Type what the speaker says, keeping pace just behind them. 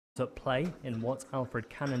at play in what Alfred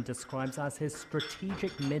Cannon describes as his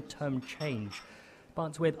strategic midterm change.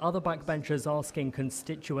 But with other backbenchers asking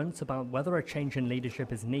constituents about whether a change in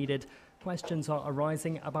leadership is needed, questions are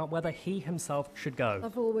arising about whether he himself should go.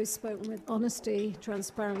 I've always spoken with honesty,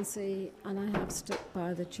 transparency, and I have stuck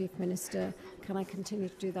by the Chief Minister. Can I continue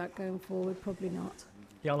to do that going forward? Probably not.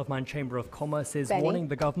 The Isle of Man Chamber of Commerce is warning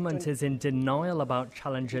the government is in denial about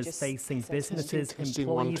challenges facing businesses,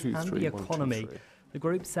 employees and the economy. The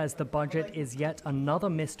group says the budget is yet another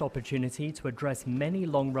missed opportunity to address many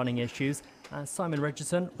long-running issues, as Simon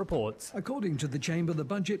Richardson reports. According to the Chamber, the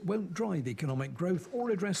budget won't drive economic growth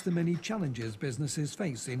or address the many challenges businesses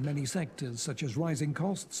face in many sectors, such as rising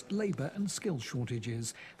costs, labour and skill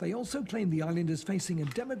shortages. They also claim the island is facing a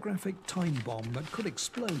demographic time bomb that could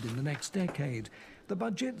explode in the next decade. The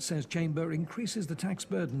budget, says Chamber, increases the tax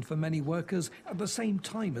burden for many workers at the same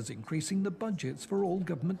time as increasing the budgets for all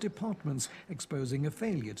government departments, exposing a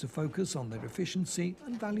failure to focus on their efficiency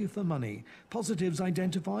and value for money. Positives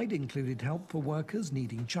identified included help for workers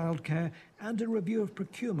needing childcare and a review of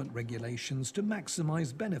procurement regulations to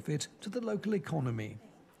maximise benefit to the local economy.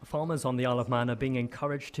 Farmers on the Isle of Man are being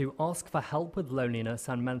encouraged to ask for help with loneliness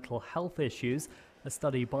and mental health issues. A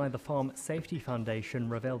study by the Farm Safety Foundation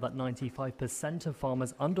revealed that 95% of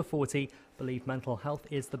farmers under 40 believe mental health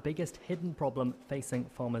is the biggest hidden problem facing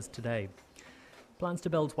farmers today. Plans to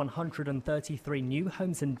build 133 new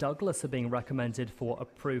homes in Douglas are being recommended for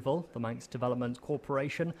approval. The Manx Development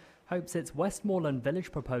Corporation hopes its Westmoreland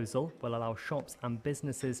Village proposal will allow shops and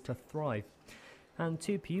businesses to thrive. And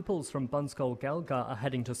two pupils from Bunscoil Gelga are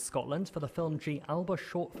heading to Scotland for the Film G Alba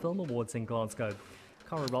Short Film Awards in Glasgow.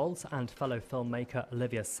 Cara Rolls and fellow filmmaker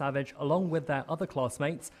Olivia Savage, along with their other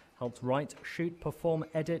classmates, helped write, shoot, perform,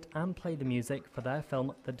 edit and play the music for their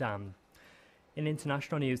film The Dam. In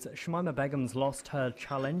international news, Shamima Begum's lost her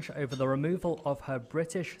challenge over the removal of her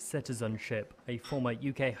British citizenship. A former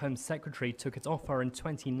UK Home Secretary took it off her in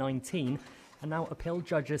 2019, and now appeal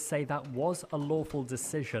judges say that was a lawful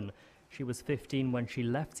decision. She was 15 when she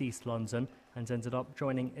left East London and ended up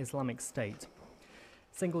joining Islamic State.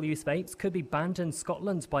 Single-use vapes could be banned in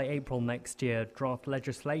Scotland by April next year. Draft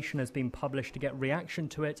legislation has been published to get reaction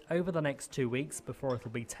to it over the next 2 weeks before it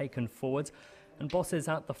will be taken forward. And bosses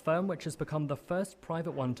at the firm, which has become the first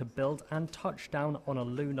private one to build and touch down on a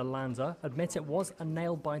lunar lander, admit it was a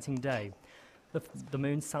nail-biting day. The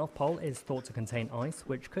moon's south pole is thought to contain ice,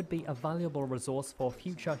 which could be a valuable resource for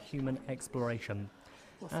future human exploration.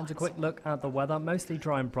 And a quick look at the weather. Mostly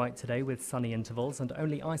dry and bright today with sunny intervals and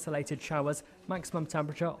only isolated showers. Maximum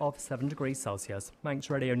temperature of 7 degrees Celsius.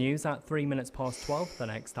 Manx Radio News at 3 minutes past 12, the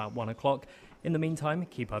next at 1 o'clock. In the meantime,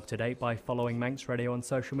 keep up to date by following Manx Radio on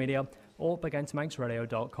social media or begin to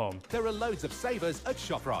manxradio.com. There are loads of savers at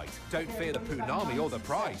ShopRite. Don't fear the punami or the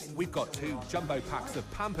price. We've got 2 jumbo packs of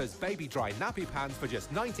Pampers Baby Dry nappy pans for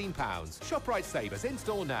just £19. ShopRite savers in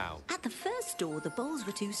store now. At the first store, the bowls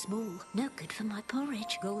were too small. No good for my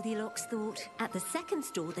porridge, Goldilocks thought. At the second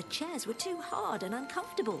store, the chairs were too hard and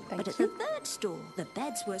uncomfortable. But at the third store, the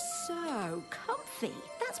beds were so comfy.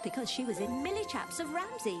 That's because she was in Millie Chaps of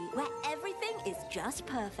Ramsey, where everything is just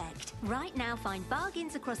perfect. Right now, find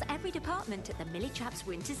bargains across every department at the Millie Chaps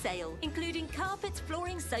winter sale, including carpets,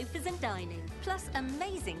 flooring, sofas and dining, plus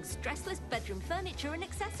amazing stressless bedroom furniture and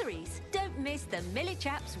accessories. Don't miss the Millie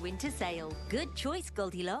Chaps winter sale. Good choice,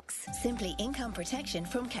 Goldilocks. Simply income protection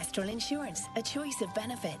from Kestrel Insurance. A choice of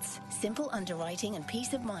benefits, simple underwriting and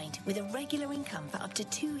peace of mind with a regular income for up to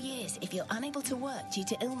 2 years if you're unable to work due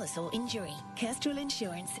to illness or injury. Kestrel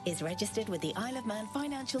Insurance is registered with the Isle of Man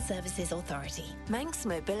Financial Services Authority. Manx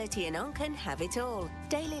Mobility and Onken have it all.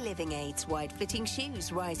 Daily living aids, wide-fitting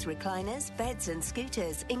shoes, rise recliners, beds and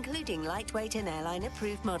scooters, including lightweight and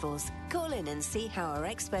airline-approved models. Call in and see how our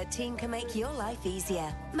expert team can make your life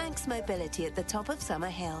easier. Manx Mobility at the top of Summer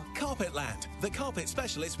Hill. Carpetland, the carpet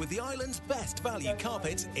specialist with the island's best value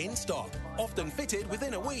carpets in stock, often fitted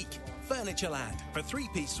within a week. Furnitureland for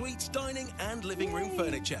 3-piece suites, dining and living room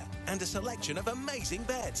furniture, and a selection of amazing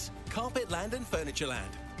beds. Carpetland and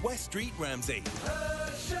Furnitureland, West Street, Ramsey.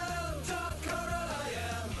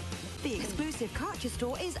 The exclusive Karcher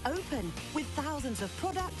store is open with thousands of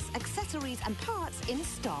products, accessories and parts in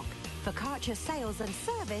stock. For Karcher sales and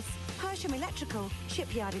service, Hersham Electrical,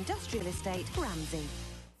 Shipyard Industrial Estate, Ramsey.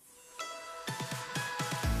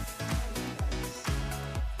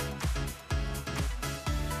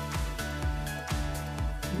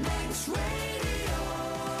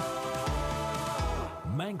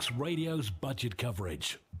 Manx Radio's budget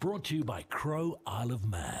coverage. brought to you by Crowe Isle of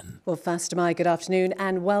Man. Well, Faster My, good afternoon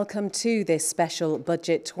and welcome to this special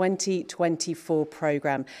Budget 2024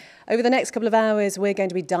 programme. Over the next couple of hours, we're going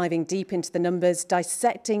to be diving deep into the numbers,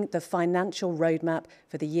 dissecting the financial roadmap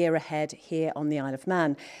for the year ahead here on the Isle of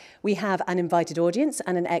Man. We have an invited audience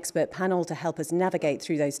and an expert panel to help us navigate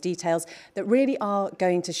through those details that really are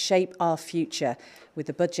going to shape our future, with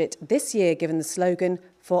the budget this year given the slogan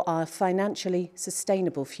for our financially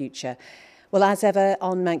sustainable future. Well, as ever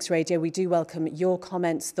on Manx Radio, we do welcome your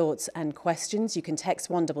comments, thoughts and questions. You can text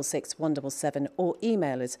 166 177 or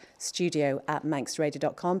email us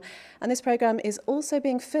studio@manxradio.com. And this programme is also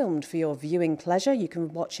being filmed for your viewing pleasure. You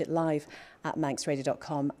can watch it live at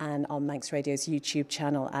manxradio.com and on Manx Radio's YouTube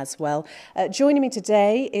channel as well. Joining me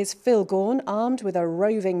today is Phil Gawne, armed with a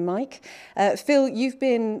roving mic. Phil, you've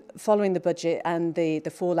been following the budget and the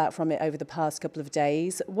fallout from it over the past couple of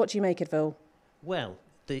days. What do you make of it all? Well,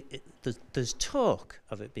 there's talk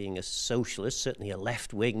of it being a socialist, certainly a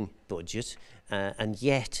left-wing budget, and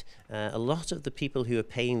yet a lot of the people who are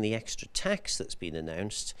paying the extra tax that's been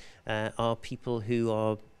announced are people who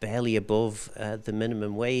are barely above the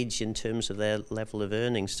minimum wage in terms of their level of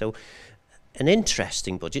earnings. So an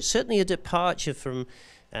interesting budget, certainly a departure from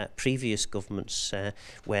previous governments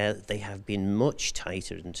where they have been much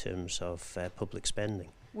tighter in terms of public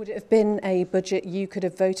spending. Would it have been a budget you could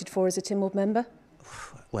have voted for as a Tynwald member?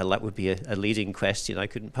 Well, that would be a leading question I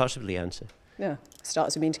couldn't possibly answer. Yeah,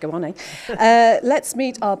 starters would mean to go on, eh? Let's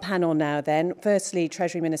meet our panel now then. Firstly,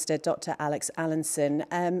 Treasury Minister Dr Alex Allinson.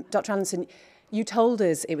 Dr Allinson, you told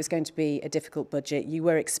us it was going to be a difficult budget. You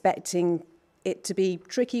were expecting it to be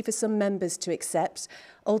tricky for some members to accept.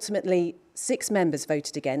 Ultimately, 6 members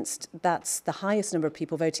voted against. That's the highest number of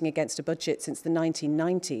people voting against a budget since the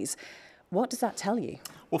 1990s. What does that tell you?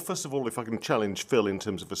 Well, first of all, if I can challenge Phil in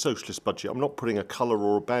terms of a socialist budget, I'm not putting a colour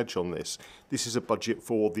or a badge on this. This is a budget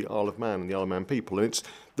for the Isle of Man and the Isle of Man people. And it's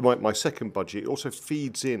my second budget. It also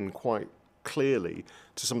feeds in quite clearly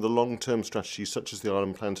to some of the long-term strategies, such as the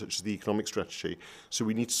Island Plan, such as the economic strategy. So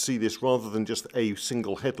we need to see this rather than just a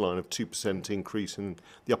single headline of 2% increase in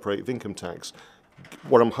the upper rate of income tax.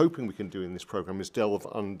 What I'm hoping we can do in this programme is delve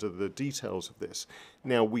under the details of this.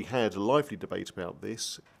 Now, we had a lively debate about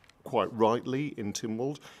this, quite rightly, in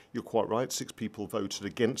Tynwald. You're quite right, 6 people voted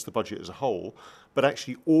against the budget as a whole, but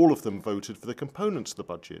actually all of them voted for the components of the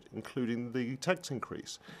budget, including the tax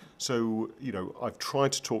increase. So, I've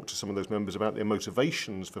tried to talk to some of those members about their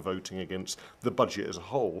motivations for voting against the budget as a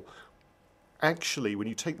whole. Actually, when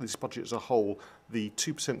you take this budget as a whole, the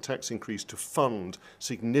 2% tax increase to fund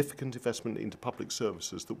significant investment into public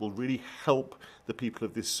services that will really help the people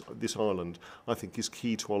of this island, I think is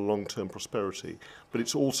key to our long-term prosperity. But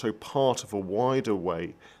it's also part of a wider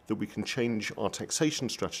way that we can change our taxation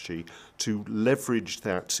strategy to leverage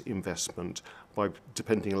that investment by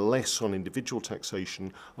depending less on individual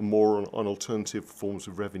taxation and more on alternative forms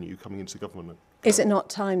of revenue coming into government. Is it not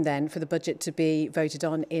time then for the budget to be voted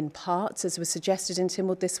on in parts, as was suggested in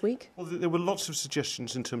Tynwald this week? Well, there were lots of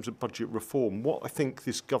suggestions in terms of budget reform. What I think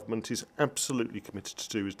this government is absolutely committed to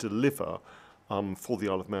do is deliver for the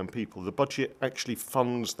Isle of Man people. The budget actually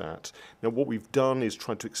funds that. Now, what we've done is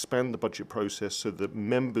try to expand the budget process so that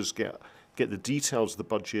members get the details of the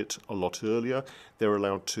budget a lot earlier. They're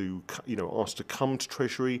allowed to, asked to come to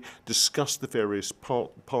Treasury, discuss the various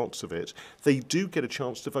parts of it. They do get a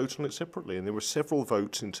chance to vote on it separately, and there were several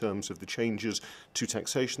votes in terms of the changes to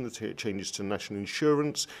taxation, the changes to national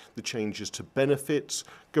insurance, the changes to benefits,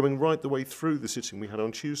 going right the way through the sitting we had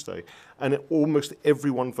on Tuesday. And almost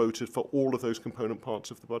everyone voted for all of those component parts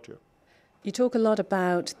of the budget. You talk a lot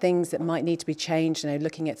about things that might need to be changed,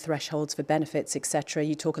 looking at thresholds for benefits, etc.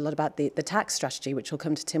 You talk a lot about the tax strategy, which will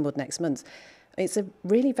come to Tynwald next month. It's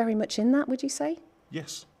really very much in that, would you say?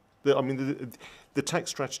 Yes. The tax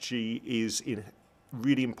strategy is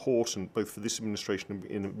really important, both for this administration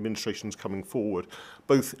and administrations coming forward,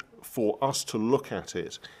 both for us to look at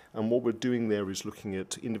it, and what we're doing there is looking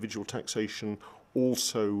at individual taxation,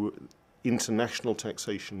 also international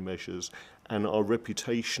taxation measures, and our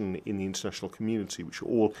reputation in the international community, which are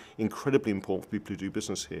all incredibly important for people who do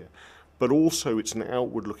business here. But also it's an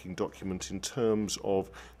outward-looking document in terms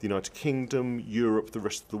of the United Kingdom, Europe, the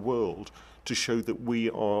rest of the world, to show that we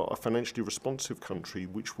are a financially responsive country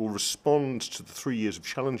which will respond to the 3 years of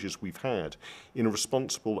challenges we've had in a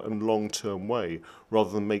responsible and long-term way, rather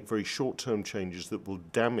than make very short-term changes that will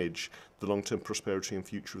damage the long-term prosperity and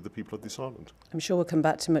future of the people of this island. I'm sure we'll come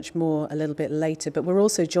back to much more a little bit later, but we're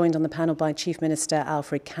also joined on the panel by Chief Minister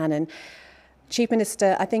Alfred Cannon. Chief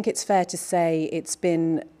Minister, I think it's fair to say it's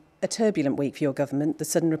been a turbulent week for your government, the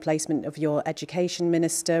sudden replacement of your education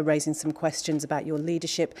minister, raising some questions about your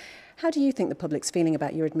leadership. How do you think the public's feeling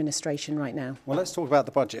about your administration right now? Well, let's talk about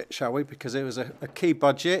the budget, shall we? Because it was a key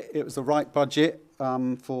budget. It was the right budget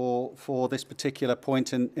for this particular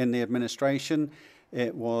point in the administration.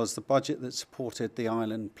 It was the budget that supported the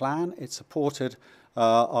island plan. It supported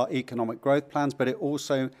our economic growth plans, but it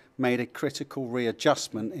also made a critical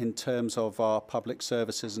readjustment in terms of our public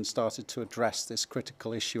services and started to address this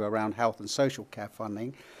critical issue around health and social care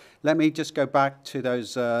funding. Let me just go back to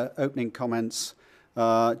those opening comments,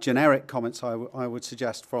 generic comments I would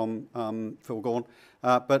suggest from Phil Gawne.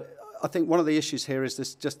 But I think one of the issues here is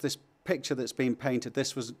this picture that's been painted.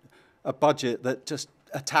 This was a budget that just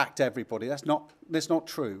attacked everybody. That's not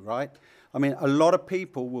true, right? I mean, a lot of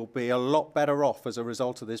people will be a lot better off as a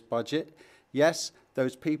result of this budget. Yes,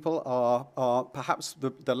 those people are perhaps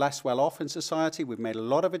the less well off in society. We've made a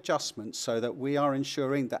lot of adjustments so that we are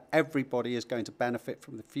ensuring that everybody is going to benefit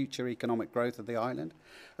from the future economic growth of the island.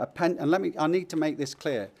 I need to make this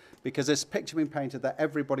clear, because this picture being painted that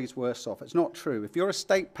everybody's worse off. It's not true. If you're a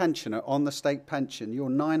state pensioner on the state pension, you're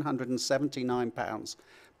 £979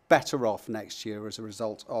 better off next year as a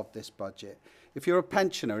result of this budget. If you're a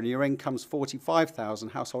pensioner and your income's 45,000,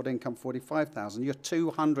 household income 45,000, you're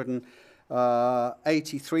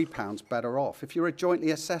 £283 better off. If you're a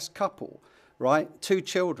jointly assessed couple, right, 2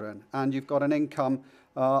 children, and you've got an income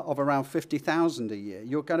of around 50,000 a year,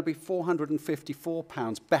 you're going to be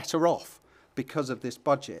 £454 better off because of this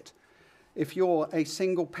budget. If you're a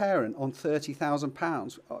single parent on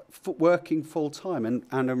 £30,000 working full-time and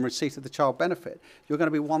in receipt of the child benefit, you're going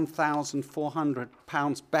to be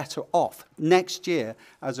 £1,400 better off next year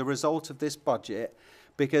as a result of this budget,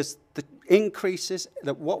 because the increases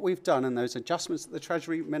that what we've done and those adjustments that the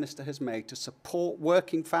Treasury Minister has made to support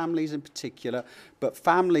working families in particular, but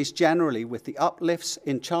families generally, with the uplifts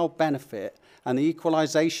in child benefit and the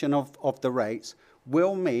equalisation of the rates,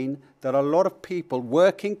 will mean that a lot of people,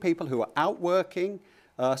 working people who are out working,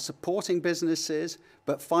 supporting businesses,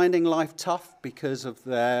 but finding life tough because of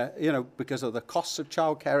their, because of the costs of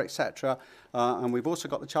childcare, etc. And we've also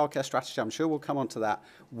got the childcare strategy. I'm sure we'll come on to that.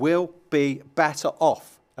 Will be better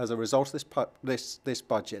off as a result of this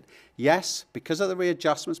budget. Yes, because of the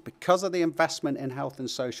readjustments, because of the investment in health and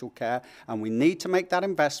social care, and we need to make that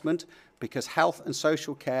investment because health and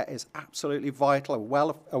social care is absolutely vital. A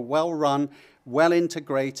well-run,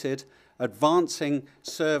 well-integrated, advancing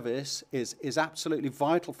service is absolutely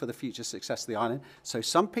vital for the future success of the island. So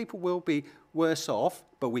some people will be worse off,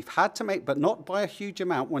 but we've had to make, but not by a huge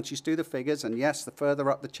amount once you do the figures. And yes, the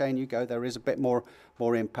further up the chain you go, there is a bit more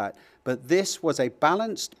impact. But this was a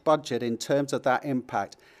balanced budget in terms of that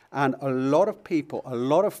impact. And a lot of people, a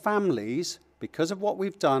lot of families, because of what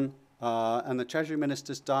we've done, and the Treasury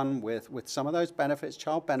Minister's done with some of those benefits,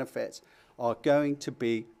 child benefits, are going to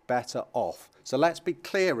be better off. So let's be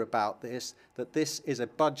clear about this, that this is a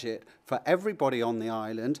budget for everybody on the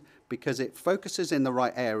island because it focuses in the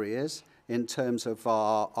right areas in terms of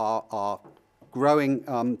our growing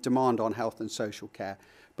demand on health and social care.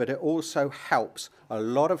 But it also helps a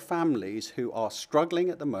lot of families who are struggling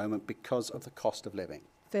at the moment because of the cost of living.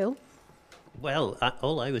 Phil? Well,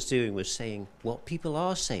 all I was doing was saying what people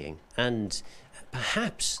are saying, and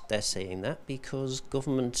perhaps they're saying that because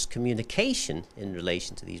government's communication in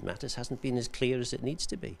relation to these matters hasn't been as clear as it needs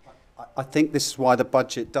to be. I think this is why the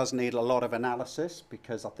budget does need a lot of analysis,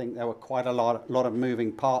 because I think there were quite a lot of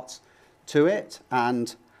moving parts to it,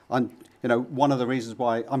 and one of the reasons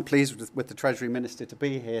why I'm pleased with the Treasury Minister to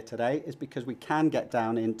be here today is because we can get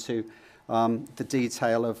down into the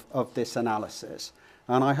detail of this analysis.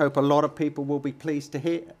 And I hope a lot of people will be pleased to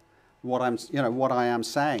hear what I am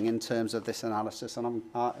saying in terms of this analysis. And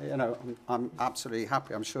I'm absolutely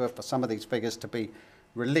happy, I'm sure, for some of these figures to be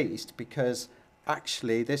released, because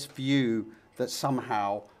actually this view that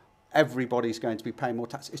somehow everybody's going to be paying more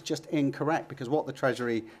tax is just incorrect, because what the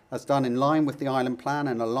Treasury has done in line with the Island Plan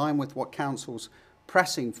and in line with what Council's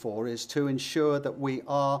pressing for is to ensure that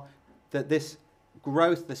that this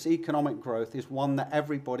growth, this economic growth, is one that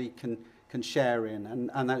everybody can share in,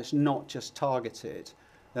 and that it's not just targeted,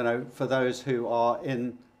 for those who are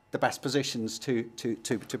in the best positions to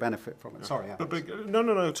benefit from it. Sorry, Alex.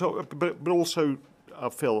 But also,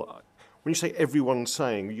 Phil, when you say everyone's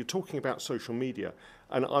saying, you're talking about social media,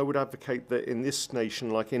 and I would advocate that in this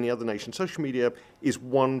nation, like any other nation, social media is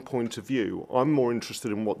one point of view. I'm more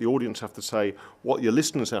interested in what the audience have to say, what your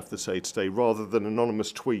listeners have to say today, rather than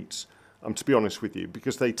anonymous tweets to be honest with you,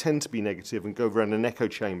 because they tend to be negative and go around an echo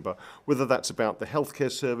chamber, whether that's about the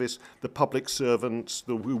healthcare service, the public servants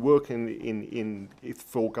who work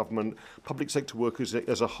for government, public sector workers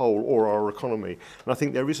as a whole, or our economy. And I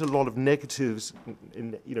think there is a lot of negatives,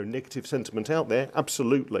 negative sentiment out there,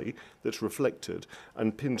 absolutely, that's reflected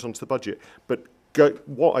and pinned onto the budget. But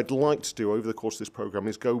what I'd like to do over the course of this programme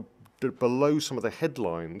is go below some of the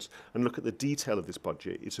headlines and look at the detail of this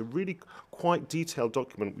budget. It's a really quite detailed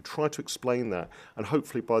document. We try to explain that, and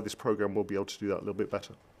hopefully by this programme we'll be able to do that a little bit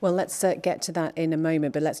better. Well, let's get to that in a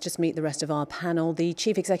moment, but let's just meet the rest of our panel. The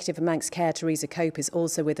Chief Executive of Manx Care, Teresa Cope, is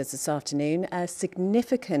also with us this afternoon. A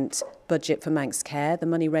significant budget for Manx Care, the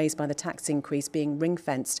money raised by the tax increase being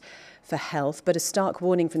ring-fenced for health, but a stark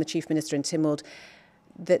warning from the Chief Minister in Tynwald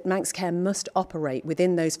that Manx Care must operate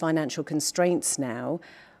within those financial constraints now,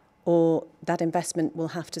 or that investment will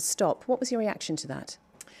have to stop. What was your reaction to that?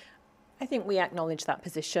 I think we acknowledge that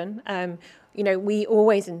position. We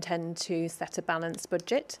always intend to set a balanced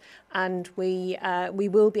budget, and we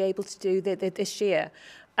will be able to do that this year.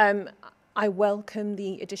 I welcome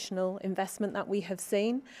the additional investment that we have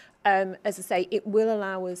seen. As I say, it will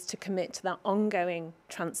allow us to commit to that ongoing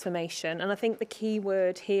transformation. And I think the key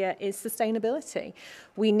word here is sustainability.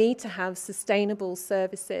 We need to have sustainable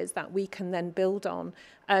services that we can then build on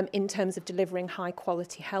in terms of delivering high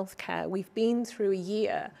quality healthcare. We've been through a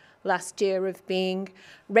year last year of being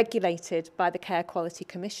regulated by the Care Quality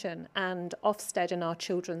Commission and Ofsted and our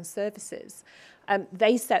children's services.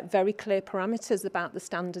 They set very clear parameters about the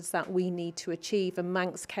standards that we need to achieve, and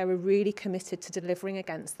Manx Care are really committed to delivering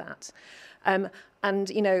against that. The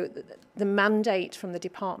mandate from the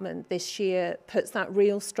department this year puts that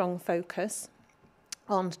real strong focus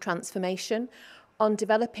on transformation, on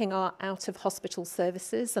developing our out-of-hospital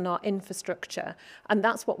services and our infrastructure. And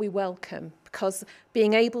that's what we welcome, because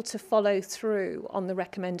being able to follow through on the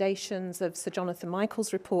recommendations of Sir Jonathan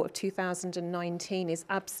Michael's report of 2019 is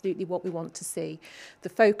absolutely what we want to see. The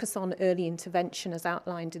focus on early intervention as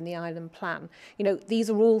outlined in the Island Plan.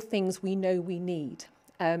 These are all things we know we need.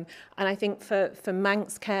 And I think for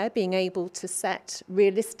Manx Care, being able to set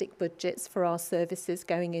realistic budgets for our services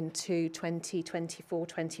going into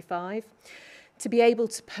 2024-25, to be able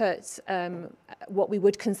to put what we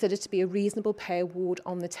would consider to be a reasonable pay award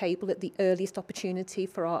on the table at the earliest opportunity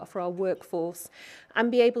for our workforce, and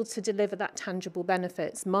be able to deliver that tangible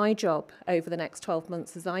benefits. My job over the next 12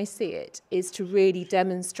 months, as I see it, is to really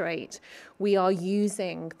demonstrate we are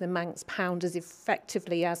using the Manx pound as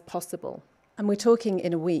effectively as possible. And we're talking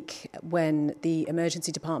in a week when the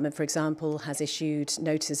emergency department, for example, has issued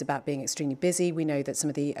notices about being extremely busy. We know that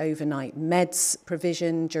some of the overnight meds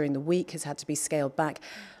provision during the week has had to be scaled back.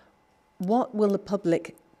 What will the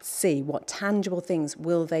public see? What tangible things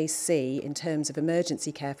will they see in terms of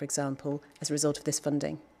emergency care, for example, as a result of this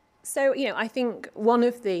funding? So, I think one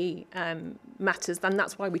of the matters, and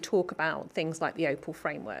that's why we talk about things like the Opal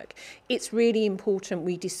framework, it's really important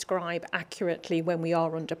we describe accurately when we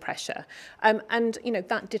are under pressure.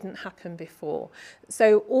 That didn't happen before.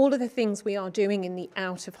 So all of the things we are doing in the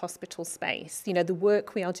out-of-hospital space, the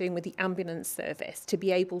work we are doing with the ambulance service to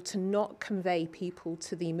be able to not convey people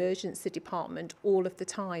to the emergency department all of the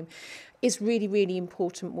time, is really, really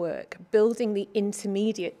important work. Building the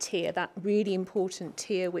intermediate tier, that really important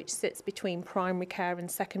tier which sits between primary care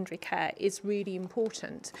and secondary care, is really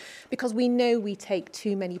important, because we know we take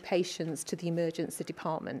too many patients to the emergency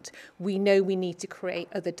department. We know we need to create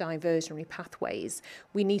other diversionary pathways.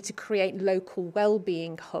 We need to create local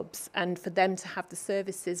wellbeing hubs, and for them to have the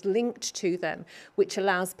services linked to them, which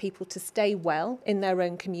allows people to stay well in their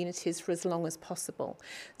own communities for as long as possible.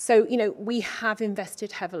 So, we have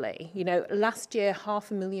invested heavily. Last year,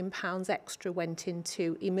 £500,000 extra went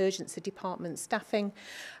into emergency department staffing,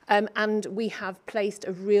 and we have placed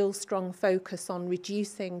a real strong focus on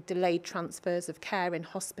reducing delayed transfers of care in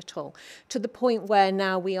hospital, to the point where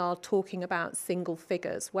now we are talking about single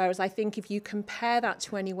figures. Whereas I think if you compare that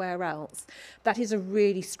to anywhere else, that is a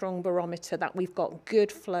really strong barometer that we've got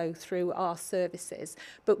good flow through our services.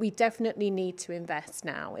 But we definitely need to invest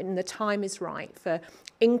now, and the time is right for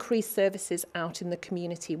increased services out in the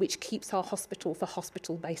community, which keeps our hospital for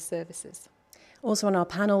hospital-based services. Also on our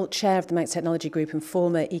panel, Chair of the Manx Technology Group and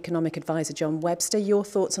former Economic Advisor John Webster. Your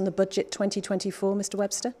thoughts on the budget 2024, Mr.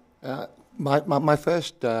 Webster? My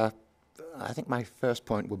first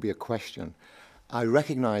point would be a question. I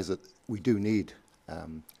recognise that we do need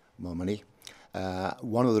more money.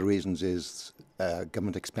 One of the reasons is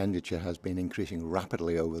government expenditure has been increasing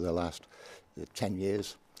rapidly over the last 10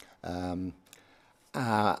 years.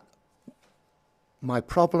 My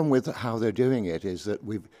problem with how they're doing it is that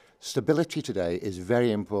stability today is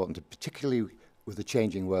very important, particularly with the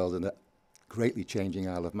changing world and greatly changing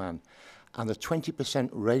Isle of Man. And the 20%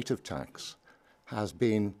 rate of tax has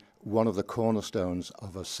been one of the cornerstones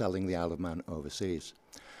of us selling the Isle of Man overseas.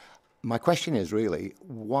 My question is really,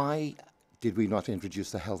 why did we not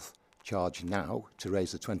introduce the health charge now to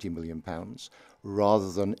raise the £20 million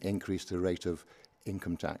rather than increase the rate of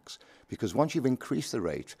income tax? Because once you've increased the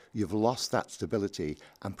rate, you've lost that stability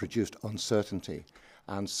and produced uncertainty.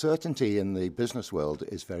 And certainty in the business world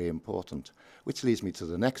is very important, which leads me to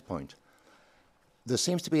the next point. There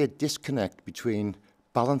seems to be a disconnect between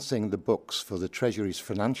balancing the books for the Treasury's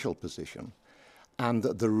financial position and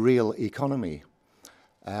the real economy.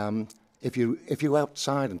 If you go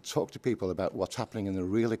outside and talk to people about what's happening in the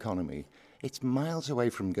real economy, it's miles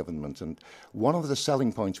away from government. And one of the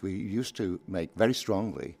selling points we used to make very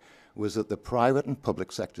strongly was that the private and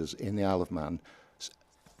public sectors in the Isle of Man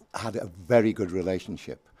had a very good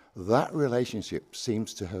relationship. That relationship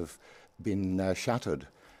seems to have been shattered,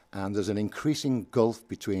 and there's an increasing gulf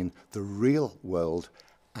between the real world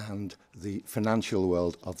and the financial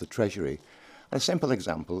world of the Treasury. A simple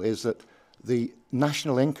example is that the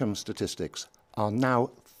national income statistics are now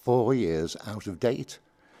 4 years out of date.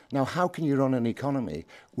 Now, how can you run an economy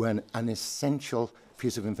when an essential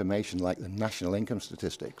piece of information like the national income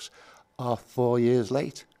statistics are 4 years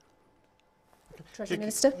late? Treasury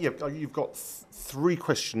Minister? Yeah, you've got three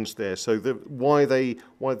questions there. So why the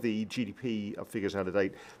GDP figures out of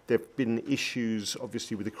date? There have been issues,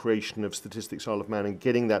 obviously, with the creation of Statistics Isle of Man and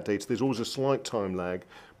getting that data. There's always a slight time lag,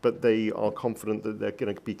 but they are confident that they're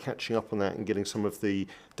going to be catching up on that and getting some of the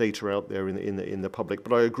data out there in the public.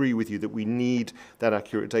 But I agree with you that we need that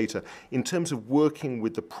accurate data. In terms of working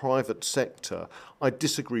with the private sector, I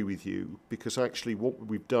disagree with you, because actually what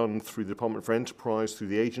we've done through the Department for Enterprise, through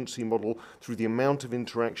the agency model, through the amount of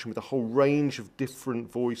interaction with a whole range of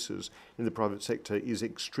different voices in the private sector is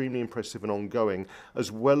extremely impressive and ongoing,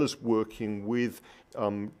 as well as working with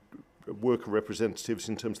worker representatives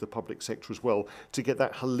in terms of the public sector as well, to get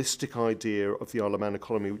that holistic idea of the Isle of Man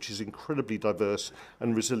economy, which is incredibly diverse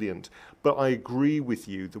and resilient. But I agree with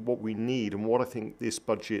you that what we need, and what I think this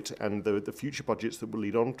budget and the future budgets that will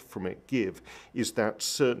lead on from it give, is that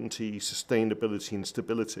certainty, sustainability and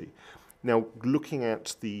stability. Now, looking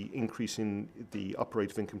at the increase in the upper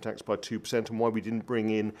rate of income tax by 2% and why we didn't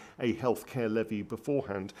bring in a healthcare levy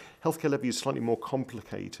beforehand, healthcare levy is slightly more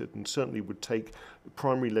complicated and certainly would take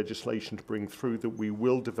primary legislation to bring through that we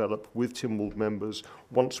will develop with Tynwald members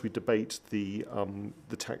once we debate the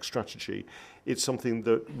tax strategy. It's something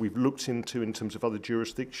that we've looked into in terms of other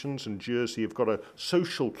jurisdictions, and Jersey have got a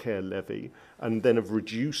social care levy and then have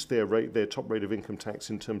reduced their top rate of income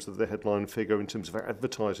tax in terms of the headline figure, in terms of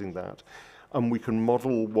advertising that. And we can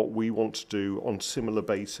model what we want to do on similar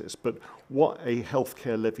basis. But what a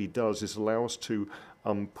healthcare levy does is allow us to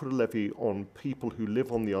put a levy on people who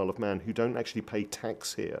live on the Isle of Man who don't actually pay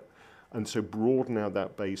tax here, and so broaden out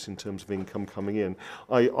that base in terms of income coming in.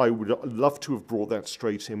 I would love to have brought that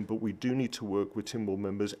straight in, but we do need to work with Tynwald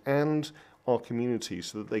members and our community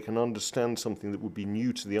so that they can understand something that would be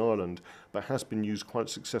new to the island, but has been used quite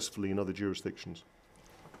successfully in other jurisdictions.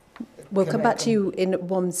 We'll come back to you in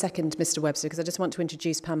 1 second, Mr Webster, because I just want to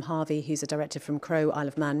introduce Pam Harvey, who's a director from Crowe Isle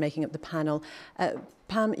of Man, making up the panel.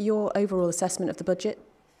 Pam, your overall assessment of the budget?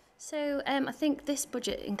 So I think this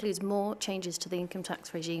budget includes more changes to the income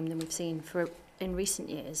tax regime than we've seen in recent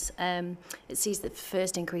years. It sees the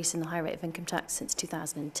first increase in the high rate of income tax since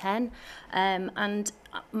 2010. And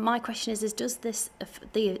my question is does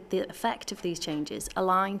the effect of these changes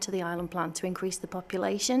align to the island plan to increase the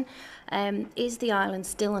population? Is the island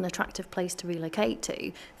still an attractive place to relocate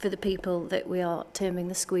to for the people that we are terming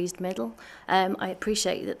the squeezed middle? I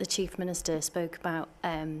appreciate that the Chief Minister spoke about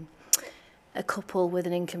a couple with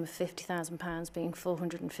an income of £50,000 being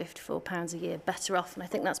 £454 a year better off, and I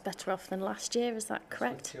think that's better off than last year. Is that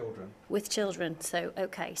correct? With children. With children. So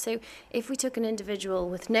okay. So if we took an individual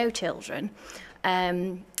with no children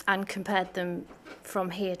and compared them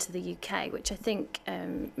from here to the UK, which I think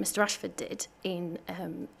Mr Ashford did in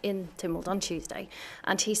Tynwald on Tuesday,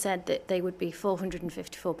 and he said that they would be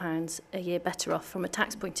 £454 a year better off from a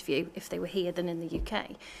tax point of view if they were here than in the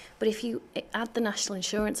UK. But if you add the national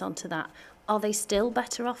insurance onto that, are they still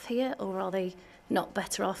better off here, or are they not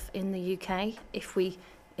better off in the UK? If we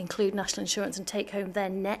include national insurance and take home their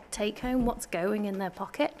net take home, what's going in their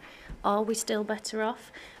pocket? Are we still better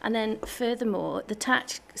off? And then furthermore, the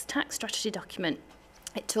tax strategy document,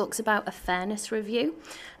 it talks about a fairness review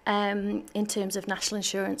in terms of national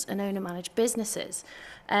insurance and owner-managed businesses.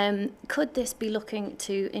 Could this be looking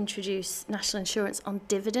to introduce national insurance on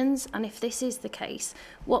dividends? And if this is the case,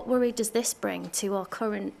 what worry does this bring to our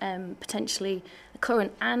current potentially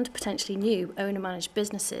current and potentially new owner-managed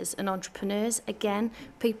businesses and entrepreneurs, again,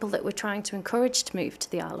 people that we're trying to encourage to move to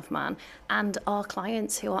the Isle of Man, and our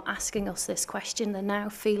clients who are asking us this question. They're now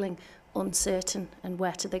feeling uncertain, and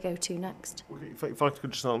where do they go to next? If I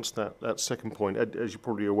could just answer that second point, as you're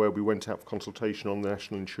probably aware, we went out for consultation on the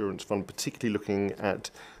National Insurance Fund, particularly looking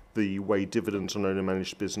at the way dividends on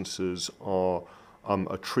owner-managed businesses are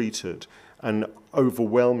treated. And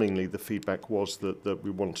overwhelmingly, the feedback was that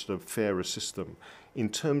we wanted a fairer system. In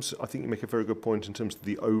terms, I think you make a very good point in terms of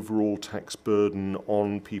the overall tax burden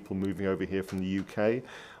on people moving over here from the UK.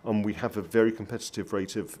 We have a very competitive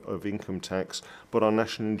rate of income tax, but our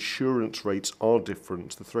national insurance rates are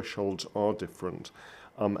different, the thresholds are different.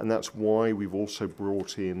 And that's why we've also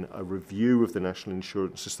brought in a review of the national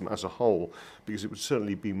insurance system as a whole, because it would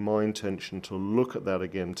certainly be my intention to look at that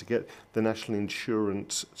again, to get the national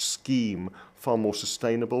insurance scheme far more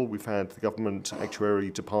sustainable. We've had the government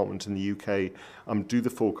actuary department in the UK do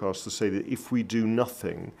the forecast to say that if we do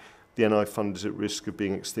nothing, the NI fund is at risk of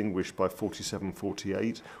being extinguished by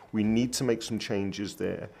 47-48. We need to make some changes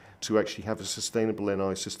there to actually have a sustainable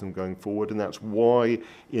NI system going forward, and that's why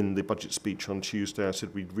in the budget speech on Tuesday I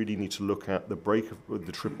said we really need to look at the break of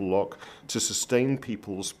the triple lock to sustain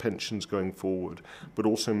people's pensions going forward, but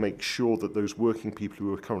also make sure that those working people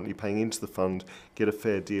who are currently paying into the fund get a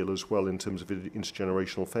fair deal as well in terms of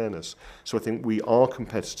intergenerational fairness. So I think we are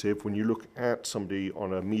competitive. When you look at somebody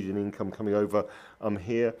on a median income coming over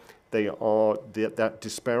here, they are that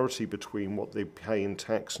disparity between what they pay in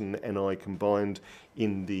tax and NI combined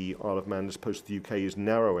in the Isle of Man as opposed to the UK is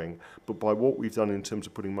narrowing. But by what we've done in terms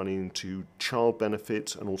of putting money into child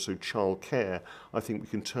benefits and also child care, I think we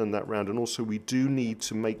can turn that round. And also we do need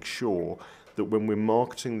to make sure that when we're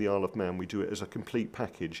marketing the Isle of Man, we do it as a complete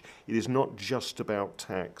package. It is not just about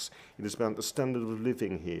tax. It is about the standard of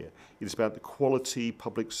living here. It is about the quality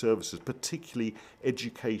public services, particularly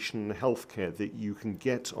education and healthcare that you can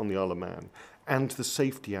get on the Isle of Man, and the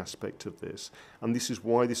safety aspect of this. And this is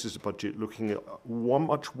why this is a budget looking at one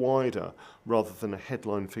much wider rather than a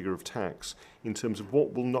headline figure of tax in terms of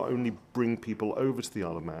what will not only bring people over to the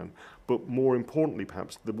Isle of Man, but more importantly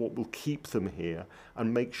perhaps what will keep them here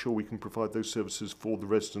and make sure we can provide those services for the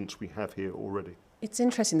residents we have here already. It's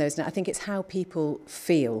interesting though, isn't it? I think it's how people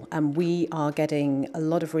feel, and we are getting a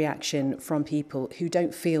lot of reaction from people who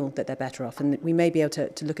don't feel that they're better off, and we may be able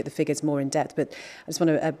to look at the figures more in depth, but I just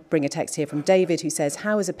want to bring a text here from David who says,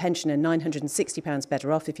 how is a pensioner £960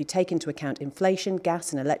 better off if you take into account inflation,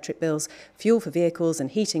 gas and electric bills, fuel for vehicles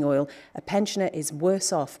and heating oil? A pensioner is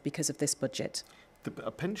worse off because of this budget.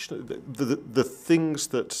 A pensioner, the things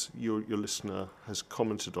that your listener has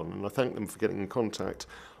commented on, and I thank them for getting in contact,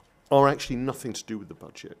 are actually nothing to do with the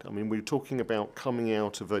budget. I mean, we're talking about coming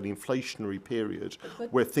out of an inflationary period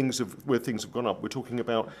where things have gone up. We're talking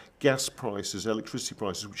about gas prices, electricity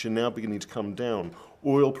prices, which are now beginning to come down,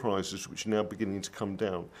 oil prices, which are now beginning to come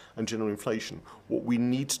down, and general inflation. What we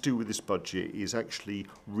need to do with this budget is actually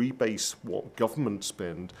rebase what government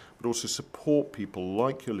spend, but also support people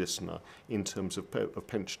like your listener in terms of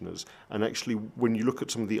pensioners. And actually, when you look at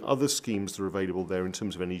some of the other schemes that are available there in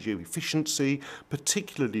terms of energy efficiency,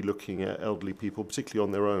 particularly looking at elderly people, particularly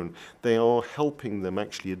on their own, they are helping them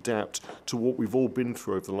actually adapt to what we've all been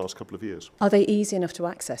through over the last couple of years. Are they easy enough to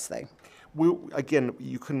access, though? Again,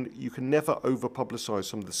 you can never over-publicise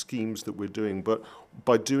some of the schemes that we're doing, but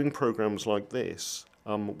by doing programmes like this,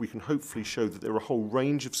 we can hopefully show that there are a whole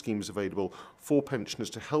range of schemes available for pensioners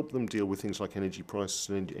to help them deal with things like energy prices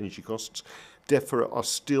and energy costs. DEFRA are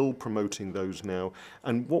still promoting those now,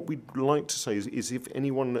 and what we'd like to say is if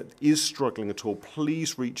anyone is struggling at all,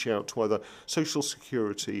 please reach out to either Social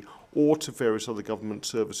Security or to various other government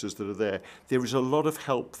services that are there. There is a lot of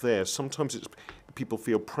help there. Sometimes people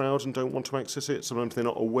feel proud and don't want to access it. Sometimes they're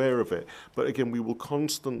not aware of it. But again, we will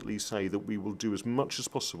constantly say that we will do as much as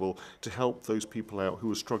possible to help those people out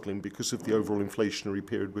who are struggling because of the overall inflationary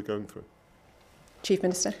period we're going through. Chief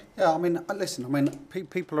Minister? Yeah, I mean, listen, I mean,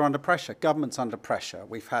 people are under pressure. Government's under pressure.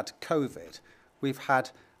 We've had COVID. We've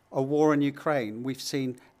had a war in Ukraine. We've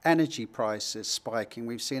seen energy prices spiking.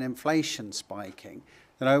 We've seen inflation spiking.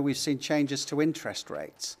 You know, we've seen changes to interest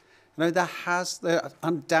rates. You know, there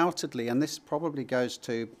undoubtedly, and this probably goes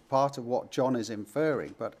to part of what John is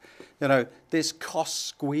inferring, but, you know, this cost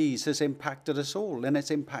squeeze has impacted us all, and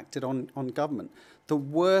it's impacted on government. The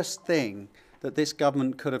worst thing that this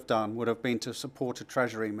government could have done would have been to support a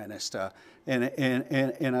Treasury Minister in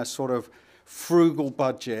a sort of frugal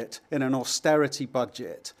budget, in an austerity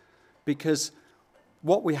budget, because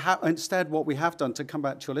what we have done, to come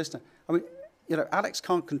back to your listener, I mean, Alex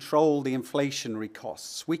can't control the inflationary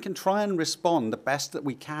costs. We can try and respond the best that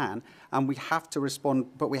we can, and we have to respond,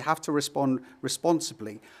 but we have to respond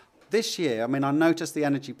responsibly. This year, I mean, I noticed the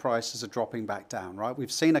energy prices are dropping back down, right?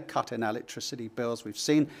 We've seen a cut in electricity bills. We've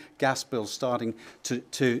seen gas bills starting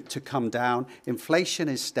to come down. Inflation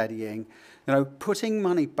is steadying. Putting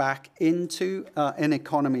money back into an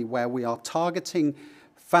economy where we are targeting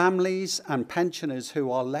families and pensioners who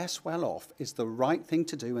are less well off is the right thing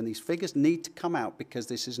to do, and these figures need to come out because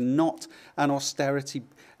this is not an austerity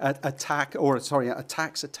attack, or a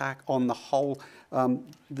tax attack on the whole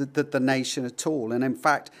the nation at all. And in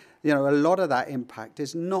fact, a lot of that impact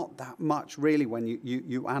is not that much really when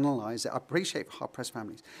you analyse it. I appreciate hard-pressed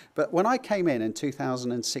families. But when I came in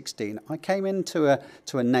 2016, I came into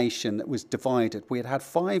a nation that was divided. We had had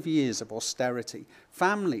 5 years of austerity.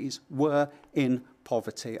 Families were in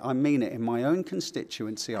poverty. I mean it. In my own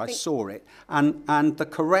constituency, I saw it. And the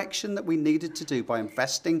correction that we needed to do by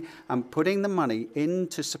investing and putting the money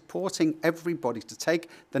into supporting everybody to take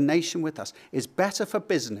the nation with us is better for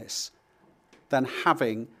business than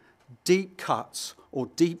having deep cuts or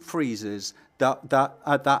deep freezes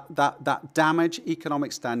that damage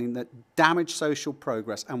economic standing, that damage social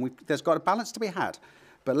progress. And there's got a balance to be had.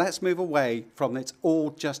 But let's move away from it's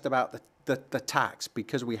all just about the tax,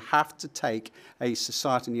 because we have to take a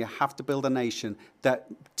society and you have to build a nation that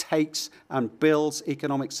takes and builds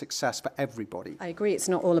economic success for everybody. I agree, it's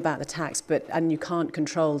not all about the tax, and you can't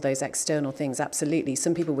control those external things, absolutely.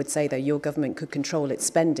 Some people would say, though, your government could control its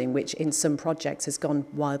spending, which in some projects has gone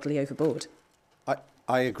wildly overboard.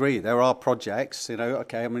 I agree. There are projects,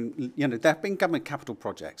 okay. I mean, there have been government capital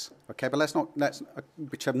projects, okay, but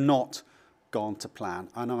which have not gone to plan.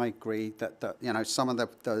 And I agree that some of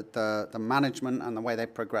the management and the way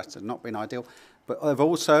they've progressed has not been ideal. But they've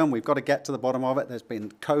also, and we've got to get to the bottom of it, there's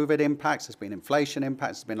been COVID impacts, there's been inflation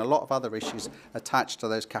impacts, there's been a lot of other issues attached to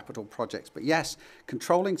those capital projects. But yes,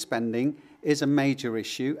 controlling spending is a major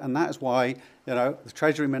issue, and that is why the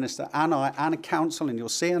Treasury Minister and I and a council, and you'll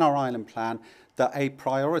see in our island plan, that a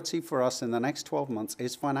priority for us in the next 12 months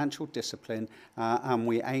is financial discipline, and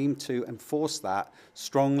we aim to enforce that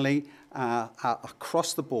strongly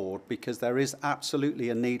across the board, because there is absolutely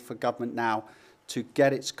a need for government now to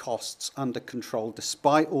get its costs under control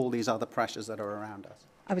despite all these other pressures that are around us.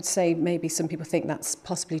 I would say maybe some people think that's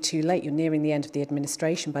possibly too late. You're nearing the end of the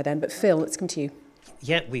administration by then. But Phil, let's come to you.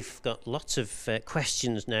 Yeah, we've got lots of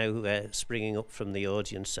questions now springing up from the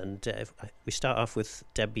audience, and we start off with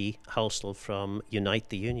Debbie Halsell from Unite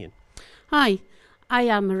the Union. Hi, I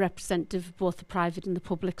am a representative of both the private and the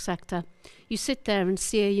public sector. You sit there and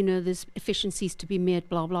say, there's efficiencies to be made,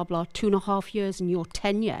 blah, blah, blah. 2.5 years in your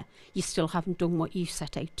tenure, you still haven't done what you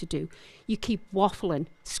set out to do. You keep waffling,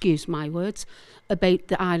 excuse my words, about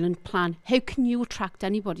the island plan. How can you attract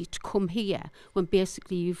anybody to come here when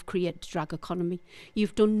basically you've created a drag economy?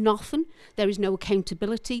 You've done nothing, there is no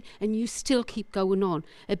accountability, and you still keep going on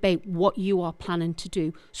about what you are planning to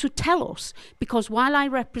do. So tell us, because while I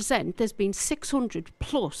represent, there's been 600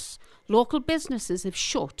 plus local businesses have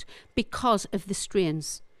shut because of the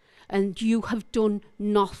strains, and you have done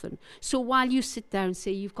nothing. So while you sit there and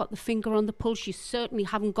say you've got the finger on the pulse, you certainly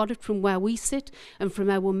haven't got it from where we sit and from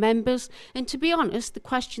our members. And to be honest, the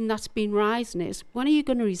question that's been rising is, when are you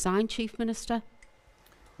going to resign, Chief Minister?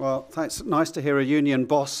 Well, thanks. Nice to hear a union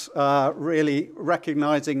boss really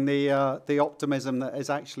recognising the optimism that is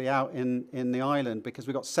actually out in the island, because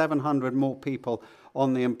we've got 700 more people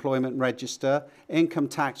on the employment register. Income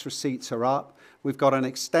tax receipts are up. We've got an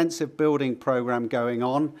extensive building programme going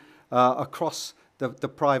on across the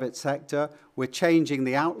private sector. We're changing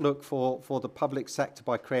the outlook for the public sector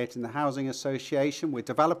by creating the Housing Association. We're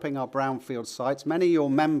developing our brownfield sites. Many of your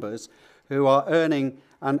members who are earning,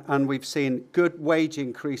 and we've seen good wage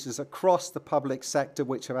increases across the public sector,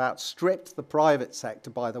 which have outstripped the private sector,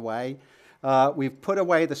 by the way. We've put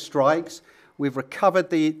away the strikes. We've recovered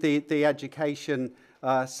the education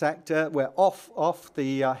sector. We're off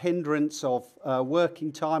the hindrance of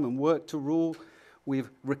working time and work to rule.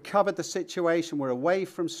 We've recovered the situation. We're away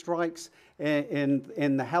from strikes in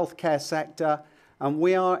the healthcare sector, and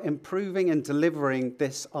we are improving and delivering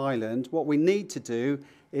this island. What we need to do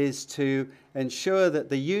is to ensure that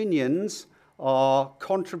the unions are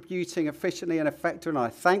contributing efficiently and effectively, and I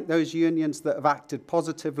thank those unions that have acted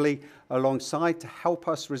positively alongside to help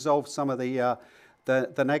us resolve some of the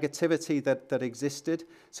negativity that existed.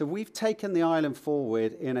 So we've taken the island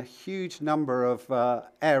forward in a huge number of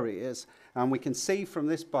areas, and we can see from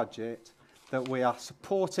this budget that we are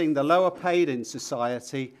supporting the lower paid in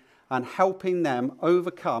society and helping them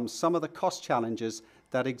overcome some of the cost challenges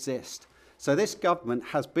that exist. So this government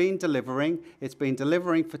has been delivering. It's been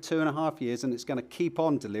delivering for 2.5 years, and it's going to keep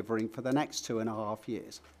on delivering for the next 2.5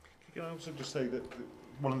 years. Can I also just say that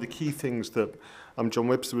one of the key things that John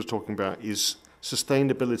Webster was talking about is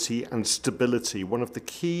sustainability and stability. One of the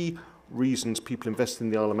key reasons people invest in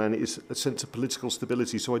the Isle of Man is a sense of political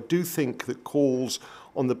stability. So I do think that calls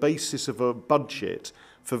on the basis of a budget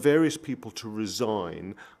for various people to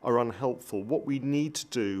resign are unhelpful. What we need to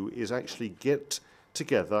do is actually get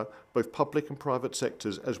together, both public and private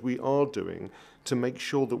sectors, as we are doing, to make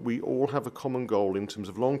sure that we all have a common goal in terms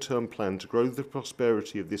of long-term plan to grow the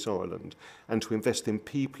prosperity of this island and to invest in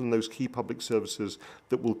people and those key public services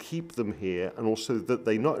that will keep them here and also that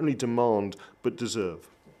they not only demand but deserve.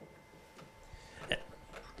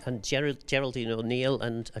 And Geraldine O'Neill,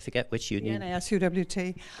 and I forget which union.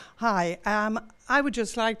 UWT. Hi. I would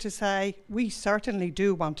just like to say we certainly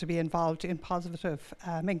do want to be involved in positive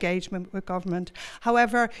engagement with government.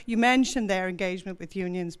 However, you mentioned their engagement with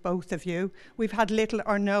unions, both of you. We've had little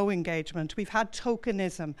or no engagement. We've had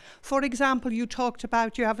tokenism. For example, you talked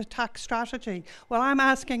about you have a tax strategy. Well, I'm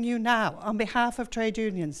asking you now, on behalf of trade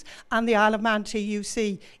unions and the Isle of Man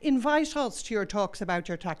TUC, invite us to your talks about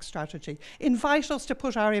your tax strategy. Invite us to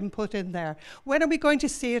put our input in there. When are we going to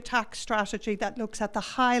see a tax strategy that looks at the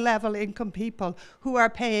high-level income people who are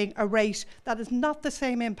paying a rate that is not the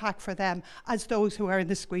same impact for them as those who are in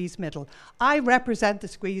the squeeze middle? I represent the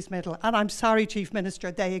squeeze middle, and I'm sorry, Chief Minister,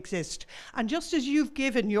 they exist. And just as you've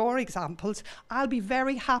given your examples, I'll be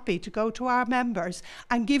very happy to go to our members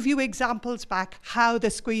and give you examples back how the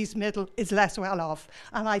squeeze middle is less well off.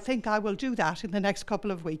 And I think I will do that in the next couple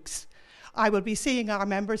of weeks. I will be seeing our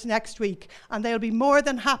members next week, and they'll be more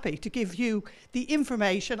than happy to give you the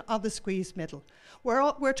information on the squeeze middle.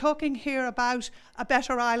 We're talking here about a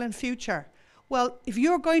better island future. Well, if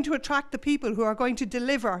you're going to attract the people who are going to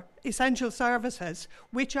deliver essential services,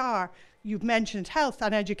 which are, you've mentioned health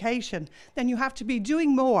and education, then you have to be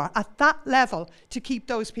doing more at that level to keep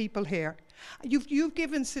those people here. You've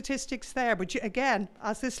given statistics there, but again,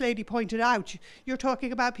 as this lady pointed out, you're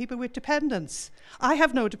talking about people with dependents. I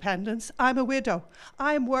have no dependents. I'm a widow.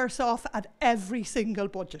 I'm worse off at every single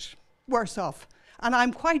budget. Worse off. And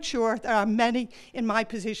I'm quite sure there are many in my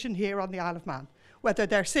position here on the Isle of Man, whether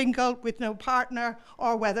they're single with no partner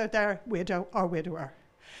or whether they're widow or widower.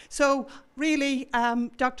 So really,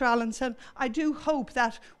 Dr. Allinson, I do hope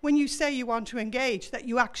that when you say you want to engage, that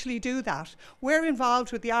you actually do that. We're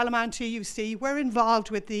involved with the Isle of Man TUC, we're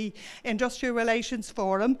involved with the Industrial Relations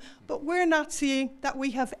Forum, but we're not seeing that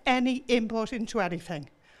we have any input into anything.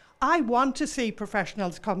 I want to see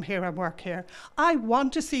professionals come here and work here. I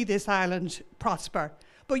want to see this island prosper.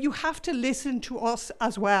 But you have to listen to us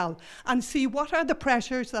as well and see what are the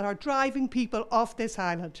pressures that are driving people off this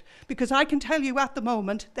island. Because I can tell you at the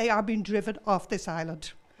moment, they are being driven off this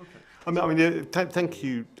island. Okay. Thank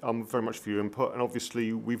you very much for your input. And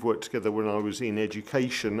obviously, we've worked together when I was in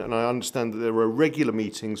education, and I understand that there are regular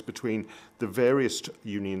meetings between the various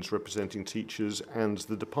unions representing teachers and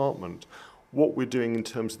the department. What we're doing in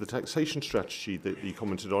terms of the taxation strategy that you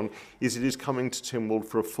commented on is it is coming to Tynwald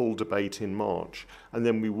for a full debate in March, and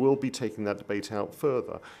then we will be taking that debate out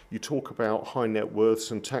further. You talk about high net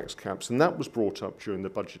worths and tax caps, and that was brought up during the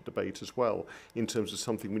budget debate as well in terms of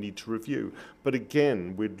something we need to review. But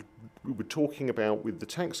again, we were talking about with the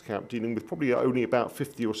tax cap dealing with probably only about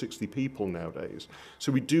 50 or 60 people nowadays.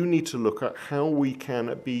 So we do need to look at how we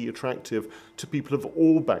can be attractive to people of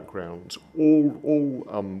all backgrounds,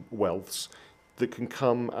 all wealths, that can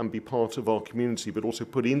come and be part of our community, but also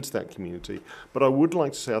put into that community. But I would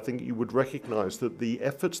like to say, I think you would recognise that the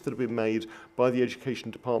efforts that have been made by the Education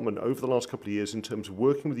Department over the last couple of years in terms of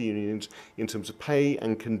working with the unions, in terms of pay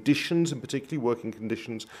and conditions, and particularly working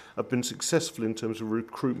conditions, have been successful in terms of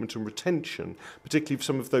recruitment and retention, particularly for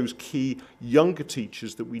some of those key younger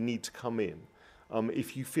teachers that we need to come in.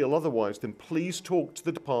 If you feel otherwise, then please talk to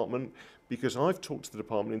the department, because I've talked to the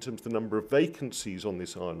department in terms of the number of vacancies on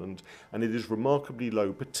this island, and it is remarkably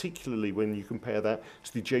low, particularly when you compare that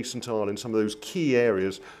to the adjacent island, some of those key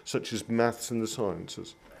areas such as maths and the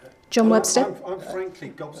sciences. John Webster? I'm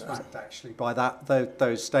frankly gobsmacked actually by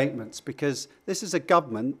those statements, because this is a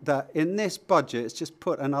government that in this budget has just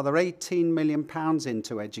put another £18 million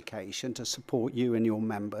into education to support you and your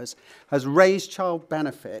members, has raised child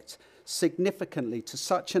benefit significantly to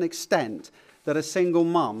such an extent that a single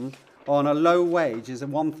mum on a low wage is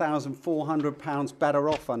 £1,400 better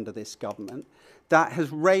off under this government, that has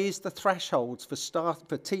raised the thresholds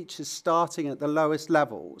for teachers starting at the lowest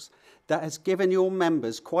levels, that has given your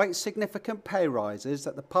members quite significant pay rises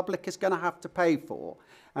that the public is going to have to pay for,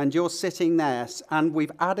 and you're sitting there, and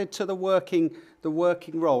we've added to the working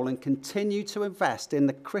role and continue to invest in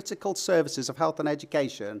the critical services of health and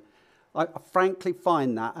education, I frankly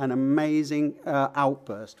find that an amazing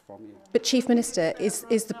outburst from you. But Chief Minister,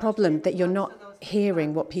 is the problem that you're not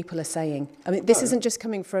hearing what people are saying? I mean, this isn't just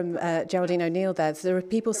coming from Geraldine O'Neill there. There are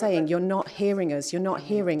people saying you're not hearing us, you're not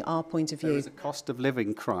hearing our point of view. There is a cost of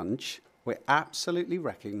living crunch. We absolutely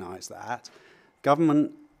recognise that.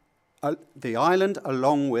 Government, the island,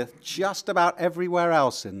 along with just about everywhere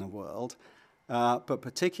else in the world, but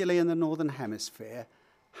particularly in the Northern Hemisphere,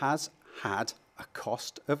 has had a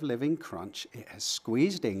cost of living crunch. It has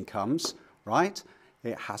squeezed incomes, right?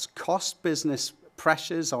 It has cost business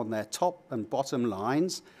pressures on their top and bottom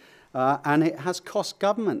lines, and it has cost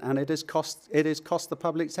government, and it has cost the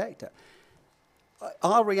public sector.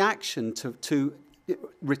 Our reaction to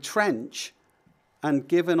retrench and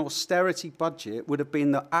give an austerity budget would have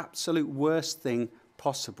been the absolute worst thing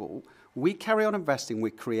possible. We carry on investing,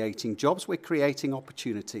 we're creating jobs, we're creating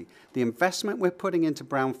opportunity. The investment we're putting into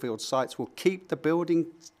brownfield sites will keep the building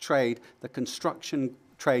trade, the construction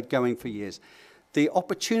trade going for years. The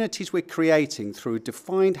opportunities we're creating through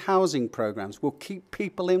defined housing programs will keep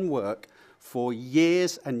people in work for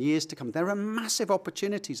years and years to come. There are massive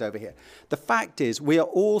opportunities over here. The fact is, we are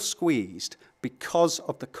all squeezed because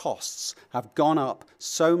of the costs have gone up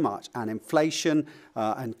so much, and inflation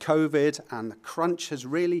and COVID and the crunch has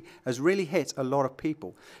really hit a lot of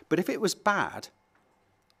people. But if it was bad,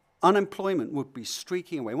 unemployment would be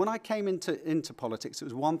streaking away. When I came into politics, it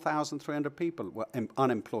was 1,300 people were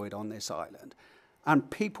unemployed on this island, and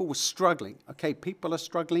people were struggling. Okay, people are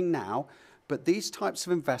struggling now. But these types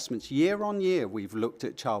of investments, year on year, we've looked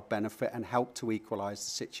at child benefit and helped to equalise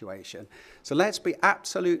the situation. So let's be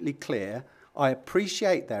absolutely clear. I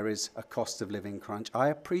appreciate there is a cost of living crunch. I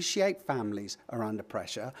appreciate families are under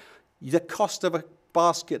pressure. The cost of a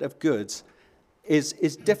basket of goods is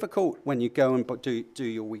difficult when you go and do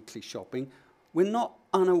your weekly shopping. We're not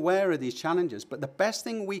unaware of these challenges, but the best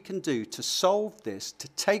thing we can do to solve this, to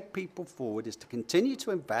take people forward, is to continue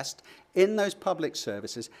to invest in those public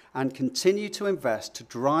services and continue to invest to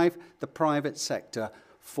drive the private sector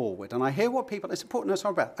forward. And I hear what people, it's important, no,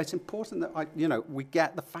 sorry, Beth, it's important that we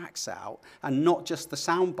get the facts out and not just the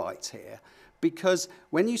sound bites here. Because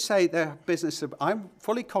when you say there business, I'm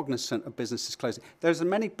fully cognizant of businesses closing. There's as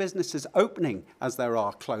many businesses opening as there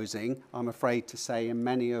are closing, I'm afraid to say, in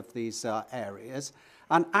many of these areas.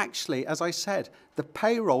 And actually, as I said, the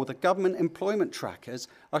payroll, the government employment trackers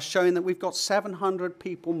are showing that we've got 700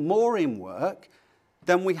 people more in work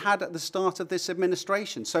than we had at the start of this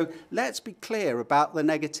administration. So let's be clear about the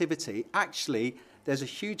negativity. Actually, there's a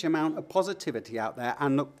huge amount of positivity out there,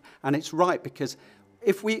 and it's right, because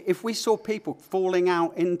if we saw people falling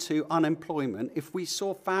out into unemployment, if we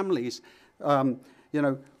saw families,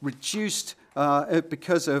 reduced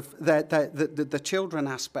because of the children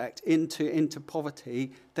aspect into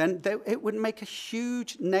poverty, then it would make a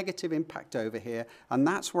huge negative impact over here. And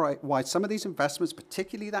that's why some of these investments,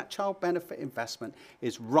 particularly that child benefit investment,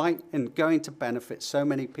 is right and going to benefit so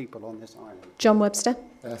many people on this island. John Webster.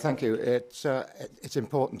 Thank you. It's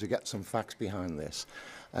important to get some facts behind this.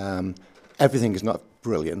 Everything is not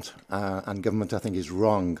brilliant, and government, I think, is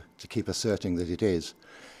wrong to keep asserting that it is.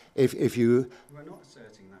 If you... We're not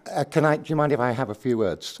asserting that. Do you mind if I have a few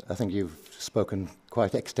words? I think you've spoken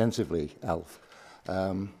quite extensively, Alf.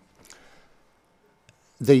 In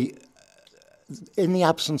the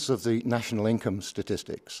absence of the national income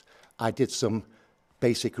statistics, I did some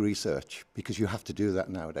basic research, because you have to do that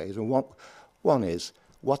nowadays. And one is,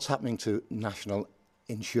 what's happening to national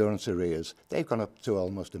insurance arrears? They've gone up to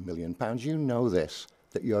almost £1 million. You know this,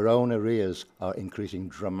 that your own arrears are increasing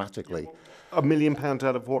dramatically. £1 million out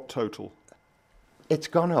of what total? It's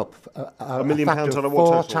gone up £1 million out of what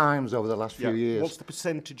four total? Times over the last few years. What's the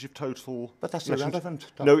percentage of total? But that's irrelevant.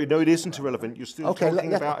 No, it isn't irrelevant. You're still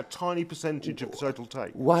talking about a tiny percentage of the total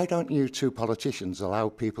take. Why don't you two politicians allow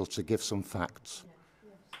people to give some facts?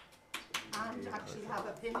 And actually have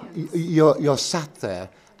opinions. You're sat there,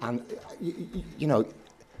 and you know,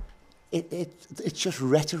 it's just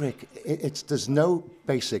rhetoric. There's no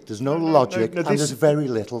basic, there's no logic, and there's very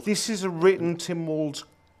little. This is a written Tim Wald's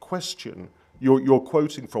question you're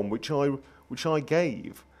quoting from, which I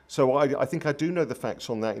gave. So I think I do know the facts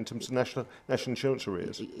on that in terms of national insurance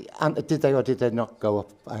arrears. And did they or did they not go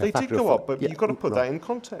up? They did go up, but you've got to put that in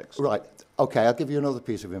context. Right. Okay, I'll give you another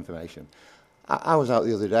piece of information. I was out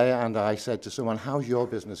the other day and I said to someone, how's your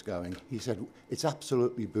business going? He said, it's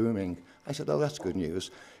absolutely booming. I said, oh, that's good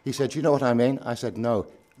news. He said, you know what I mean? I said, no,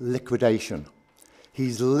 liquidation.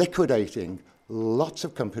 He's liquidating lots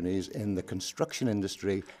of companies in the construction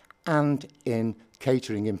industry and in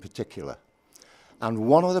catering in particular. And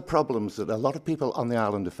one of the problems that a lot of people on the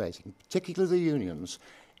island are facing, particularly the unions,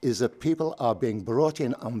 is that people are being brought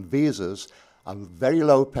in on visas on very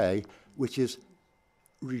low pay, which is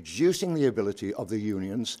reducing the ability of the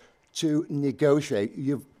unions to negotiate.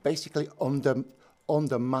 You've basically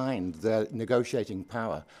undermined their negotiating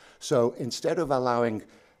power. So instead of allowing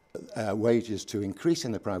wages to increase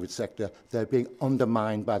in the private sector, they're being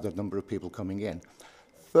undermined by the number of people coming in.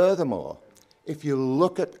 Furthermore, if you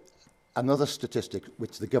look at another statistic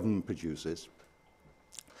which the government produces,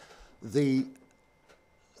 the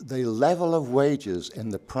level of wages in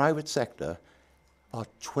the private sector are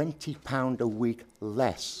 £20 a week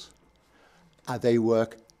less. They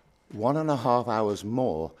work 1.5 hours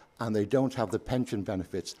more, and they don't have the pension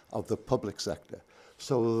benefits of the public sector.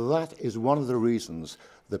 So that is one of the reasons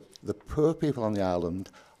that the poor people on the island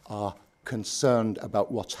are concerned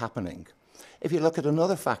about what's happening. If you look at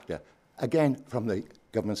another factor, again from the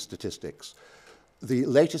government statistics, the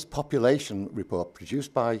latest population report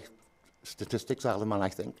produced by Statistics Isle of Man, I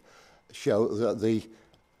think, show that the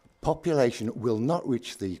population will not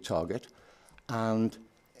reach the target, and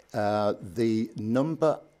the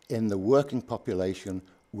number in the working population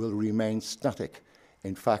will remain static.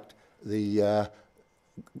 In fact, the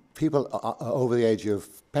people over the age of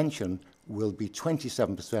pension will be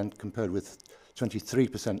 27% compared with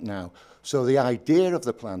 23% now. So the idea of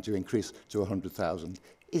the plan to increase to 100,000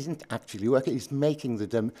 isn't actually working. It's making the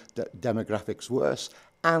demographics worse,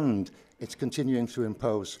 and it's continuing to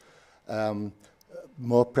impose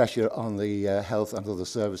more pressure on the health and other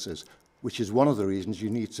services, which is one of the reasons you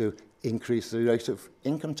need to increase the rate of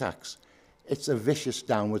income tax. It's a vicious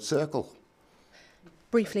downward circle.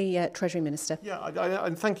 Briefly, Treasury Minister. Yeah,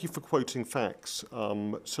 and thank you for quoting facts.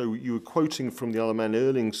 So you were quoting from the Isle of Man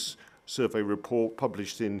Earnings Survey report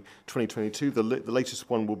published in 2022. The latest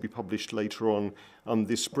one will be published later on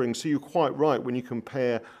this spring. So you're quite right when you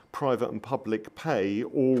compare private and public pay,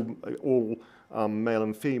 all male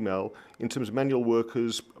and female. In terms of manual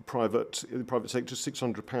workers, in the private sector,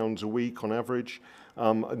 £600 a week on average,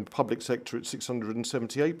 and the public sector at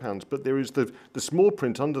 £678. But there is the small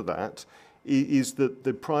print under that is that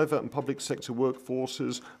the private and public sector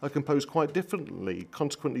workforces are composed quite differently.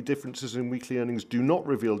 Consequently, differences in weekly earnings do not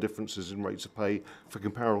reveal differences in rates of pay for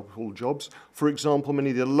comparable jobs. For example, many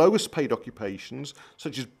of the lowest paid occupations,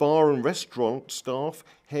 such as bar and restaurant staff,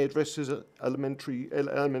 hairdressers,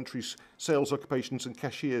 elementary sales occupations and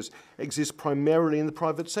cashiers, exist primarily in the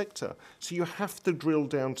private sector. So you have to drill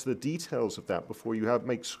down to the details of that before you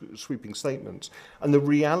make sweeping statements. And the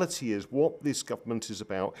reality is what this government is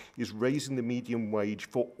about is raising the median wage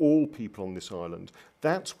for all people on this island.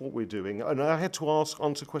 That's what we're doing. And I had to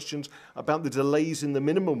answer questions about the delays in the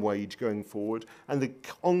minimum wage going forward and the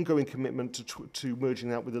ongoing commitment to merging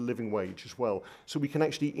that with a living wage as well. So we can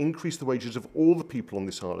actually increase the wages of all the people on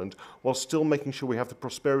this island while still making sure we have the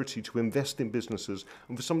prosperity to invest in businesses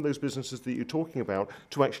and for some of those businesses that you're talking about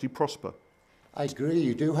to actually prosper. I agree,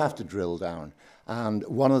 you do have to drill down. And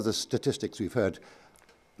one of the statistics we've heard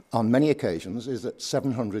on many occasions is that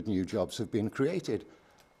 700 new jobs have been created.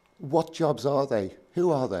 What jobs are they?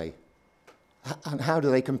 Who are they? And how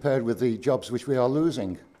do they compare with the jobs which we are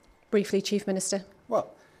losing? Briefly, Chief Minister.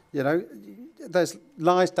 Well, you know, there's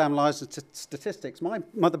lies, damn lies, and statistics.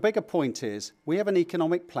 The bigger point is we have an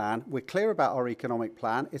economic plan. We're clear about our economic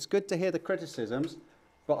plan. It's good to hear the criticisms,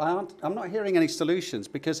 but I'm not hearing any solutions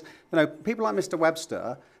because, you know, people like Mr.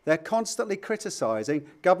 Webster, they're constantly criticising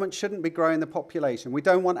government shouldn't be growing the population. We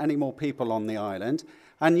don't want any more people on the island.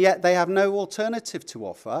 And yet they have no alternative to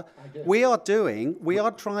offer. We are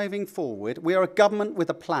driving forward. We are a government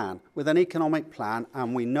with a plan, with an economic plan,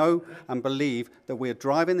 and we know and believe that we are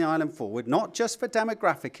driving the island forward, not just for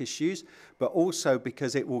demographic issues, but also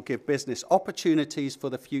because it will give business opportunities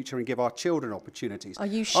for the future and give our children opportunities. Are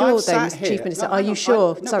you sure, though, Mr. Chief Minister, are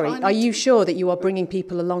you sure that you are bringing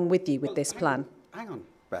people along with you with this plan? Hang on.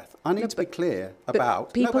 Beth, I need to be clear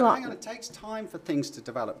about... hang on, it takes time for things to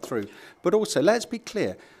develop through. But also, let's be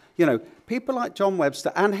clear. You know, people like John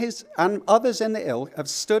Webster and others in the ilk have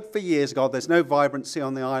stood for years, God, there's no vibrancy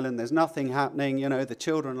on the island, there's nothing happening, you know, the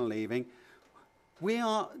children are leaving. We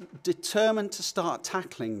are determined to start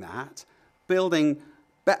tackling that, building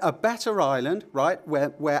a better island, right,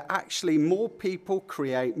 where actually more people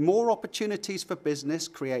create more opportunities for business,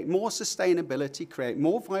 create more sustainability, create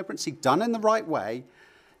more vibrancy, done in the right way.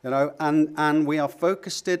 You know, and we are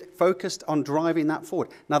focused on driving that forward.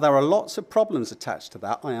 Now, there are lots of problems attached to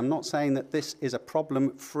that. I am not saying that this is a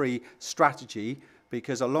problem-free strategy,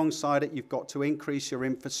 because alongside it, you've got to increase your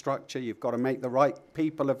infrastructure, you've got to make the right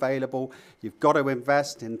people available, you've got to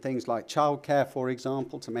invest in things like childcare, for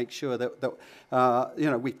example, to make sure that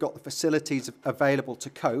we've got the facilities available to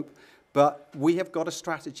cope. But we have got a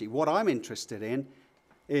strategy. What I'm interested in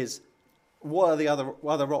is, what are the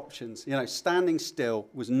other options? Standing still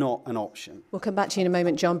was not an option. We'll come back to you in a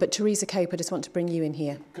moment, John, but Teresa Cope, I just want to bring you in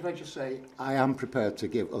here. Could I just say, I am prepared to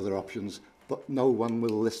give other options, but no one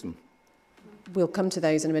will listen. We'll come to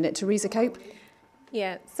those in a minute. Teresa Cope?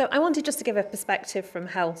 Yeah, so I wanted just to give a perspective from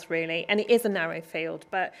health, really, and it is a narrow field,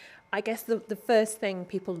 but I guess the first thing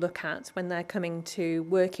people look at when they're coming to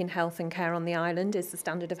work in health and care on the island is the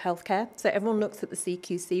standard of healthcare. So everyone looks at the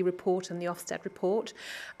CQC report and the Ofsted report,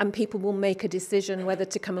 and people will make a decision whether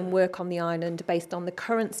to come and work on the island based on the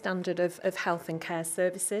current standard of health and care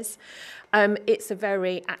services. It's a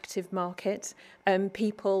very active market.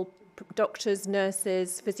 Doctors,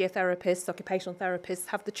 nurses, physiotherapists, occupational therapists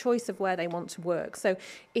have the choice of where they want to work. So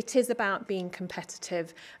it is about being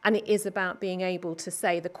competitive, and it is about being able to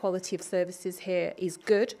say the quality of services here is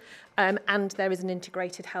good, and there is an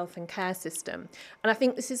integrated health and care system. And I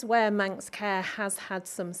think this is where Manx Care has had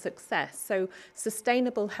some success. So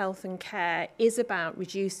sustainable health and care is about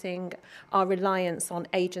reducing our reliance on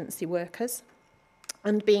agency workers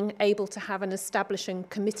and being able to have an established and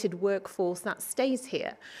committed workforce that stays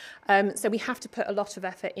here. So we have to put a lot of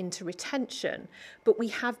effort into retention, but we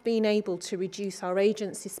have been able to reduce our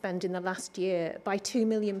agency spend in the last year by £2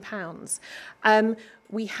 million.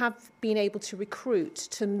 We have been able to recruit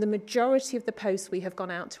to the majority of the posts we have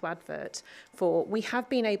gone out to advert for. We have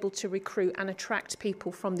been able to recruit and attract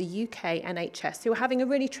people from the UK NHS who are having a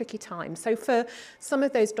really tricky time. So for some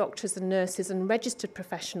of those doctors and nurses and registered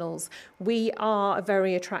professionals, we are a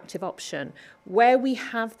very attractive option. Where we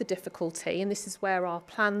have the difficulty, and this is where our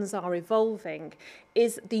plans are evolving,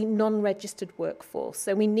 is the non-registered workforce.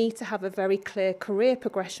 So we need to have a very clear career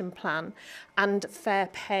progression plan and fair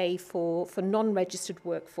pay for non-registered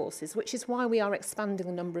workforces, which is why we are expanding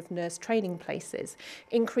the number of nurse training places,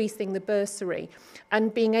 increasing the bursary,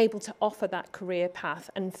 and being able to offer that career path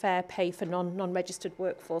and fair pay for non-registered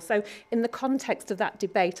workforce. So in the context of that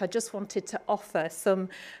debate, I just wanted to offer some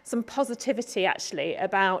positivity actually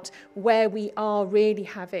about where we are really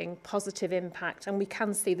having positive impact, and we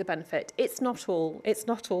can see the benefit. It's not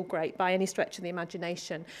all great by any stretch of the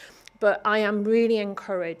imagination, but I am really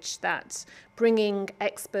encouraged that bringing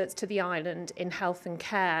experts to the island in health and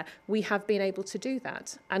care, we have been able to do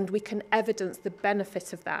that, and we can evidence the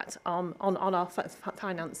benefit of that on our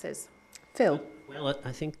finances. Phil? Well,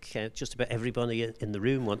 I think just about everybody in the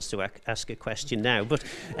room wants to ask a question now, but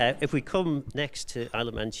if we come next to Isle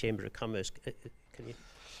of Man Chamber of Commerce, can you...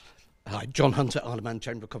 Hi, John Hunter, Isle of Man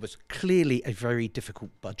Chamber of Commerce. Clearly a very difficult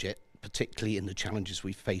budget, particularly in the challenges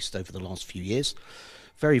we've faced over the last few years.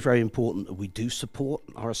 Very, very important that we do support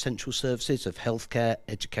our essential services of healthcare,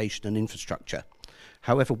 education and infrastructure.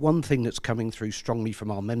 However, one thing that's coming through strongly from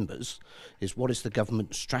our members is what is the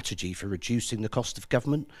government's strategy for reducing the cost of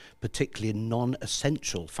government, particularly in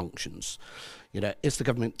non-essential functions. Is the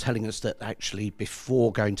government telling us that actually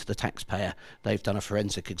before going to the taxpayer, they've done a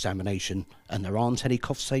forensic examination and there aren't any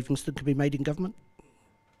cost savings that can be made in government?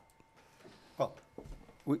 Well,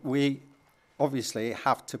 we obviously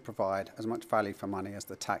have to provide as much value for money as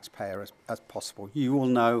the taxpayer as possible. You will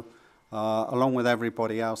know, along with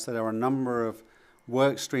everybody else, that there are a number of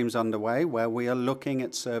work streams underway where we are looking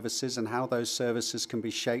at services and how those services can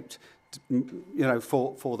be shaped,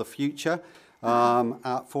 for the future.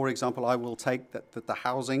 For example, I will take the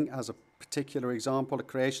housing as a particular example, the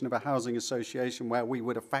creation of a housing association where we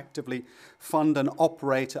would effectively fund and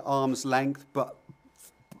operate at arm's length, but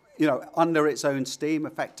under its own steam,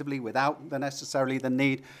 effectively, without necessarily the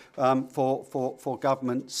need for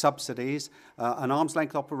government subsidies. An arm's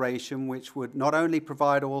length operation which would not only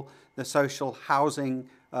provide all the social housing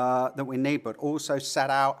that we need, but also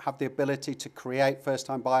have the ability to create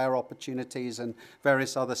first-time buyer opportunities and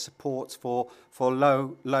various other supports for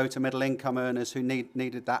low to middle income earners who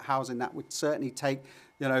needed that housing. That would certainly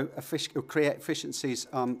create efficiencies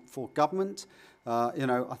for government.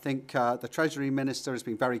 I think the Treasury Minister has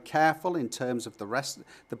been very careful in terms of the rest.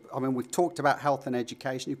 We've talked about health and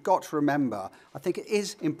education. You've got to remember, I think it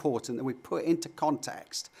is important that we put into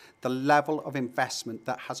context the level of investment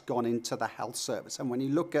that has gone into the health service. And when you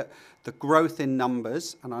look at the growth in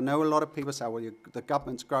numbers, and I know a lot of people say, well, the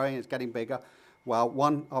government's growing, it's getting bigger. Well,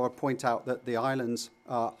 one, I would point out that the islands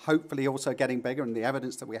are hopefully also getting bigger, and the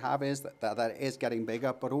evidence that we have is that it is getting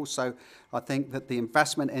bigger. But also, I think that the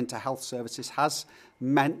investment into health services has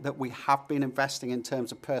meant that we have been investing in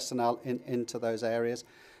terms of personnel into those areas.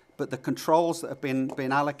 but the controls that have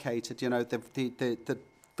been allocated, you know, the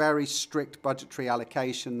very strict budgetary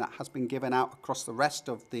allocation that has been given out across the rest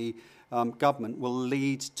of the government will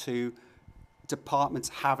lead to departments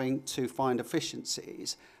having to find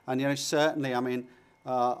efficiencies. And, you know, certainly, I mean,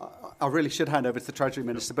 I really should hand over to the Treasury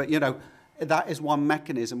Minister, but, you know, that is one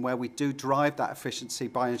mechanism where we do drive that efficiency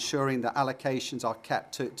by ensuring that allocations are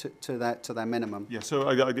kept to their minimum. Yeah, so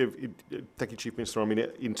thank you, Chief Minister. I mean,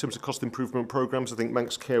 in terms of cost improvement programmes, I think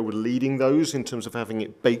Manx Care were leading those in terms of having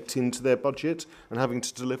it baked into their budget and having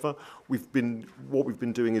to deliver. What we've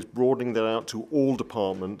been doing is broadening that out to all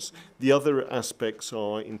departments. The other aspects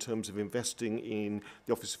are in terms of investing in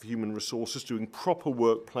the Office of Human Resources, doing proper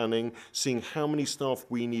work planning, seeing how many staff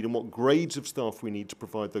we need and what grades of staff we need to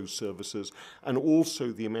provide those services, and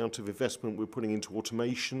also the amount of investment we're putting into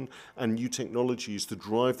automation and new technologies to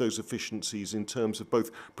drive those efficiencies in terms of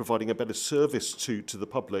both providing a better service to the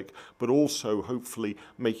public, but also hopefully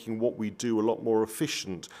making what we do a lot more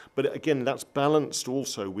efficient. But again, that's balanced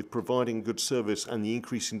also with providing good service and the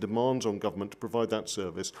increasing demands on government to provide that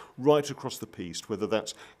service right across the piece, whether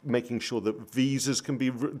that's making sure that visas can be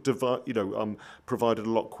provided a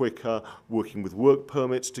lot quicker, working with work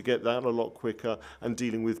permits to get that a lot quicker, and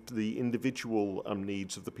dealing with the individual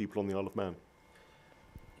needs of the people on the Isle of Man.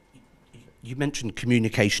 You mentioned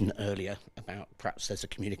communication earlier, about perhaps there's a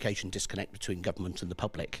communication disconnect between government and the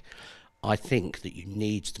public. I think that you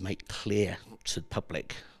need to make clear to the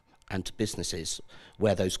public and to businesses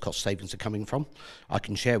where those cost savings are coming from. I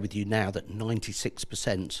can share with you now that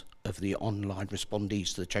 96% of the online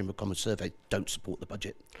respondees to the Chamber of Commerce survey don't support the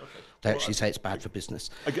budget. Okay. They actually say it's bad for business.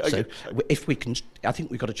 If we can, I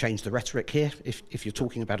think we've got to change the rhetoric here. If you're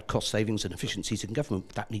talking about cost savings and efficiencies in government,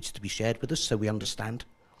 that needs to be shared with us so we understand.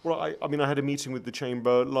 Well, I mean, I had a meeting with the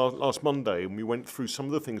Chamber last Monday, and we went through some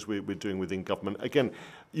of the things we're doing within government. Again,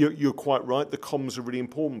 you're quite right, the comms are really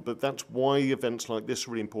important, but that's why events like this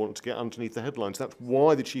are really important to get underneath the headlines. That's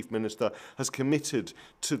why the Chief Minister has committed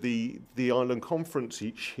to the Island Conference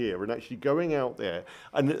each year and actually going out there.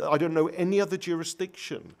 And I don't know any other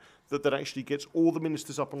jurisdiction that actually gets all the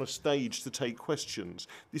ministers up on a stage to take questions.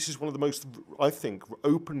 This is one of the most, I think,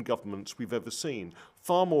 open governments we've ever seen.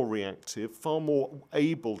 Far more reactive, far more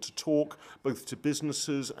able to talk both to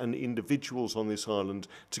businesses and individuals on this island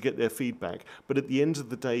to get their feedback. But at the end of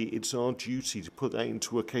the day, it's our duty to put that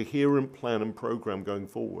into a coherent plan and programme going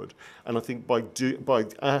forward. And I think by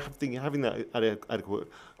having that adequate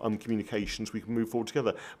communications, we can move forward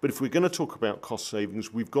together. But if we're going to talk about cost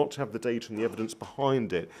savings, we've got to have the data and the evidence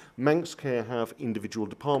behind it. Manx Care have, individual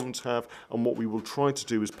departments have, and what we will try to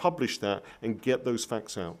do is publish that and get those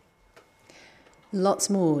facts out. Lots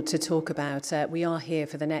more to talk about. We are here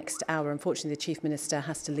for the next hour. Unfortunately, the Chief Minister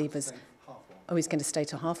has to leave us. Oh, he's going to stay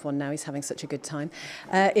till 1:30 now. He's having such a good time.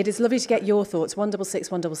 It is lovely to get your thoughts. 166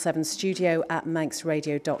 177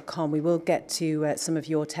 studio@manxradio.com. We will get to some of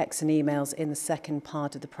your texts and emails in the second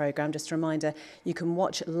part of the programme. Just a reminder, you can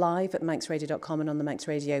watch live at manxradio.com and on the Manx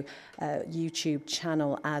Radio YouTube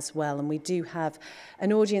channel as well. And we do have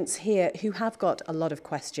an audience here who have got a lot of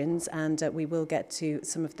questions, and we will get to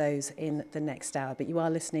some of those in the next hour. But you are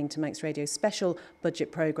listening to Manx Radio's special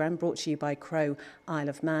budget programme brought to you by Crowe Isle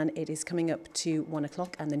of Man. It is coming up to 1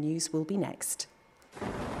 o'clock and the news will be next.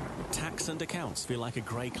 Tax and accounts feel like a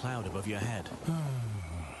grey cloud above your head.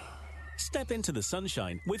 Step into the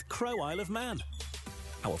sunshine with Crowe Isle of Man.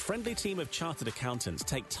 Our friendly team of chartered accountants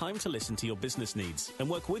take time to listen to your business needs and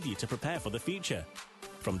work with you to prepare for the future.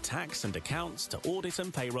 From tax and accounts to audit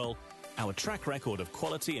and payroll, our track record of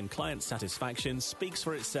quality and client satisfaction speaks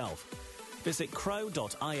for itself. Visit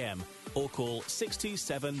crowe.im or call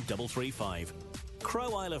 627 335.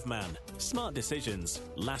 Crowe Isle of Man. Smart decisions.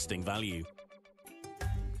 Lasting value.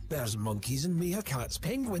 There's monkeys and meerkats,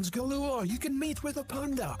 penguins galore. You can meet with a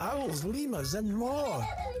panda, owls, lemurs and more.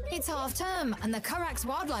 It's half term and the Crowe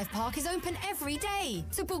Wildlife Park is open every day.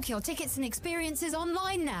 So book your tickets and experiences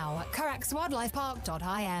online now at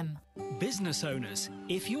crowe'swildlifepark.im. Business owners,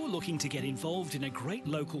 if you're looking to get involved in a great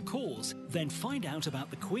local cause, then find out about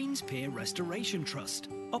the Queen's Pier Restoration Trust.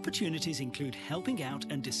 Opportunities include helping out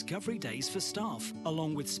and discovery days for staff,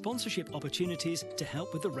 along with sponsorship opportunities to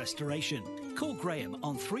help with the restoration. Call Graham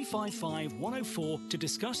on 355 104 to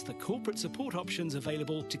discuss the corporate support options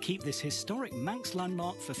available to keep this historic Manx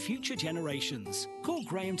landmark for future generations. Call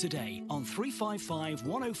Graham today on 355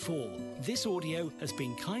 104. This audio has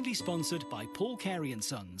been kindly sponsored by Paul Carey &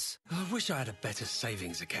 Sons. I wish I had a better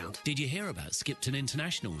savings account. Did you hear about Skipton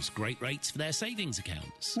International's great rates for their savings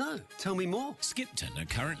accounts? No, tell me more. Skipton are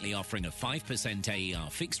currently offering a 5% AER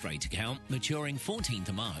fixed rate account maturing 14th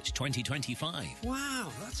of March 2025. Wow,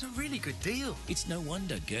 that's a really good deal. It's no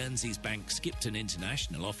wonder Guernsey's bank Skipton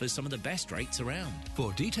International offers some of the best rates around.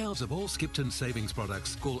 For details of all Skipton savings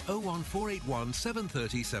products, call 01481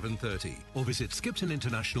 730 730 or visit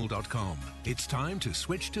skiptoninternational.com. It's time to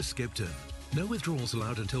switch to Skipton. No withdrawals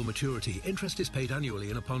allowed until maturity. Interest is paid annually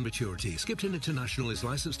and upon maturity. Skipton International is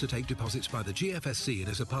licensed to take deposits by the GFSC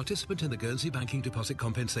and is a participant in the Guernsey Banking Deposit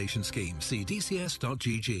Compensation Scheme. See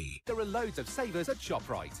dcs.gg. There are loads of savers at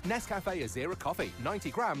ShopRite. Nescafe Azera coffee,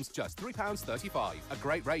 90 grams, just £3.35. A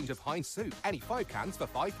great range of Heinz soup, any 5 cans for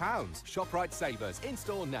 £5. ShopRite savers, in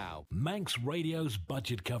store now. Manx Radio's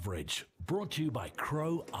budget coverage, brought to you by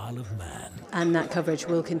Crowe Isle of Man. And that coverage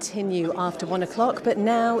will continue after 1 o'clock, but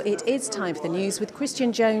now it is time for the news with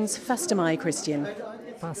Christian Jones. Faster my Christian.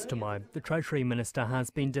 Faster my. The Treasury Minister has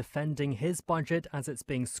been defending his budget as it's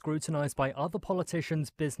being scrutinised by other politicians,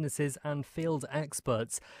 businesses and field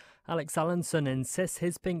experts. Alex Allinson insists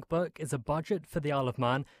his Pink Book is a budget for the Isle of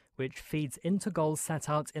Man, which feeds into goals set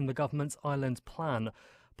out in the government's island plan.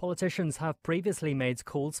 Politicians have previously made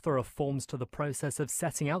calls for reforms to the process of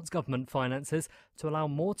setting out government finances to allow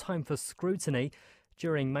more time for scrutiny.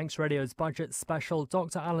 During Manx Radio's budget special,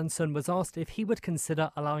 Dr Allinson was asked if he would consider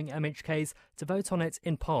allowing MHKs to vote on it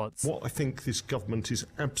in parts. What I think this government is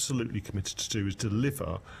absolutely committed to do is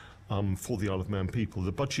deliver for the Isle of Man people.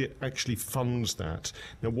 The budget actually funds that.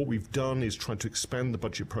 Now, what we've done is try to expand the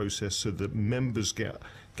budget process so that members get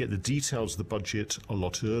the details of the budget a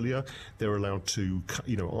lot earlier. They're allowed to,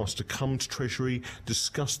 asked to come to Treasury,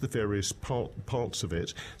 discuss the various parts of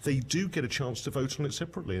it. They do get a chance to vote on it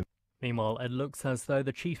separately. Meanwhile, it looks as though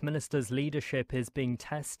the Chief Minister's leadership is being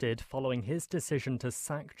tested following his decision to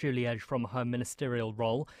sack Julie Edge from her ministerial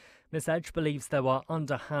role. Miss Edge believes there were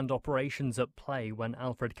underhand operations at play when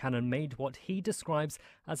Alfred Cannon made what he describes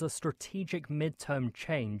as a strategic mid-term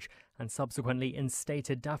change and subsequently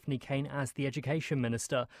instated Daphne Kane as the Education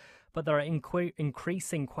Minister. But there are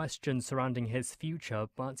increasing questions surrounding his future,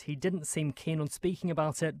 but he didn't seem keen on speaking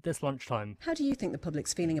about it this lunchtime. How do you think the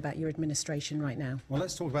public's feeling about your administration right now? Well,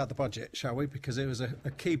 let's talk about the budget, shall we? Because it was a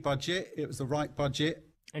key budget. It was the right budget.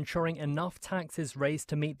 Ensuring enough tax is raised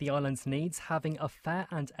to meet the island's needs, having a fair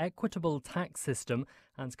and equitable tax system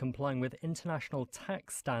and complying with international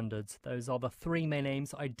tax standards. Those are the three main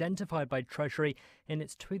aims identified by Treasury in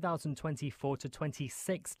its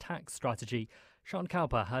 2024-26 tax strategy. Sean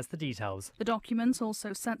Cowper has the details. The document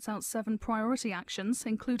also sets out 7 priority actions,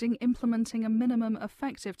 including implementing a minimum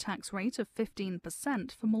effective tax rate of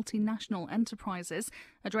 15% for multinational enterprises,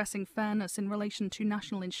 addressing fairness in relation to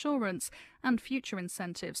national insurance, and future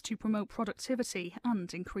incentives to promote productivity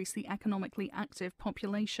and increase the economically active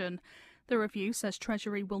population. The review says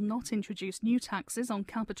Treasury will not introduce new taxes on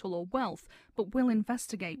capital or wealth, but will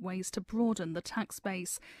investigate ways to broaden the tax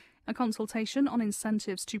base. A consultation on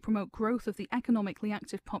incentives to promote growth of the economically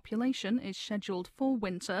active population is scheduled for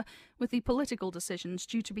winter, with the political decisions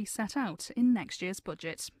due to be set out in next year's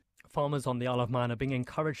budget. Farmers on the Isle of Man are being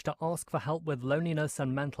encouraged to ask for help with loneliness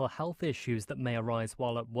and mental health issues that may arise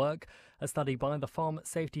while at work. A study by the Farm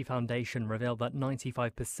Safety Foundation revealed that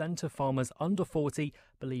 95% of farmers under 40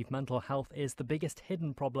 believe mental health is the biggest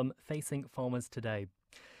hidden problem facing farmers today.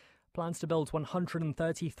 Plans to build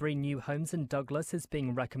 133 new homes in Douglas is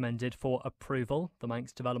being recommended for approval. The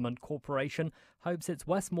Manx Development Corporation hopes its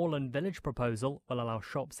Westmoreland Village proposal will allow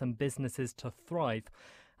shops and businesses to thrive.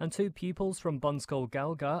 And 2 pupils from Bunscoil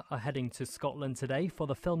Gaelga are heading to Scotland today for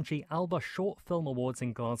the Film G Alba Short Film Awards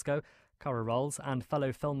in Glasgow. Cara Rolls and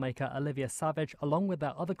fellow filmmaker Olivia Savage, along with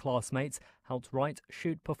their other classmates, helped write,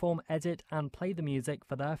 shoot, perform, edit and play the music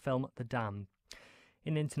for their film The Dam.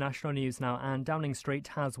 In international news now, Anne Downing Street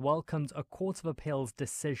has welcomed a Court of Appeal's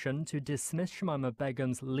decision to dismiss Shamima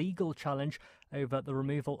Begum's legal challenge over the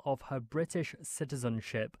removal of her British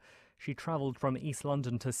citizenship. She travelled from East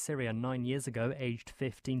London to Syria 9 years ago, aged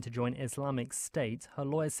 15, to join Islamic State. Her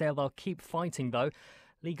lawyers say they'll keep fighting, though.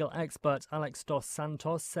 Legal expert Alex dos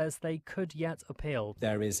Santos says they could yet appeal.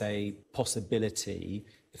 There is a possibility,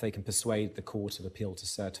 if they can persuade the Court of Appeal to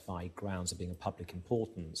certify grounds of being of public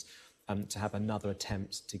importance, to have another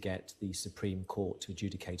attempt to get the Supreme Court to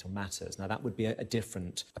adjudicate on matters. Now, that would be a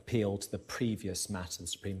different appeal to the previous matter the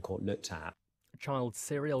Supreme Court looked at. Child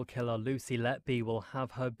serial killer Lucy Letby will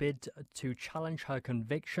have her bid to challenge her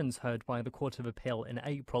convictions heard by the Court of Appeal in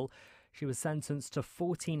April. She was sentenced to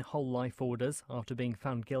 14 whole life orders after being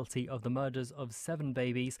found guilty of the murders of 7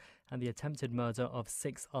 babies and the attempted murder of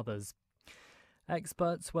 6 others.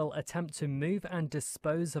 Experts will attempt to move and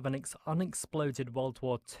dispose of an unexploded World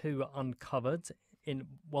War II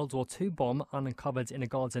bomb uncovered in a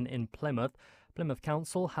garden in Plymouth. Plymouth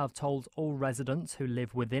Council have told all residents who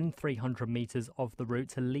live within 300 metres of the route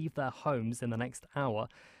to leave their homes in the next hour.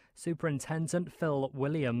 Superintendent Phil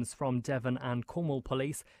Williams from Devon and Cornwall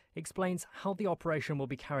Police explains how the operation will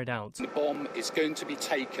be carried out. The bomb is going to be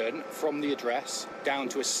taken from the address down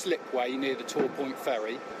to a slipway near the Tor Point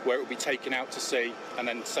ferry, where it will be taken out to sea and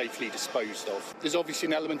then safely disposed of. There's obviously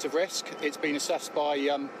an element of risk. It's been assessed by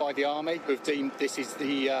the Army, who have deemed this is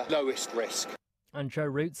the lowest risk. And Joe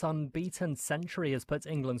Root's unbeaten century has put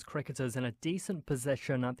England's cricketers in a decent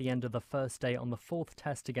position at the end of the first day on the fourth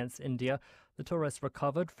test against India. The tourists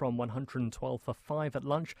recovered from 112 for 5 at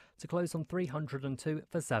lunch to close on 302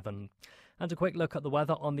 for 7. And a quick look at the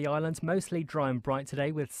weather on the island. Mostly dry and bright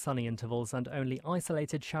today with sunny intervals and only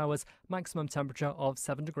isolated showers. Maximum temperature of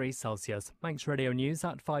 7 degrees Celsius. Manx Radio News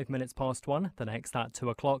at 5 minutes past 1. The next at 2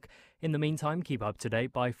 o'clock. In the meantime, keep up to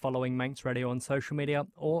date by following Manx Radio on social media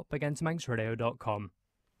or begintomanxradio.com.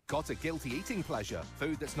 Got a guilty eating pleasure?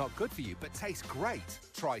 Food that's not good for you but tastes great?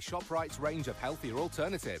 Try ShopRite's range of healthier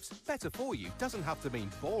alternatives. Better for you doesn't have to mean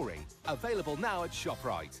boring. Available now at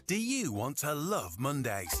ShopRite. Do you want to love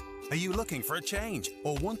Mondays? Are you looking for a change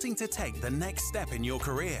or wanting to take the next step in your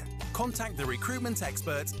career? Contact the recruitment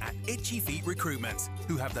experts at Itchy Feet Recruitment,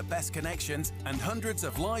 who have the best connections and hundreds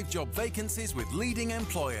of live job vacancies with leading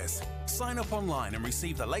employers. Sign up online and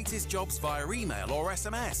receive the latest jobs via email or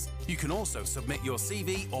SMS. You can also submit your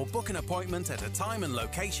CV or book an appointment at a time and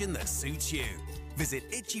location that suits you. Visit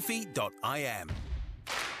itchyfeet.im.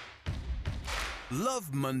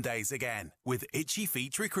 Love Mondays again with Itchy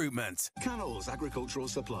Feet Recruitment. Cannell's Agricultural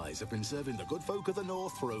Supplies have been serving the good folk of the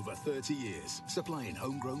north for over 30 years. Supplying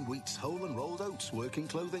homegrown wheats, whole and rolled oats, working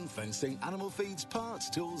clothing, fencing, animal feeds, parts,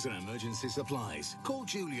 tools and emergency supplies. Call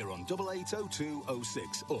Julia on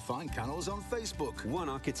 880206 or find Cannell's on Facebook. One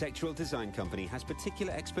architectural design company has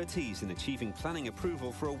particular expertise in achieving planning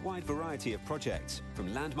approval for a wide variety of projects,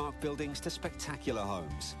 from landmark buildings to spectacular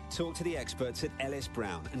homes. Talk to the experts at Ellis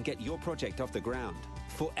Brown and get your project off the ground.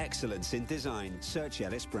 For excellence in design, search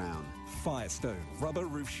Ellis Brown. Firestone Rubber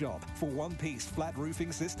Roof Shop for one-piece flat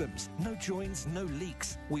roofing systems. No joins, no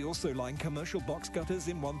leaks. We also line commercial box gutters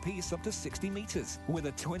in one piece up to 60 metres with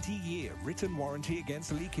a 20-year written warranty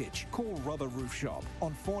against leakage. Call Rubber Roof Shop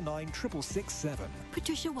on 49667.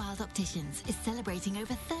 Patricia Wild Opticians is celebrating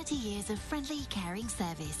over 30 years of friendly, caring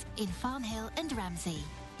service in Farm Hill and Ramsey.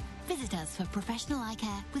 Visit us for professional eye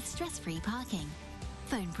care with stress-free parking.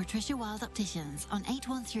 Phone Patricia Wild Opticians on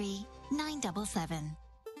 813 977.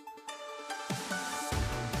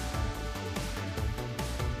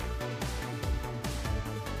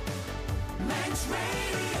 Manx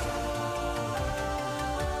Radio.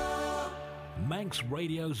 Manx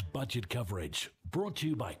Radio's budget coverage. Brought to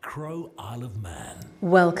you by Crowe Isle of Man.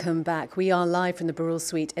 Welcome back. We are live from the Burrell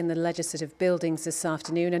Suite in the Legislative Buildings this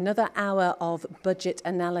afternoon. Another hour of budget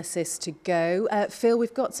analysis to go. Phil,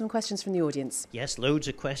 we've got some questions from the audience. Yes, loads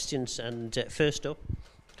of questions. And first up.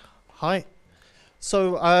 Hi.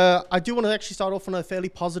 So I do want to actually start off on a fairly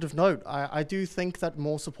positive note. I do think that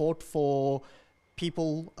more support for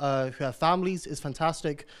people who have families is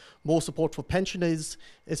fantastic. More support for pensioners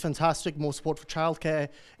is fantastic. More support for childcare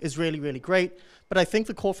is really, really great. But I think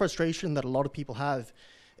the core frustration that a lot of people have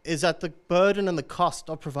is that the burden and the cost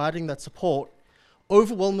of providing that support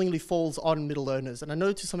overwhelmingly falls on middle earners. And I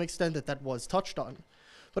know to some extent that that was touched on.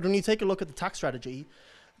 But when you take a look at the tax strategy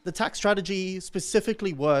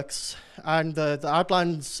specifically works, and the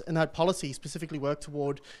outlines in that policy specifically work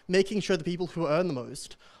toward making sure the people who earn the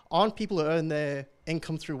most aren't people who earn their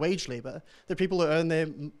income through wage labour. They're people who earn their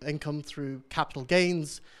income through capital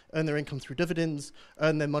gains, earn their income through dividends,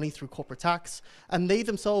 earn their money through corporate tax, and they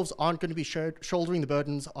themselves aren't going to be shouldering the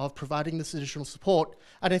burdens of providing this additional support.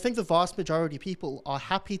 And I think the vast majority of people are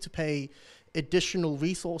happy to pay additional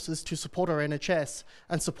resources to support our NHS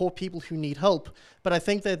and support people who need help. But I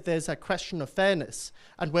think that there's a question of fairness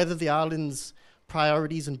and whether the island's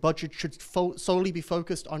priorities and budget should solely be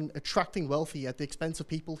focused on attracting wealthy at the expense of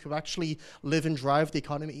people who actually live and drive the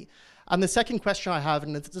economy. And the second question I have,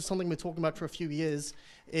 and this is something we're talking about for a few years,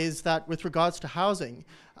 is that with regards to housing,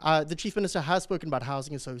 the Chief Minister has spoken about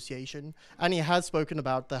Housing Association, and he has spoken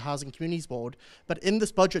about the Housing Communities Board, but in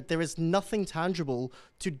this budget there is nothing tangible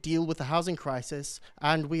to deal with the housing crisis,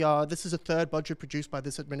 and this is a third budget produced by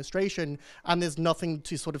this administration, and there's nothing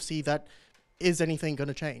to sort of see that is anything going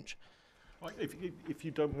to change. If you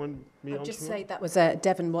don't want me I'll just answering say that was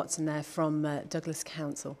Devon Watson there from Douglas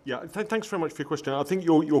Council. Yeah, thanks very much for your question. I think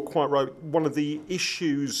you're quite right. One of the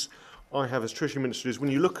issues I have as Treasury Minister is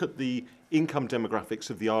when you look at the income demographics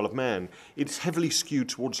of the Isle of Man, it's heavily skewed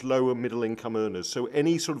towards lower middle income earners. So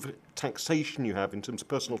any sort of taxation you have in terms of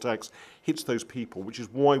personal tax hits those people, which is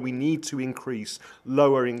why we need to increase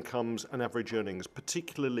lower incomes and average earnings,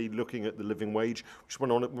 particularly looking at the living wage, which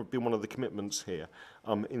has been one of the commitments here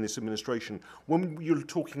in this administration. When you're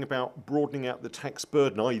talking about broadening out the tax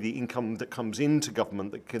burden, i.e. the income that comes into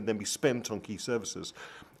government that can then be spent on key services,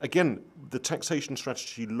 again, the taxation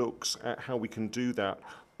strategy looks at how we can do that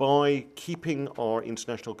by keeping our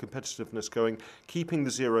international competitiveness going, keeping the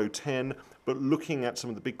 0-10, but looking at some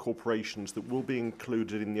of the big corporations that will be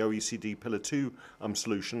included in the OECD Pillar 2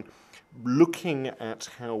 solution, looking at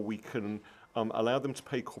how we can allow them to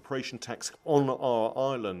pay corporation tax on our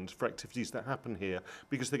island for activities that happen here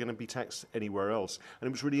because they're going to be taxed anywhere else. And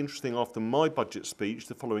it was really interesting after my budget speech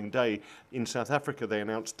the following day in South Africa, they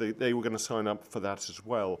announced they were going to sign up for that as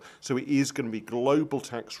well. So it is going to be global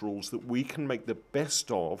tax rules that we can make the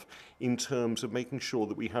best of in terms of making sure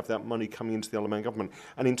that we have that money coming into the Isle of Man government.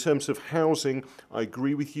 And in terms of housing, I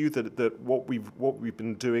agree with you that what we've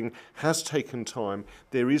been doing has taken time.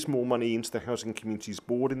 There is more money into the Housing Communities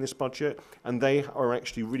Board in this budget, and they are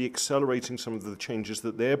actually really accelerating some of the changes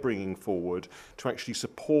that they're bringing forward to actually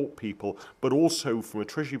support people, but also from a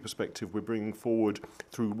Treasury perspective, we're bringing forward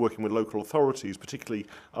through working with local authorities, particularly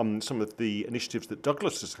some of the initiatives that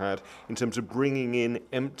Douglas has had in terms of bringing in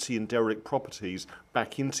empty and derelict properties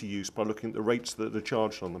back into use by looking at the rates that are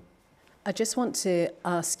charged on them. I just want to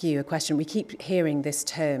ask you a question. We keep hearing this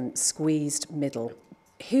term, squeezed middle.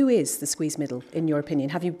 Who is the squeezed middle, in your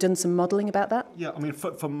opinion? Have you done some modelling about that? Yeah, I mean,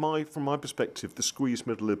 from my perspective, the squeezed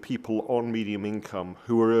middle are people on medium income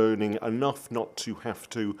who are earning enough not to have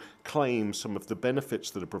to claim some of the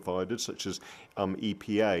benefits that are provided, such as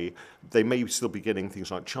EPA. They may still be getting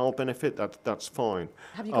things like child benefit. That's fine.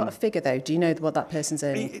 Have you got a figure, though? Do you know what that person's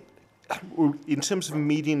earning? In terms of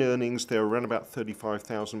median earnings, they're around about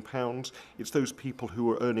 £35,000. It's those people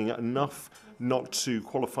who are earning enough not to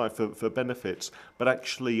qualify for benefits, but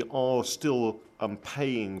actually are still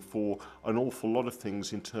paying for an awful lot of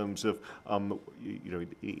things in terms of,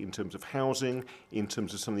 in terms of housing, in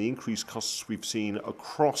terms of some of the increased costs we've seen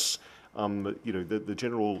across the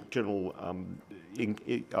general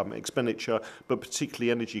expenditure, but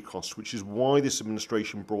particularly energy costs, which is why this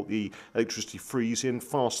administration brought the electricity freeze in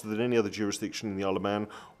faster than any other jurisdiction in the Isle of Man,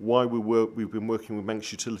 why we've been working with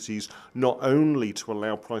Manx utilities not only to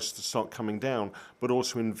allow prices to start coming down, but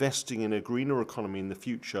also investing in a greener economy in the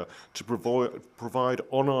future to provide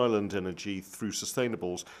on-island energy through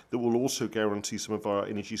sustainables that will also guarantee some of our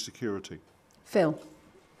energy security. Phil.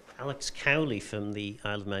 Alex Cowley from the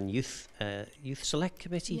Isle of Man Youth Select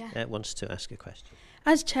Committee wants to ask a question.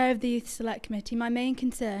 As chair of the Youth Select Committee, my main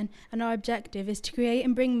concern and our objective is to create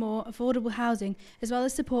and bring more affordable housing, as well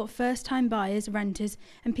as support first-time buyers, renters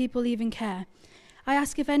and people leaving care. I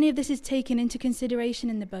ask if any of this is taken into consideration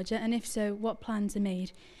in the budget, and if so, what plans are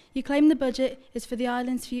made. You claim the budget is for the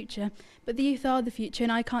island's future, but the youth are the future,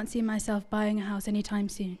 and I can't see myself buying a house anytime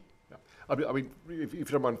soon. I mean, if you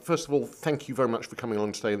don't mind, first of all, thank you very much for coming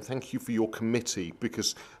along today, and thank you for your committee,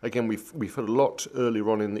 because again, we've heard a lot earlier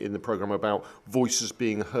on in the programme about voices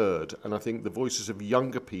being heard, and I think the voices of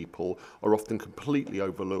younger people are often completely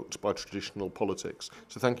overlooked by traditional politics.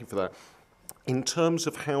 So thank you for that. In terms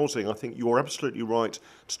of housing, I think you're absolutely right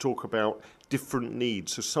to talk about different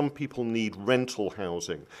needs. So some people need rental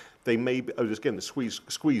housing. They may be, again, the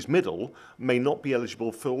squeeze middle may not be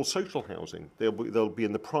eligible for social housing. They'll be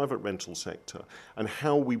in the private rental sector. And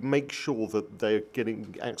how we make sure that they're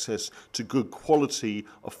getting access to good quality,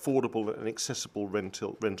 affordable and accessible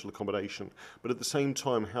rental accommodation. But at the same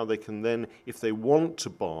time, how they can then, if they want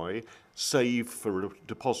to buy, save for a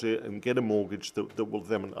deposit and get a mortgage that will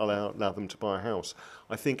then allow them to buy a house.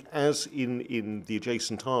 I think as in the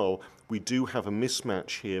adjacent isle, we do have a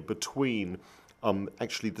mismatch here between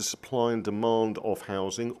actually the supply and demand of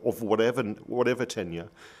housing of whatever tenure.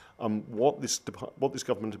 What this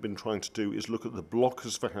government have been trying to do is look at the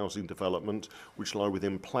blockers for housing development, which lie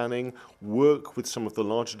within planning, work with some of the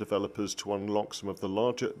larger developers to unlock some of the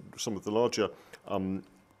larger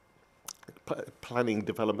planning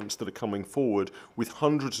developments that are coming forward, with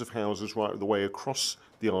hundreds of houses right the way across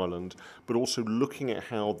the island, but also looking at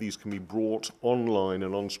how these can be brought online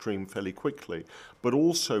and on stream fairly quickly. But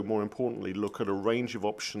also, more importantly, look at a range of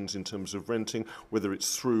options in terms of renting, whether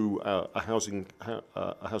it's through a housing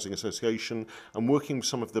association, and working with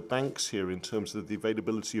some of the banks here in terms of the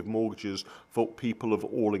availability of mortgages for people of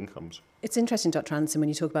all incomes. It's interesting, Dr. Anderson, when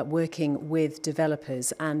you talk about working with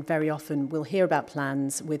developers, and very often we'll hear about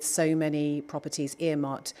plans with so many properties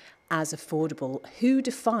earmarked as affordable. Who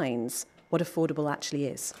defines what affordable actually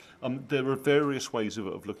is? There are various ways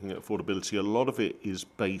of looking at affordability. A lot of it is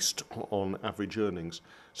based on average earnings.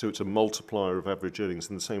 So it's a multiplier of average earnings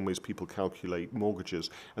in the same way as people calculate mortgages.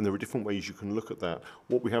 And there are different ways you can look at that.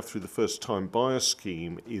 What we have through the first-time buyer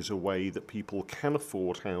scheme is a way that people can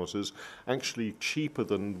afford houses, actually cheaper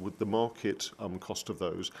than with the market cost of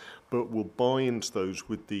those, but will buy into those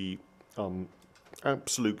with the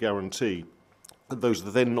absolute guarantee. Those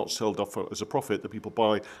are then not sold off as a profit, that people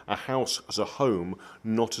buy a house as a home,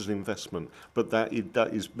 not as an investment. But that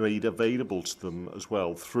is made available to them as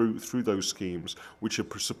well through those schemes, which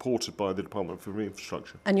are supported by the Department for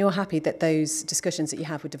Infrastructure. And you're happy that those discussions that you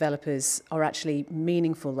have with developers are actually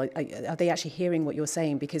meaningful? Are they actually hearing what you're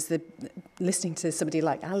saying? Because listening to somebody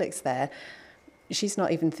like Alex there, she's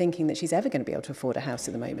not even thinking that she's ever going to be able to afford a house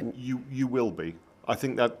at the moment. You will be. I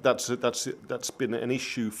think that's been an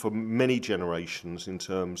issue for many generations in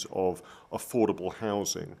terms of affordable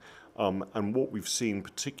housing. And what we've seen,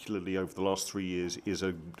 particularly over the last 3 years, is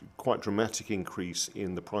a quite dramatic increase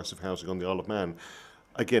in the price of housing on the Isle of Man.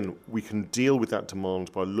 Again, we can deal with that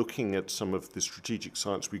demand by looking at some of the strategic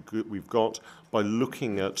sites we've got, by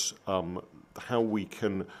looking at how we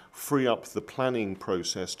can free up the planning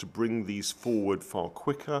process to bring these forward far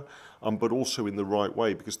quicker, but also in the right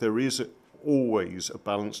way, because there is always a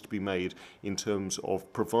balance to be made in terms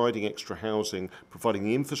of providing extra housing, providing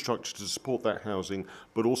the infrastructure to support that housing,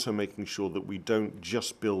 but also making sure that we don't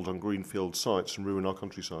just build on greenfield sites and ruin our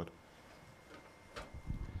countryside.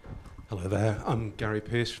 Hello there, I'm Gary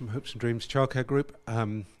Pearce from Hopes and Dreams Childcare Group.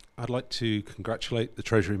 I'd like to congratulate the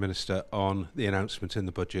Treasury Minister on the announcement in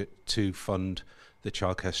the budget to fund the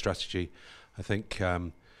childcare strategy, I think,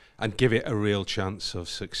 and give it a real chance of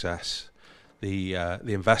success. The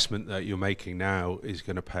investment that you're making now is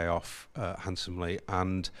going to pay off handsomely,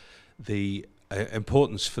 and the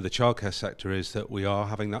importance for the childcare sector is that we are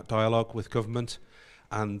having that dialogue with government,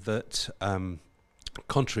 and that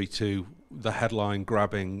contrary to the headline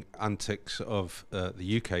grabbing antics of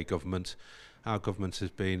the UK government, our government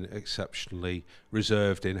has been exceptionally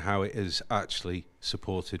reserved in how it has actually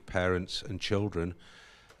supported parents and children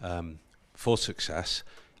for success,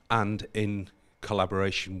 and in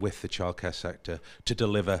collaboration with the childcare sector to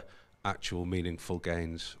deliver actual meaningful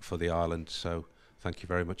gains for the island. So thank you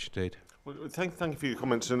very much indeed. Well, thank you for your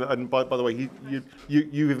comments. And by the way,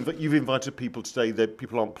 you've invited people today that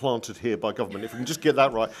people aren't planted here by government. If we can just get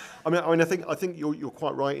that right. I mean, I think you're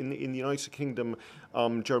quite right. In the United Kingdom,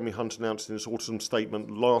 Jeremy Hunt announced in his autumn statement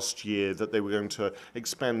last year that they were going to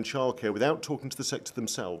expand childcare without talking to the sector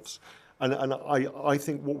themselves. And I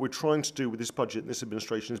think what we're trying to do with this budget and this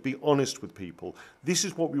administration is be honest with people. This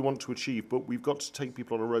is what we want to achieve, but we've got to take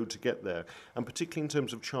people on a road to get there. And particularly in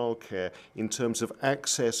terms of childcare, in terms of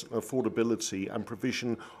access, affordability and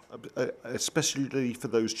provision, especially for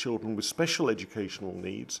those children with special educational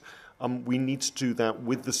needs, we need to do that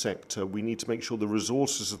with the sector. We need to make sure the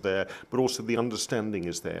resources are there, but also the understanding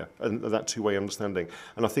is there, and that two-way understanding.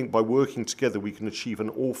 And I think by working together, we can achieve an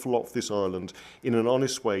awful lot for this island in an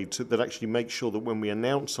honest way that actually makes sure that when we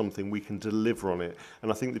announce something, we can deliver on it.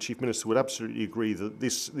 And I think the Chief Minister would absolutely agree that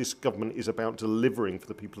this government is about delivering for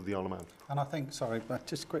the people of the Isle of Man. And I think, sorry, but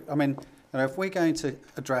just quick, I mean, if we're going to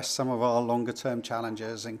address some of our longer-term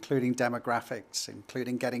challenges, including demographics,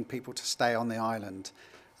 including getting people to stay on the island,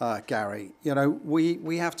 Gary,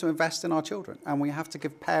 we have to invest in our children, and we have to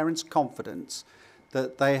give parents confidence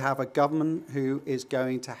that they have a government who is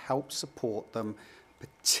going to help support them,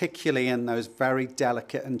 particularly in those very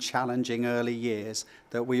delicate and challenging early years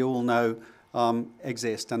that we all know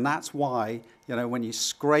exist. And that's why, when you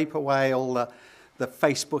scrape away all the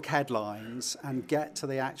Facebook headlines and get to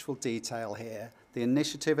the actual detail here, the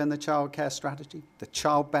initiative in the childcare strategy, the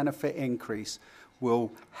child benefit increase,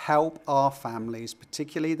 will help our families,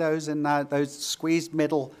 particularly those in those squeezed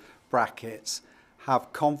middle brackets,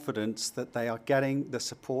 have confidence that they are getting the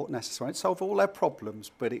support necessary. It won't solve all their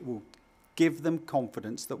problems, but it will give them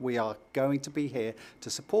confidence that we are going to be here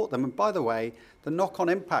to support them. And by the way, the knock-on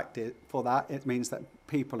impact for that, it means that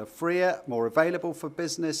people are freer, more available for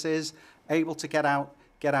businesses, able to get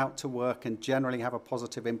out to work and generally have a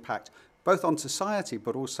positive impact, both on society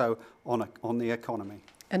but also on the economy.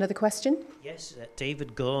 Another question? Yes,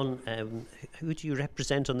 David Gawne, who do you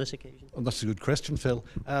represent on this occasion? Well, that's a good question, Phil.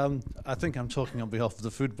 I think I'm talking on behalf of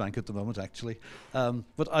the Food Bank at the moment, actually.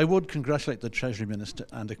 But I would congratulate the Treasury Minister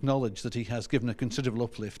and acknowledge that he has given a considerable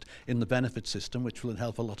uplift in the benefit system, which will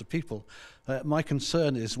help a lot of people. My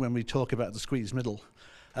concern is when we talk about the squeezed middle,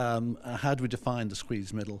 How do we define the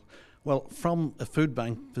squeeze middle? Well, from a food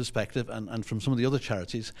bank perspective and from some of the other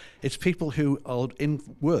charities, it's people who are in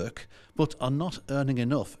work but are not earning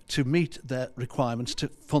enough to meet their requirements to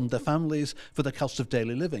fund their families for the cost of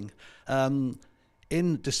daily living.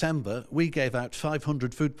 In December, we gave out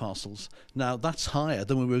 500 food parcels. Now, that's higher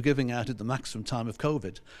than we were giving out at the maximum time of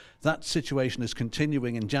COVID. That situation is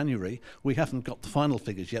continuing in January. We haven't got the final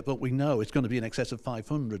figures yet, but we know it's going to be in excess of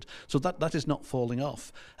 500. So that is not falling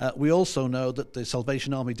off. We also know that the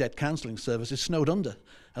Salvation Army Debt Counselling Service is snowed under.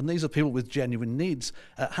 And these are people with genuine needs.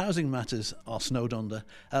 Housing matters are snowed under.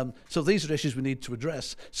 So these are issues we need to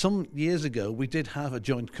address. Some years ago, we did have a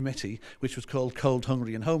joint committee, which was called Cold,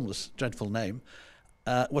 Hungry and Homeless, dreadful name.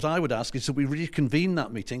 What I would ask is that we reconvene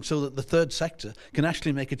that meeting so that the third sector can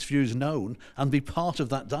actually make its views known and be part of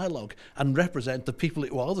that dialogue and represent the people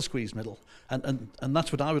who are the squeeze middle. And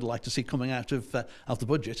that's what I would like to see coming out of the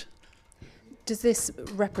budget. Does this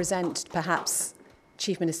represent perhaps,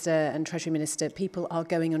 Chief Minister and Treasury Minister, people are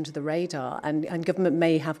going under the radar and government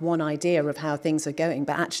may have one idea of how things are going,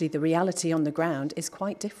 but actually the reality on the ground is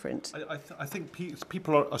quite different? I think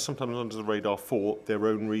people are sometimes under the radar for their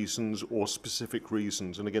own reasons or specific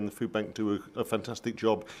reasons. And again, the Food Bank do a fantastic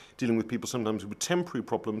job dealing with people sometimes with temporary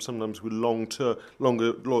problems, sometimes with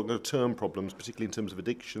longer term problems, particularly in terms of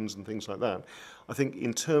addictions and things like that. I think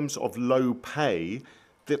in terms of low pay,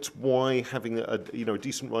 that's why having a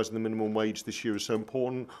decent rise in the minimum wage this year is so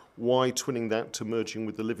important, why twinning that to merging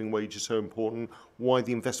with the living wage is so important, why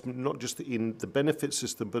the investment not just in the benefit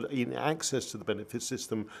system but in access to the benefit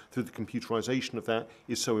system through the computerisation of that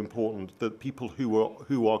is so important, that people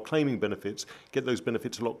who are claiming benefits get those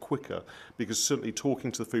benefits a lot quicker. Because certainly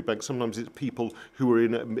talking to the food bank, sometimes it's people who are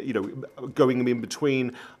in going in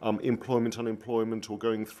between employment, unemployment, or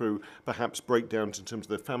going through perhaps breakdowns in terms of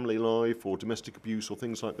their family life or domestic abuse or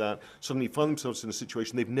things like that, suddenly find themselves in a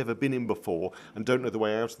situation they've never been in before and don't know the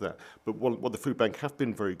way out of that. But what the Food Bank have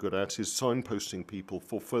been very good at is signposting people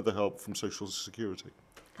for further help from Social Security.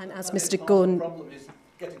 And as Mr Gawne... The problem is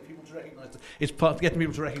getting people to recognise it's part of getting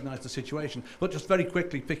people to recognise the situation. But just very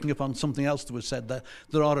quickly, picking up on something else that was said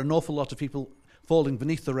there are an awful lot of people falling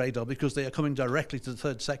beneath the radar because they are coming directly to the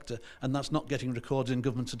third sector, and that's not getting recorded in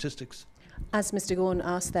government statistics. As Mr Gawne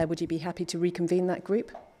asked there, would you be happy to reconvene that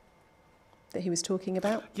group that he was talking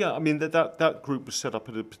about? Yeah, I mean, that group was set up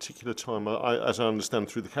at a particular time, as I understand,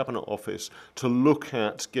 through the Cabinet Office, to look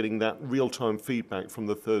at getting that real-time feedback from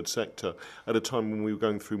the third sector at a time when we were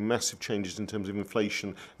going through massive changes in terms of inflation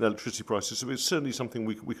and electricity prices. So it's certainly something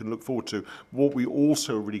we can look forward to. What we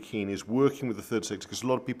also are really keen is working with the third sector, because a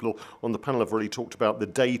lot of people on the panel have already talked about the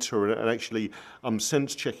data and actually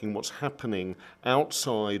sense-checking what's happening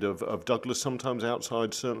outside of Douglas, sometimes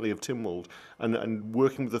outside, certainly, of Tynwald. And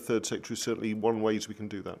working with the third sector is certainly one ways we can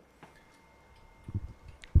do that.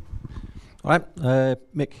 All right,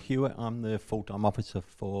 Mick Hewitt, I'm the full-time officer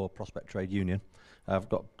for Prospect Trade Union. I've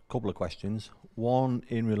got a couple of questions. One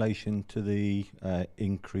in relation to the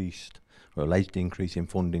alleged increase in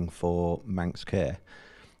funding for Manx Care.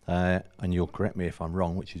 And you'll correct me if I'm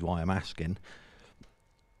wrong, which is why I'm asking.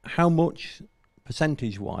 How much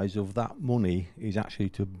percentage-wise of that money is actually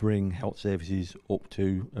to bring health services up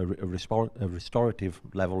to a restorative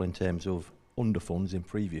level in terms of underfunds in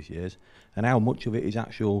previous years, and how much of it is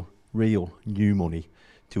actual real new money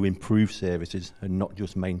to improve services and not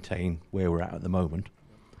just maintain where we're at the moment?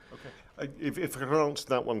 Okay. If I can answer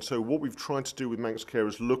that one, so what we've tried to do with Manx Care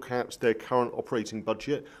is look at their current operating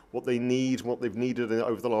budget, what they need, what they've needed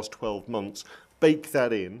over the last 12 months, bake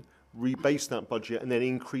that in, rebase that budget and then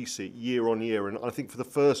increase it year on year. And I think for the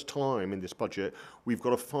first time in this budget, we've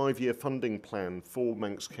got a 5-year funding plan for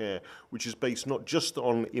Manx Care, which is based not just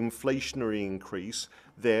on inflationary increase,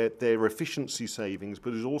 their efficiency savings,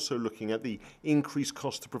 but is also looking at the increased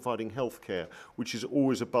cost of providing healthcare, which is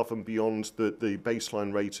always above and beyond the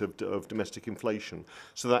baseline rate of domestic inflation.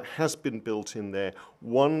 So that has been built in there,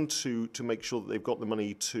 one, to make sure that they've got the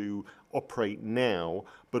money to operate now,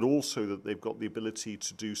 but also that they've got the ability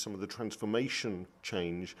to do some of the transformation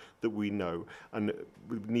change that we know and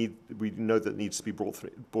we know that needs to be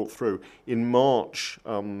brought through. In March,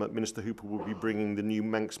 Minister Hooper will be bringing the new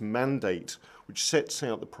Manx mandate, which sets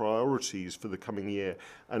out the priorities for the coming year.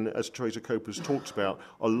 And as Teresa Cope has talked about,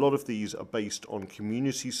 a lot of these are based on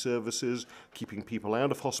community services, keeping people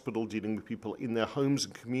out of hospital, dealing with people in their homes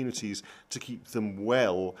and communities to keep them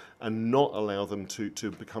well and not allow them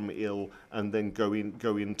to become ill and then go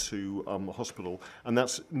into hospital, and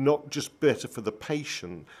that's not just better for the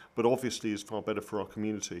patient, but obviously is far better for our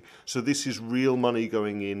community. So this is real money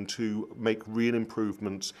going in to make real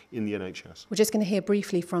improvements in the NHS. We're just going to hear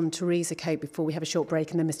briefly from Teresa Cope before we have a short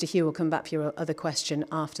break, and then Mr Hugh will come back for your other question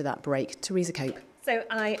after that break. Teresa Cope. So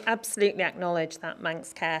I absolutely acknowledge that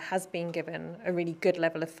Manx Care has been given a really good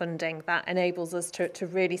level of funding that enables us to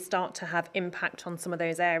really start to have impact on some of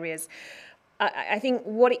those areas. I think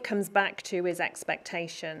what it comes back to is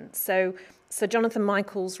expectation. So Jonathan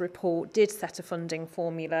Michael's report did set a funding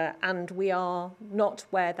formula, and we are not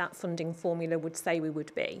where that funding formula would say we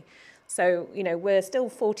would be. So, you know, we're still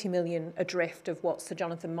 40 million adrift of what Sir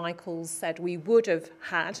Jonathan Michaels said we would have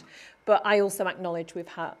had, but I also acknowledge we've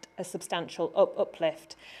had a substantial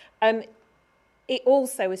uplift. It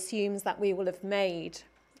also assumes that we will have made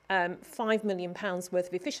 £5 million worth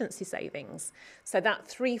of efficiency savings. So that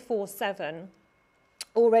 347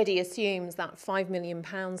 already assumes that £5 million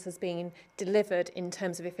has been delivered in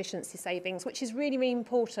terms of efficiency savings, which is really, really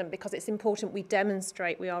important, because it's important we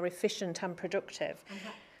demonstrate we are efficient and productive.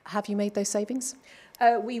 Have you made those savings?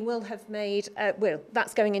 We will have made, well,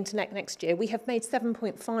 that's going into next year. We have made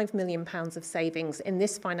 £7.5 million of savings in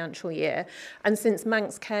this financial year. And since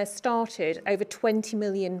Manx Care started, over £20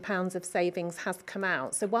 million of savings has come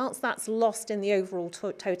out. So whilst that's lost in the overall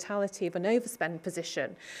totality of an overspend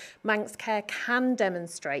position, Manx Care can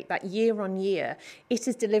demonstrate that year on year, it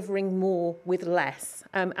is delivering more with less.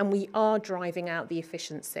 And we are driving out the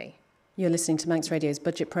efficiency. You're listening to Manx Radio's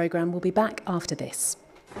budget programme. We'll be back after this.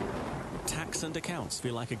 Tax and accounts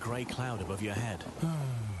feel like a grey cloud above your head.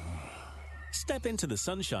 Step into the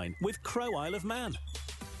sunshine with Crowe Isle of Man.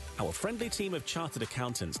 Our friendly team of chartered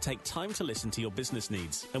accountants take time to listen to your business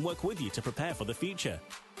needs and work with you to prepare for the future.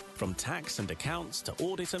 From tax and accounts to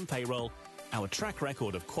audit and payroll, our track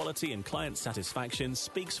record of quality and client satisfaction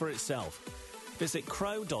speaks for itself. Visit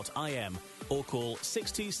crowe.im or call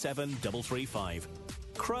 627 335.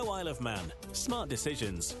 Crowe Isle of Man. Smart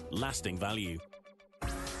decisions, lasting value.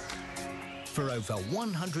 For over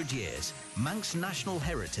 100 years, Manx National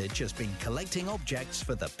Heritage has been collecting objects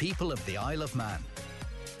for the people of the Isle of Man.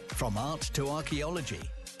 From art to archaeology,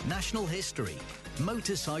 national history,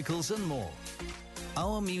 motorcycles and more.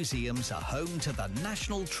 Our museums are home to the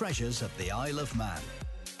national treasures of the Isle of Man.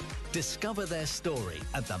 Discover their story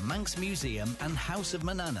at the Manx Museum and House of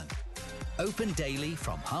Manannan. Open daily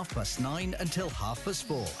from 9:30 until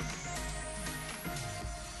 4:30.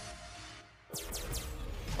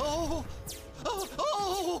 Oh! Oh!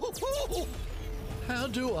 Oh! Oh! How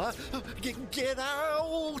do I get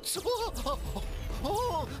out?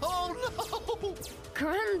 Oh! Oh no!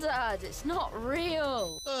 Grandad, it's not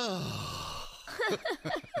real.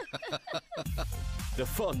 The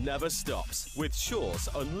fun never stops with Shaw's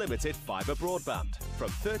unlimited fibre broadband. From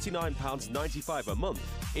 £39.95 a month,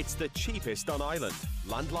 it's the cheapest on island.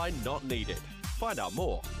 Landline not needed. Find out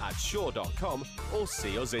more at shaw.com or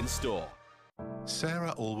see us in store.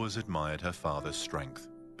 Sarah always admired her father's strength,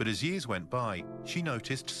 but as years went by, she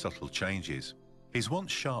noticed subtle changes. His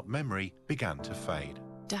once sharp memory began to fade.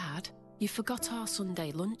 Dad, you forgot our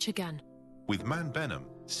Sunday lunch again. With Man Benham,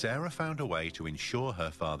 Sarah found a way to ensure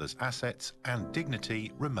her father's assets and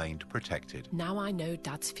dignity remained protected. Now I know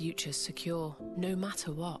Dad's future's secure, no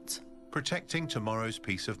matter what. Protecting tomorrow's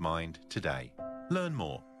peace of mind today. Learn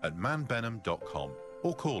more at manbenham.com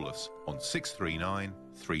or call us on 639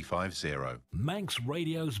 350. Manx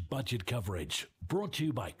Radio's budget coverage, brought to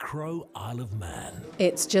you by Crowe Isle of Man.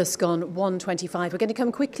 It's just gone 1:25. We're going to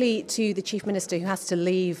come quickly to the Chief Minister, who has to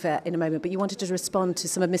leave in a moment, but you wanted to respond to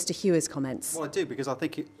some of Mr Hewer's comments. Well, I do, because I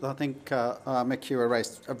think Mick Hewer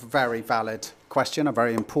raised a very valid question, a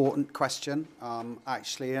very important question,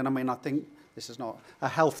 actually. And I mean, I think this is not a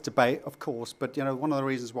health debate, of course, but, you know, one of the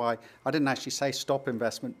reasons why I didn't actually say stop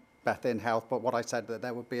investment, Beth, in health, but what I said that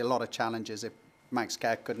there would be a lot of challenges if Manx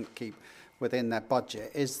Care couldn't keep within their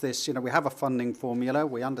budget is this, you know, we have a funding formula.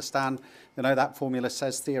 We understand, you know, that formula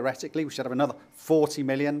says theoretically we should have another 40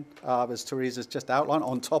 million, as Teresa's just outlined,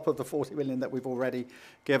 on top of the 40 million that we've already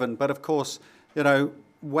given. But of course, you know,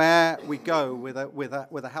 where we go with a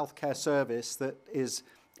healthcare service that is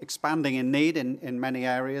expanding in need in many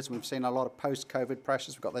areas. We've seen a lot of post-COVID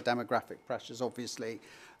pressures. We've got the demographic pressures, obviously,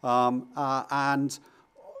 and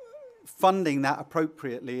funding that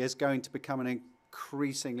appropriately is going to become an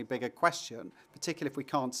increasingly bigger question, particularly if we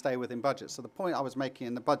can't stay within budget. So the point I was making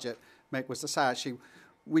in the budget, Mick, was to say, actually,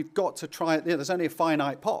 we've got to try it. There's only a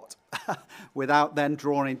finite pot without then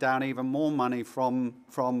drawing down even more money from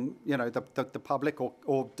the public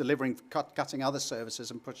or delivering, cutting other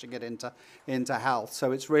services and pushing it into health.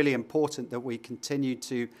 So it's really important that we continue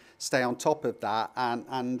to stay on top of that.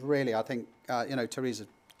 And really, I think, Teresa's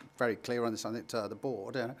very clear on this, I think, to the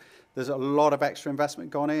board. There's a lot of extra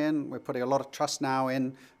investment gone in. We're putting a lot of trust now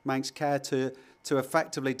in Manx Care to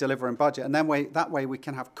effectively deliver in budget. And then that way we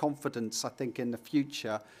can have confidence, I think, in the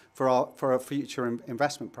future for a future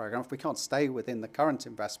investment programme. If we can't stay within the current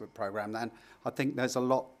investment programme, then I think there's a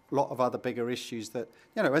lot of other bigger issues that,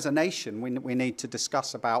 as a nation, we need to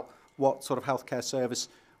discuss about what sort of healthcare service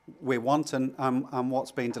we want and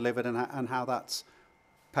what's being delivered and how that's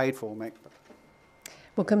paid for, Mick.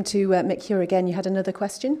 We'll come to Mick here again. You had another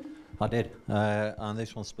question? I did, and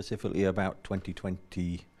this one specifically about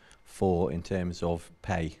 2024 in terms of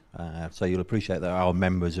pay. So you'll appreciate that our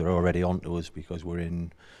members are already on to us because we're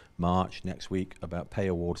in March next week about pay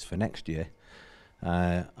awards for next year,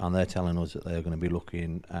 and they're telling us that they're going to be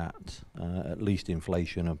looking at least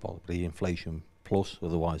inflation and probably inflation plus,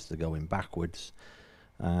 otherwise they're going backwards.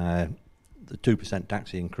 The 2%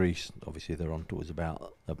 tax increase, obviously they're on to us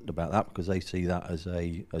about that because they see that as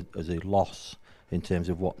a loss in terms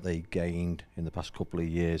of what they gained in the past couple of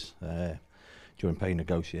years during pay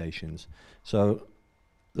negotiations. So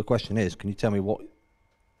the question is, can you tell me what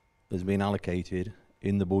has been allocated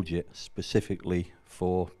in the budget specifically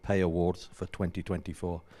for pay awards for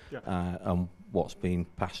 2024 and what's been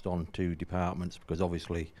passed on to departments? Because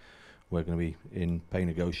obviously we're going to be in pay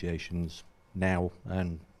negotiations now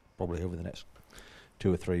and probably over the next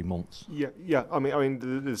 2 or 3 months. Yeah. I mean,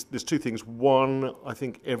 there's two things. One, I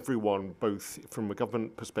think everyone, both from a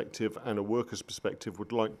government perspective and a workers' perspective,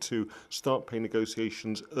 would like to start pay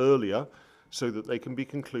negotiations earlier so that they can be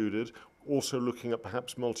concluded. Also looking at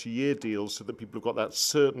perhaps multi-year deals so that people have got that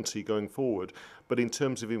certainty going forward. But in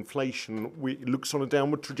terms of inflation, it looks on a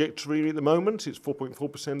downward trajectory at the moment. It's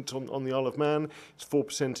 4.4% on the Isle of Man. It's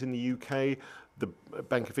 4% in the UK. The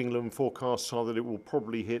Bank of England forecasts are that it will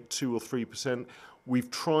probably hit 2 or 3%. We've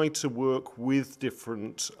tried to work with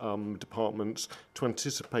different departments to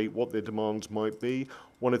anticipate what their demands might be.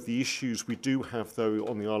 One of the issues we do have, though,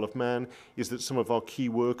 on the Isle of Man is that some of our key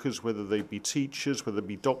workers, whether they be teachers, whether they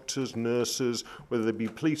be doctors, nurses, whether they be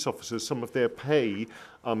police officers, some of their pay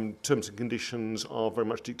terms and conditions are very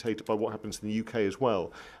much dictated by what happens in the UK as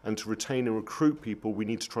well. And to retain and recruit people, we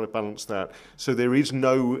need to try to balance that. So there is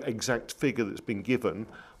no exact figure that's been given.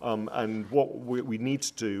 And what we need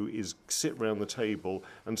to do is sit around the table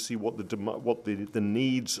and see what the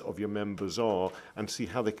needs of your members are and see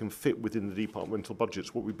how they can fit within the departmental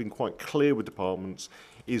budgets. What we've been quite clear with departments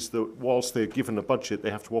is that whilst they're given a budget,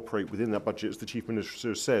 they have to operate within that budget, as the Chief Minister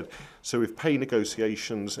has said. So if pay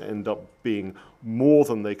negotiations end up being more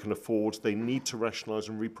than they can afford, they need to rationalise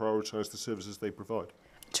and reprioritise the services they provide.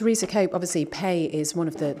 Teresa Cope, obviously pay is one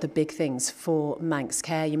of the big things for Manx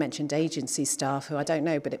Care. You mentioned agency staff, who I don't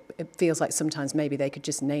know, but it feels like sometimes maybe they could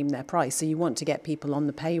just name their price. So you want to get people on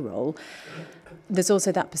the payroll. There's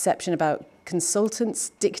also that perception about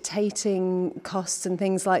consultants dictating costs and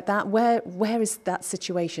things like that. Where is that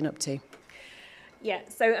situation up to? Yeah,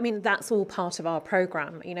 so I mean, that's all part of our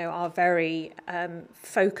programme, our very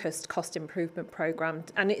focused cost improvement programme,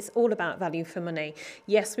 and it's all about value for money.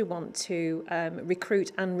 Yes, we want to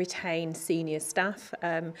recruit and retain senior staff,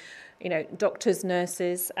 doctors,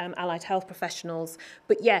 nurses, allied health professionals.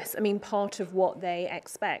 But yes, I mean, part of what they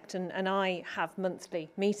expect, and I have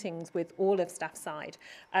monthly meetings with all of staff side,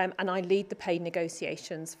 and I lead the pay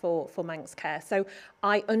negotiations for Manx Care. So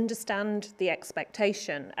I understand the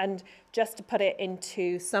expectation, and just to put it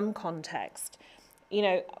into some context,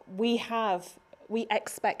 we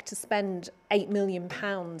expect to spend £8 million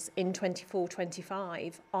in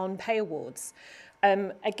 24-25 on pay awards.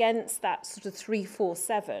 Against that sort of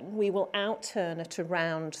 347, we will outturn at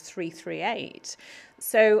around 338.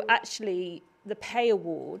 So actually, the pay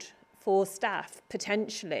award for staff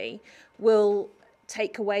potentially will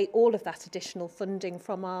take away all of that additional funding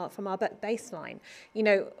from our baseline.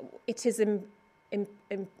 It is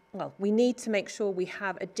well, we need to make sure we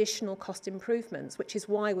have additional cost improvements, which is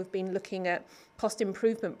why we've been looking at cost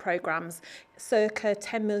improvement programmes circa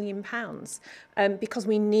 £10 million, because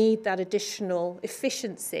we need that additional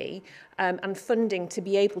efficiency and funding to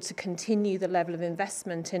be able to continue the level of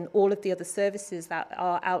investment in all of the other services that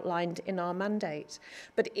are outlined in our mandate.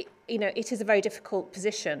 But it is a very difficult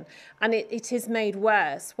position, and it is made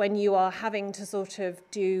worse when you are having to sort of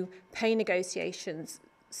do pay negotiations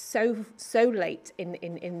so late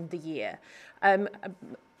in the year.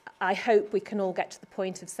 I hope we can all get to the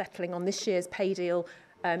point of settling on this year's pay deal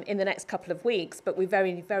in the next couple of weeks, but we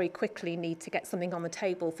very, very quickly need to get something on the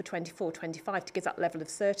table for 24-25 to give that level of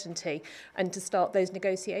certainty and to start those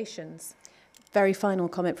negotiations. Very final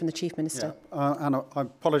comment from the Chief Minister. Yeah, and I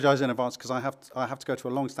apologise in advance because I have to go to a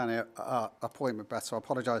long-standing appointment, Beth, so I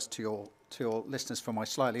apologise to your listeners for my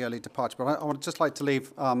slightly early departure. But I would just like to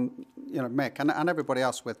leave Mick and everybody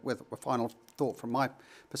else with a final thought from my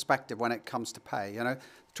perspective when it comes to pay. The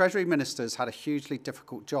Treasury Minister's had a hugely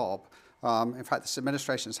difficult job. In fact, this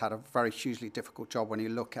administration's had a very hugely difficult job when you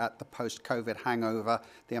look at the post-COVID hangover,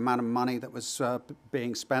 the amount of money that was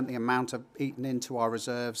being spent, the amount of eaten into our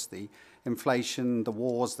reserves, the inflation, the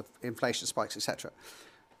wars, the inflation spikes, etc.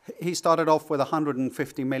 He started off with a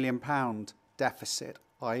 £150 million deficit,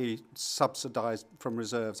 i.e. subsidised from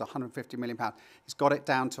reserves, £150 million. He's got it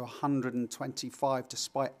down to 125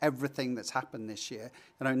 despite everything that's happened this year.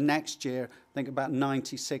 Next year, I think about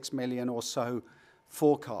 96 million or so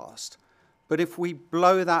forecast. But if we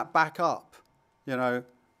blow that back up, the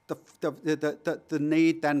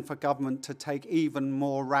need then for government to take even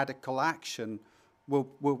more radical action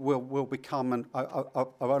will become an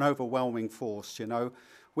overwhelming force.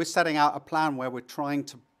 We're setting out a plan where we're trying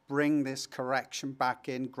to bring this correction back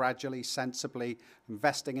in gradually, sensibly,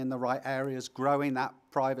 investing in the right areas, growing that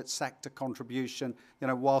private sector contribution,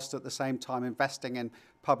 whilst at the same time investing in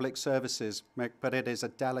public services. But it is a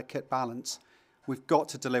delicate balance. We've got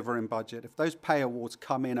to deliver in budget. If those pay awards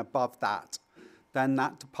come in above that, then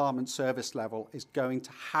that department service level is going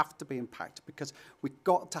to have to be impacted, because we've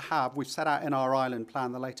set out in our island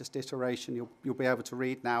plan, the latest iteration, you'll be able to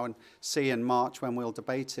read now and see in March when we'll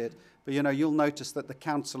debate it. But you'll notice that the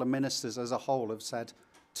Council of Ministers as a whole have said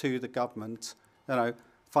to the government,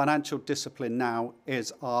 financial discipline now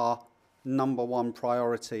is our number one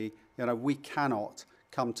priority. We cannot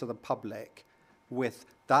come to the public with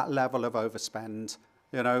that level of overspend.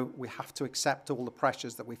 We have to accept all the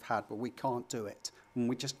pressures that we've had, but we can't do it. And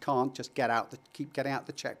we just can't just keep getting out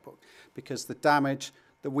the checkbook, because the damage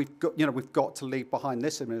that we've got to leave behind.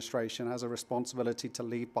 This administration has a responsibility to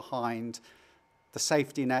leave behind the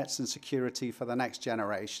safety nets and security for the next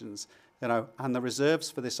generations, and the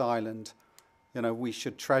reserves for this island, we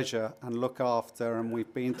should treasure and look after. And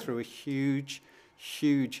we've been through a huge,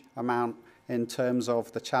 huge amount in terms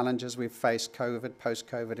of the challenges we've faced, COVID,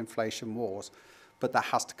 post-COVID, inflation, wars. But there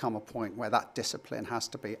has to come a point where that discipline has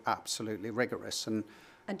to be absolutely rigorous. And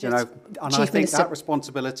I think that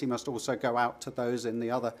responsibility must also go out to those in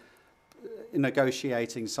the other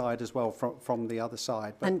negotiating side as well, from the other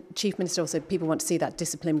side. But and Chief Minister, also people want to see that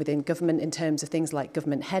discipline within government in terms of things like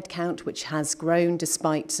government headcount, which has grown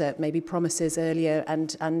despite maybe promises earlier,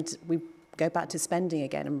 and we go back to spending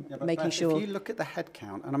again and making sure. If you look at the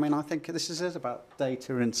headcount, and I think this is about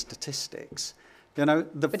data and statistics. But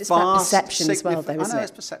it's about perception as well, though, isn't it? I know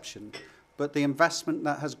it's perception, but the investment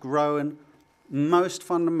that has grown most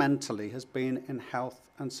fundamentally has been in health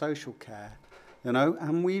and social care,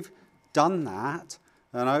 and we've done that,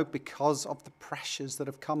 because of the pressures that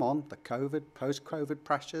have come on, the COVID, post-COVID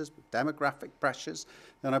pressures, demographic pressures,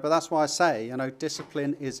 but that's why I say,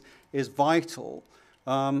 discipline is vital,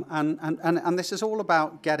 and this is all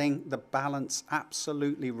about getting the balance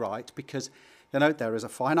absolutely right, because there is a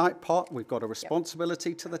finite pot. We've got a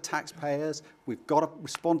responsibility to the taxpayers. We've got a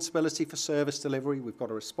responsibility for service delivery. We've got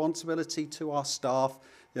a responsibility to our staff.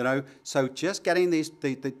 So just getting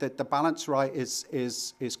the balance right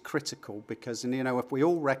is critical, because if we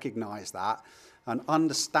all recognise that and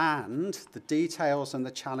understand the details and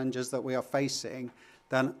the challenges that we are facing,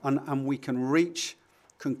 then and we can reach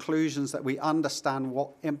conclusions that we understand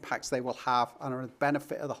what impacts they will have and are a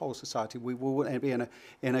benefit of the whole society, we will be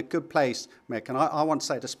in a good place, Mick. And I want to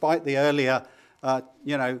say, despite the earlier,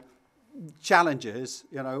 challenges,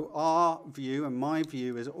 our view and my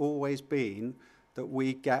view has always been that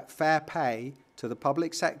we get fair pay to the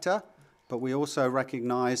public sector, but we also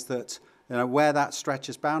recognise that where that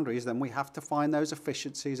stretches boundaries, then we have to find those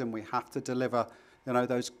efficiencies and we have to deliver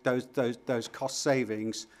those cost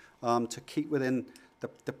savings to keep within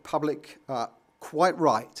the public, quite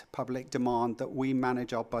right, public demand that we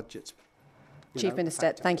manage our budgets. Chief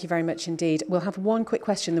Minister, thank you very much indeed. We'll have one quick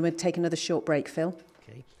question, then we'll take another short break, Phil.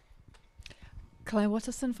 Okay. Claire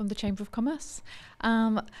Watterson from the Chamber of Commerce.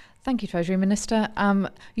 Thank you, Treasury Minister.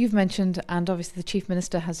 You've mentioned, and obviously the Chief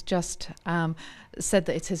Minister has just said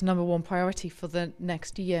that it's his number one priority for the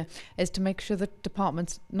next year, is to make sure that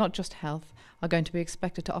departments, not just health, are going to be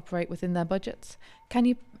expected to operate within their budgets. Can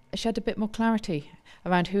you shed a bit more clarity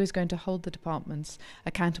around who is going to hold the departments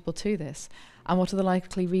accountable to this, and what are the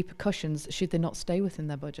likely repercussions should they not stay within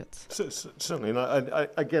their budgets? Certainly. And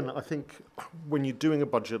I think when you're doing a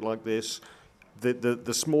budget like this,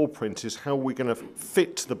 The small print is how we're going to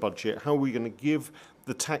fit the budget, how we're going to give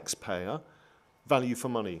the taxpayer value for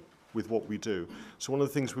money with what we do. So one of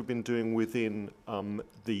the things we've been doing within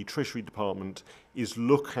the Treasury Department is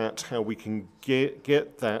look at how we can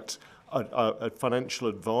get that financial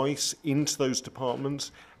advice into those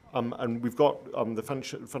departments. And we've got the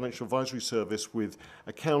financial advisory service with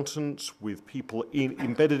accountants, with people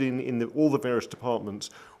embedded in all the various departments.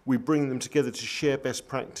 We bring them together to share best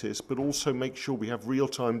practice, but also make sure we have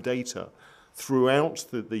real-time data throughout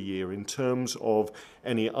the year in terms of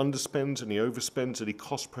any underspends, any overspends, any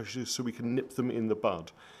cost pressures, so we can nip them in the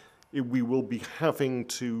bud. We will be having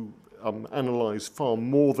to analyse far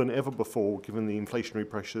more than ever before, given the inflationary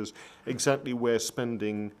pressures, exactly where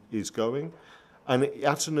spending is going. And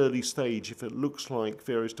at an early stage, if it looks like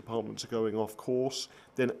various departments are going off course,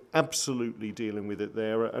 then absolutely dealing with it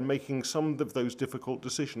there and making some of those difficult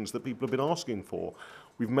decisions that people have been asking for.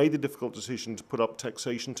 We've made the difficult decision to put up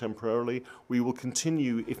taxation temporarily. We will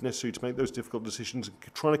continue, if necessary, to make those difficult decisions and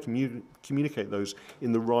try to communicate those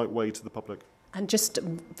in the right way to the public. And just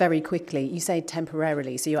very quickly, you say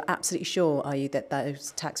temporarily, so you're absolutely sure, are you, that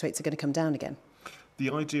those tax rates are going to come down again? The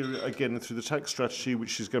idea, again, through the tax strategy,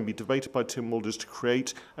 which is going to be debated by Tim Mulder, is to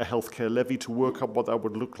create a healthcare levy to work out what that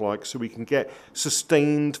would look like so we can get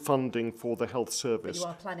sustained funding for the health service. But you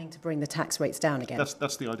are planning to bring the tax rates down again?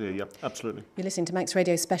 That's the idea, yeah, absolutely. You're listening to Manx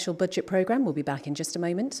Radio's special budget programme. We'll be back in just a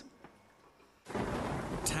moment.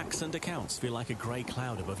 Tax and accounts feel like a grey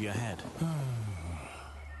cloud above your head.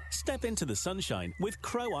 Step into the sunshine with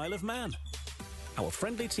Crowe Isle of Man. Our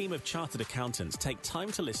friendly team of chartered accountants take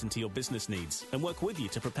time to listen to your business needs and work with you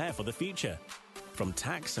to prepare for the future. From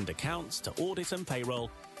tax and accounts to audit and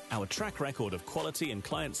payroll, our track record of quality and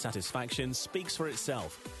client satisfaction speaks for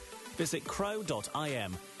itself. Visit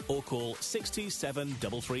crowe.im or call 627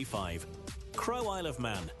 Crowe Isle of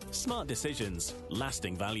Man. Smart decisions,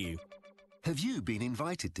 lasting value. Have you been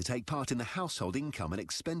invited to take part in the Household Income and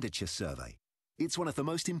Expenditure Survey? It's one of the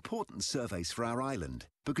most important surveys for our island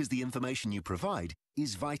because the information you provide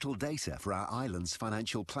is vital data for our island's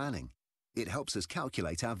financial planning. It helps us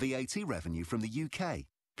calculate our VAT revenue from the UK.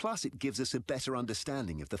 Plus, it gives us a better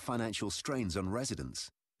understanding of the financial strains on residents,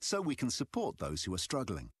 so we can support those who are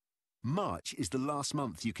struggling. March is the last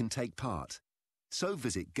month you can take part. So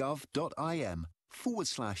visit gov.im/HIES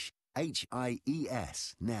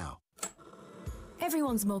now.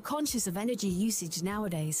 Everyone's more conscious of energy usage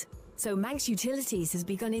nowadays. So Manx Utilities has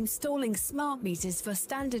begun installing smart meters for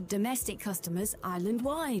standard domestic customers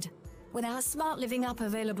island-wide. With our Smart Living app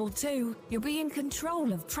available too, you'll be in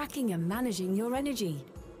control of tracking and managing your energy.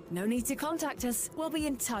 No need to contact us. We'll be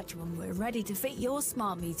in touch when we're ready to fit your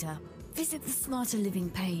smart meter. Visit the Smarter Living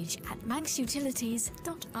page at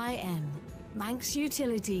manxutilities.im. Manx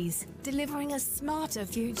Utilities, delivering a smarter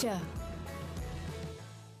future.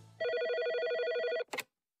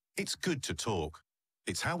 It's good to talk.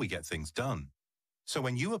 It's how we get things done. So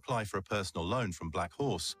when you apply for a personal loan from Black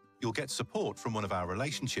Horse, you'll get support from one of our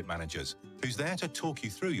relationship managers who's there to talk you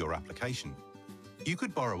through your application. You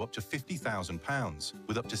could borrow up to £50,000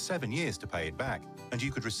 with up to 7 years to pay it back, and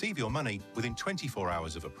you could receive your money within 24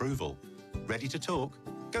 hours of approval. Ready to talk?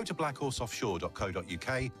 Go to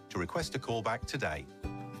blackhorseoffshore.co.uk to request a call back today.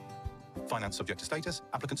 Finance subject to status.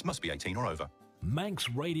 Applicants must be 18 or over. Manx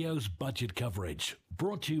Radio's budget coverage,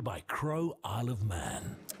 brought to you by Crowe Isle of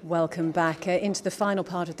Man. Welcome back into the final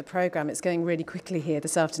part of the programme. It's going really quickly here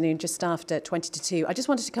this afternoon, just after 20 to 2. I just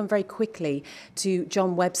wanted to come very quickly to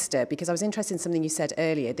John Webster, because I was interested in something you said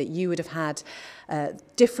earlier, that you would have had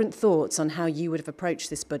different thoughts on how you would have approached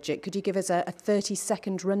this budget. Could you give us a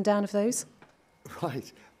 30-second rundown of those?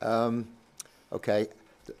 Right. OK.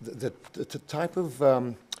 The type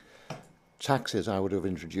of taxes I would have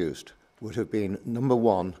introduced would have been, number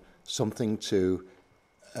one, something to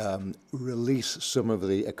release some of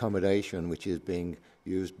the accommodation which is being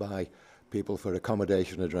used by people for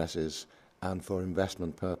accommodation addresses and for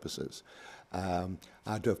investment purposes.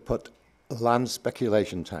 I'd have put land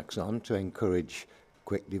speculation tax on to encourage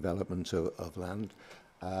quick development of land.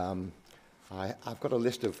 I've got a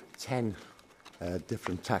list of 10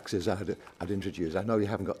 different taxes I'd introduce. I know you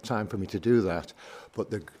haven't got time for me to do that,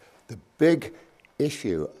 but the big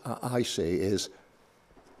issue I see is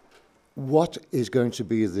what is going to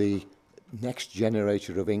be the next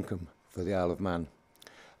generator of income for the Isle of Man.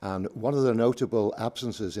 And one of the notable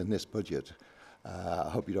absences in this budget, I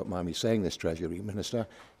hope you don't mind me saying this, Treasury Minister,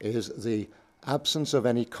 is the absence of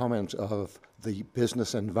any comment of the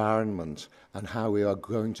business environment and how we are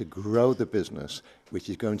going to grow the business, which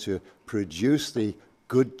is going to produce the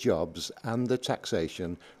good jobs and the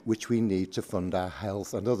taxation which we need to fund our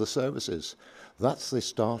health and other services. That's the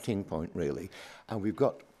starting point, really. And we've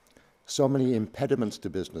got so many impediments to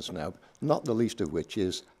business now, not the least of which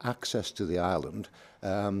is access to the island.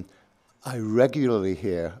 I regularly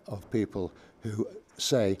hear of people who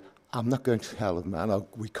say, I'm not going to the Isle of Man, or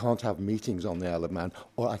we can't have meetings on the Isle of Man,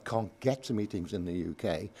 or I can't get to meetings in the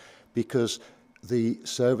UK because the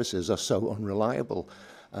services are so unreliable.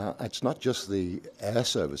 It's not just the air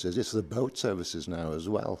services, it's the boat services now as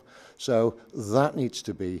well. So that needs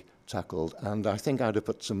to be tackled, and I think I'd have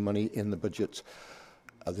put some money in the budget,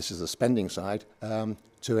 this is the spending side,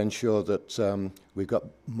 to ensure that we've got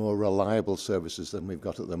more reliable services than we've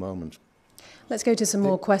got at the moment. Let's go to some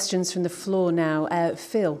more questions from the floor now.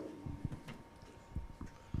 Phil.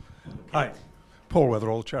 Hi, Paul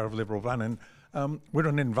Weatherall, Chair of Liberal Vannin. We're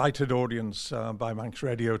an invited audience by Manx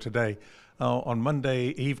Radio today. On Monday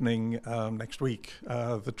evening next week,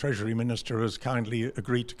 the Treasury Minister has kindly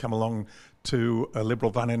agreed to come along to a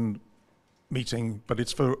Liberal Vannin meeting, but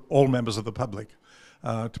it's for all members of the public,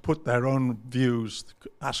 to put their own views,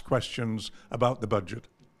 ask questions about the budget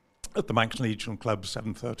at the Manx Legion Club,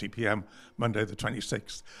 7:30 p.m, Monday the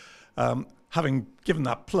 26th. Having given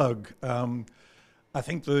that plug, I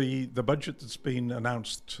think the budget that's been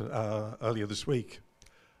announced earlier this week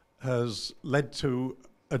has led to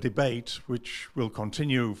a debate which will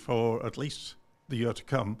continue for at least the year to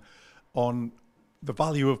come on the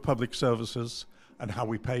value of public services and how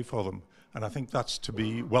we pay for them. And I think that's to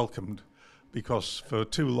be welcomed, because for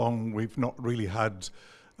too long we've not really had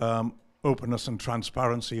openness and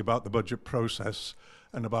transparency about the budget process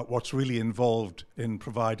and about what's really involved in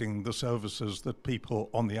providing the services that people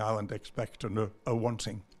on the island expect and are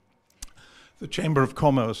wanting. The Chamber of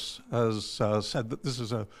Commerce has said that this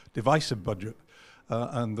is a divisive budget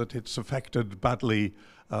and that it's affected badly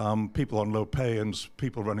people on low pay and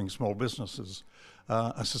people running small businesses.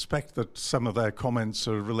 I suspect that some of their comments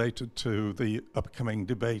are related to the upcoming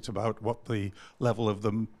debate about what the level of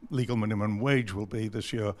the legal minimum wage will be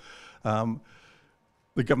this year.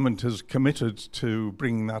 The government has committed to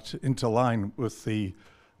bringing that into line with the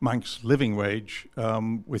Manx living wage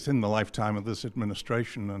within the lifetime of this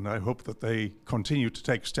administration, and I hope that they continue to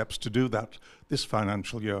take steps to do that this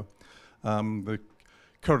financial year. The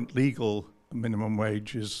current legal minimum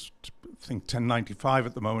wage is, I think, $10.95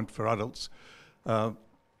 at the moment for adults.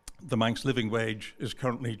 The Manx living wage is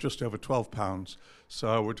currently just over £12, so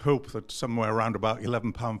I would hope that somewhere around about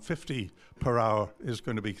 £11.50 per hour is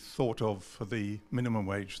going to be thought of for the minimum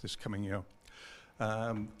wage this coming year.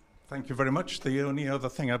 Thank you very much. The only other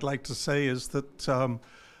thing I'd like to say is that,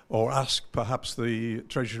 or ask perhaps the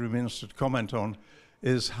Treasury Minister to comment on,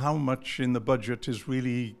 is how much in the budget is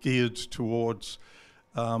really geared towards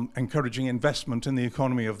encouraging investment in the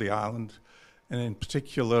economy of the island, and in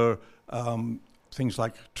particular things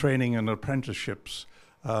like training and apprenticeships,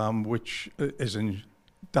 which is in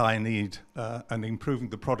dire need, and improving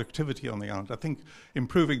the productivity on the island. I think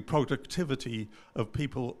improving productivity of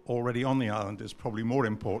people already on the island is probably more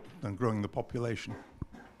important than growing the population.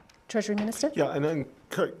 Treasury Minister? Yeah, and then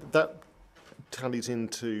that tallies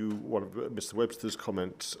into one of Mr. Webster's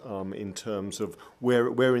comments in terms of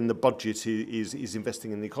where in the budget is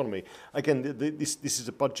investing in the economy. Again, this is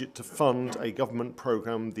a budget to fund a government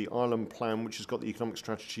programme, the Island Plan, which has got the economic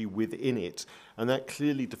strategy within it, and that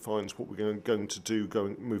clearly defines what we're going to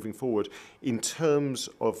do moving forward. In terms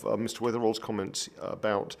of Mr. Weatherall's comments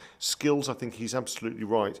about skills, I think he's absolutely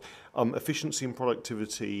right. Efficiency and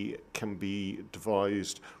productivity can be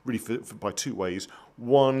devised really by two ways.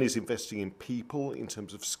 One is investing in people in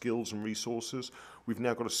terms of skills and resources. We've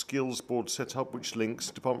now got a skills board set up which links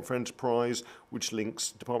Department for Enterprise, which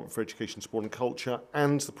links Department for Education, Sport and Culture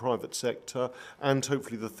and the private sector, and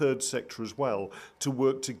hopefully the third sector as well, to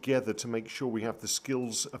work together to make sure we have the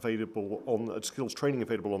skills available skills training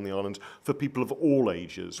available on the island for people of all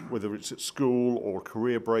ages, whether it's at school or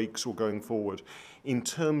career breaks or going forward. In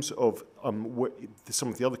terms of some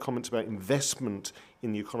of the other comments about investment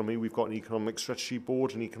in the economy, we've got an economic strategy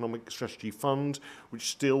board, an economic strategy fund,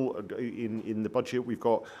 which still in the budget we've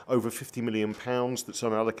got over £50 million that's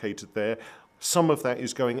unallocated there. Some of that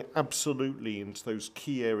is going absolutely into those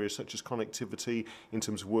key areas such as connectivity, in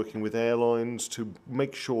terms of working with airlines to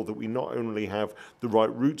make sure that we not only have the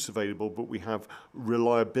right routes available, but we have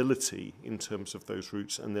reliability in terms of those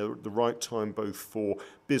routes, and they're at the right time both for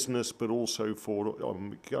business but also for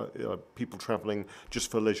people travelling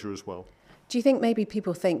just for leisure as well. Do you think maybe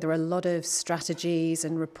people think there are a lot of strategies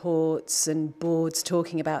and reports and boards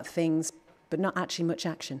talking about things, but not actually much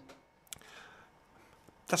action?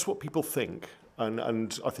 That's what people think.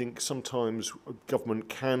 And I think sometimes government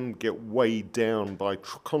can get weighed down by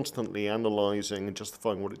constantly analysing and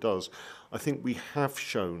justifying what it does. I think we have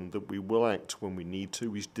shown that we will act when we need to.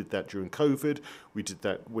 We did that during COVID. We did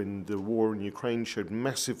that when the war in Ukraine showed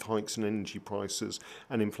massive hikes in energy prices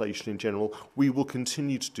and inflation in general. We will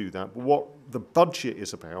continue to do that. But what the budget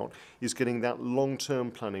is about is getting that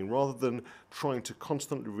long-term planning. Rather than trying to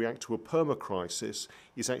constantly react to a perma-crisis,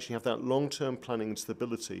 is actually have that long-term planning and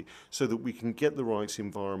stability so that we can get the right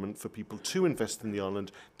environment for people to invest in the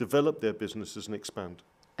island, develop their businesses and expand.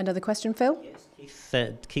 Another question, Phil?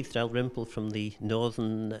 Yes, Keith Dalrymple from the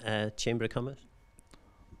Northern Chamber of Commerce.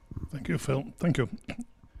 Thank you, Phil. Thank you.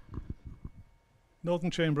 Northern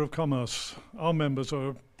Chamber of Commerce, our members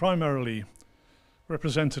are primarily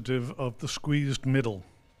representative of the squeezed middle.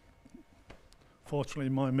 Fortunately,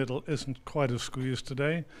 my middle isn't quite as squeezed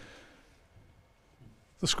today.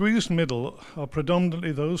 The squeezed middle are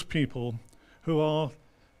predominantly those people who are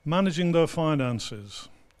managing their finances,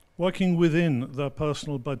 working within their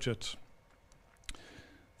personal budget.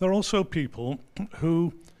 There are also people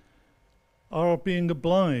who are being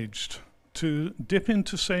obliged to dip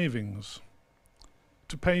into savings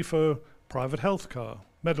to pay for private health care,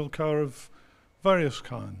 medical care of various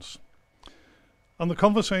kinds. And the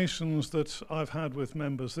conversations that I've had with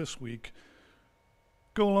members this week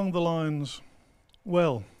go along the lines,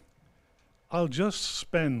 well, I'll just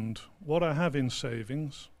spend what I have in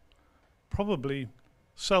savings, probably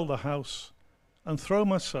sell the house and throw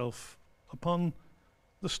myself upon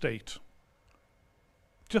the state.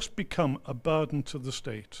 Just become a burden to the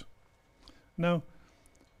state. Now,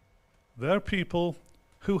 there are people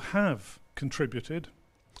who have contributed,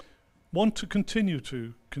 want to continue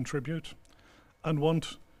to contribute, and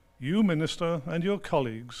want you, Minister, and your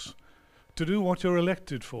colleagues to do what you're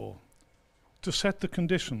elected for, to set the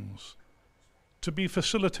conditions, to be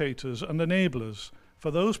facilitators and enablers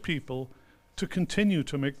for those people to continue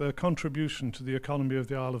to make their contribution to the economy of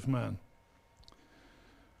the Isle of Man.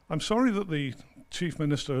 I'm sorry that the Chief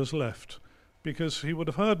Minister has left, because he would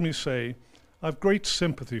have heard me say I've great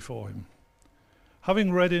sympathy for him.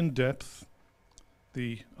 Having read in depth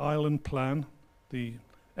the island plan, the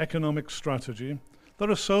economic strategy, there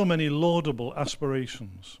are so many laudable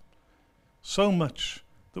aspirations, so much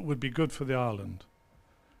that would be good for the island.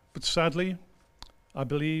 But sadly, I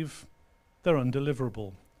believe they're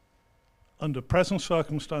undeliverable under present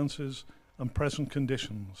circumstances and present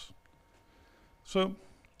conditions. So,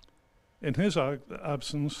 in his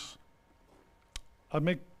absence, I'd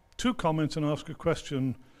make two comments and ask a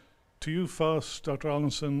question to you first, Dr.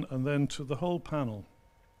 Allinson, and then to the whole panel.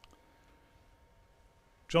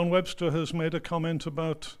 John Webster has made a comment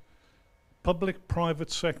about public-private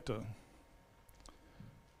sector.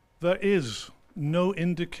 There is no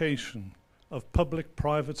indication of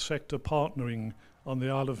public-private sector partnering on the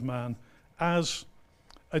Isle of Man as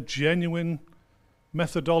a genuine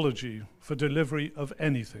methodology for delivery of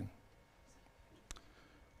anything.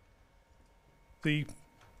 The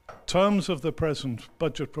terms of the present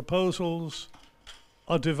budget proposals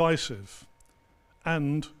are divisive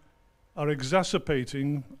and are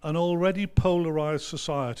exacerbating an already polarized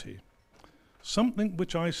society, something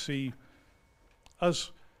which I see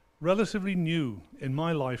as relatively new in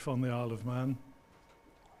my life on the Isle of Man.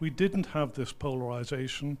 We didn't have this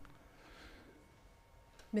polarization.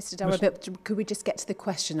 Mr. Dalrymple, could we just get to the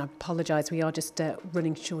question? I apologise, we are just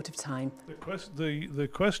running short of time. The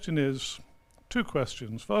question is, two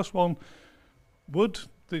questions. First one, would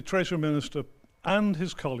the Treasury Minister and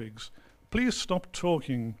his colleagues please stop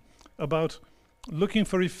talking about looking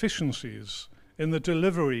for efficiencies in the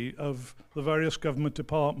delivery of the various government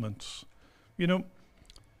departments? You know,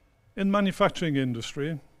 in manufacturing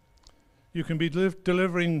industry, you can be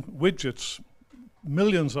delivering widgets,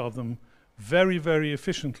 millions of them, very, very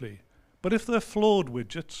efficiently. But if they're flawed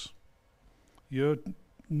widgets, you're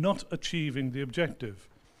not achieving the objective.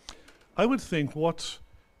 I would think what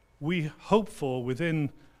we hope for within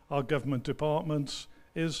our government departments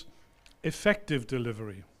is effective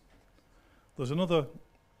delivery. There's another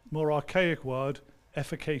more archaic word,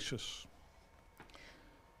 efficacious.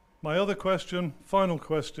 My other question, final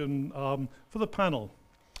question for the panel.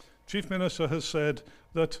 Chief Minister has said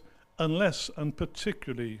that unless, and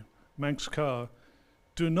particularly Manx Car,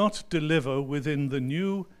 do not deliver within the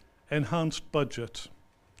new enhanced budget,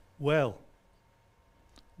 well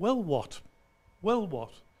what? Well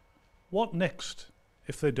what? What next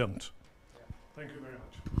if they don't? Thank you very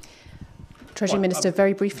much. Treasury Minister,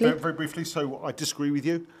 very briefly. Very briefly, so I disagree with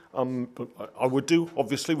you. But I would do,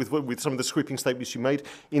 obviously, with some of the sweeping statements you made.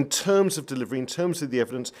 In terms of delivery, in terms of the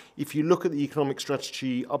evidence, if you look at the economic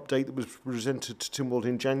strategy update that was presented to Tynwald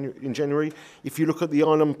in January, if you look at the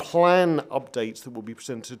island plan updates that will be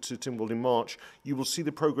presented to Tynwald in March, you will see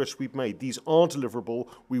the progress we've made. These are deliverable.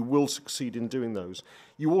 We will succeed in doing those.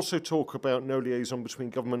 You also talk about no liaison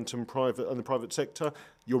between government and the private sector.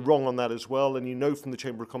 You're wrong on that as well, and you know from the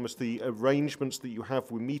Chamber of Commerce the arrangements that you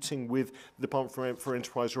have. We're meeting with the Department for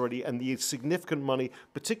Enterprise already, and the significant money,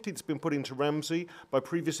 particularly that's been put into Ramsey by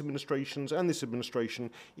previous administrations and this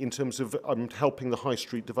administration, in terms of helping the high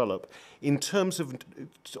street develop. In terms of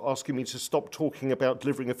asking me to stop talking about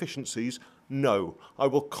delivering efficiencies, no. I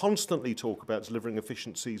will constantly talk about delivering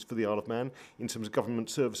efficiencies for the Isle of Man in terms of government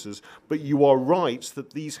services, but you are right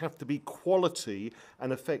that these have to be quality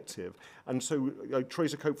and effective. And so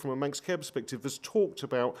Teresa Cope, from a Manx Care perspective, has talked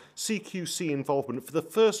about CQC involvement for the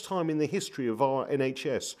first time in the history of our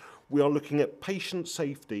NHS. We are looking at patient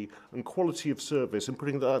safety and quality of service and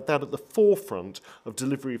putting that at the forefront of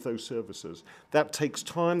delivery of those services. That takes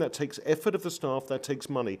time, that takes effort of the staff, that takes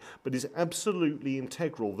money, but is absolutely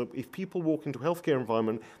integral that if people walk into a healthcare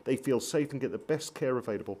environment, they feel safe and get the best care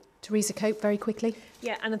available. Teresa Cope, very quickly.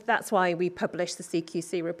 Yeah, and that's why we publish the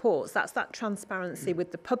CQC reports. That's that transparency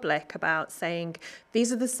with the public about saying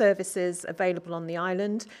these are the services available on the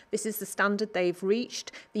island, this is the standard they've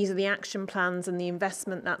reached, these are the action plans and the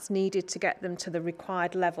investment that's needed to get them to the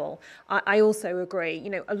required level. I also agree,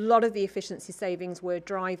 you know, a lot of the efficiency savings we're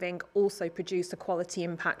driving also produce a quality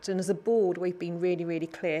impact, and as a board we've been really, really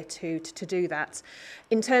clear to do that.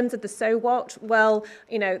 In terms of the so what, well,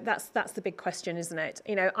 you know, that's the big question, isn't it?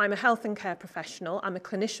 You know, I'm a health and care professional, I'm a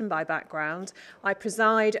clinician by background, I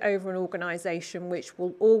preside over an organisation which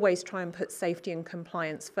will always try and put safety and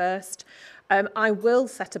compliance first. I will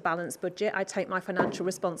set a balanced budget. I take my financial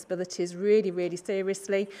responsibilities really, really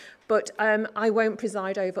seriously, but I won't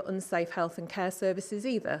preside over unsafe health and care services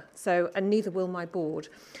either, and neither will my board.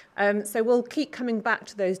 So we'll keep coming back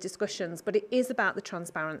to those discussions, but it is about the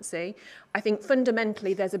transparency. I think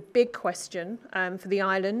fundamentally there's a big question for the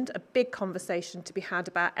island, a big conversation to be had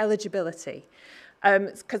about eligibility.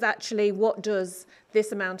 Because actually, what does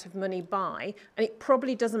this amount of money buy? And it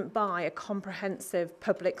probably doesn't buy a comprehensive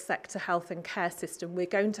public sector health and care system. We're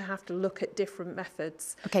going to have to look at different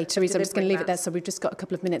methods. Okay, Teresa, I'm just going to leave it there. So we've just got a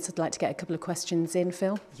couple of minutes. I'd like to get a couple of questions in,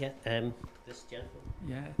 Phil. Yeah, this gentleman.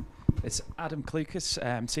 Yeah, it's Adam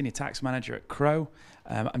Clucas, Senior Tax Manager at Crowe.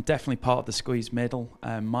 I'm definitely part of the squeezed middle.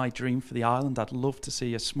 My dream for the island, I'd love to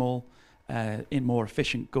see a small, more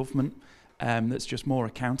efficient government that's just more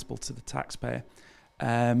accountable to the taxpayer.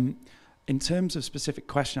 In terms of specific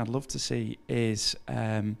question I'd love to see is,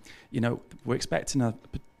 you know, we're expecting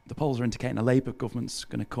the polls are indicating a Labour government's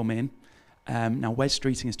going to come in. Now, Wes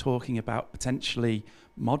Streeting is talking about potentially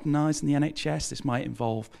modernising the NHS. This might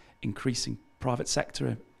involve increasing private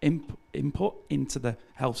sector input into the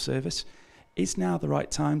health service. Is now the right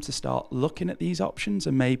time to start looking at these options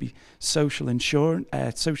and maybe social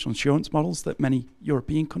insurance models that many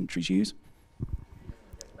European countries use?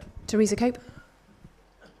 Teresa Cope.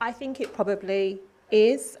 I think it probably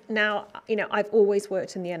is. Now, you know, I've always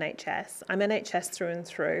worked in the NHS. I'm NHS through and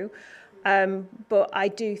through. But I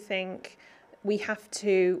do think we have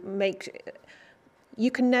to you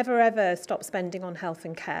can never ever stop spending on health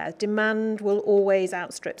and care. Demand will always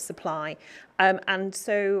outstrip supply. And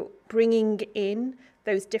so bringing in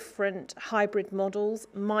those different hybrid models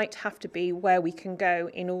might have to be where we can go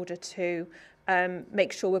in order to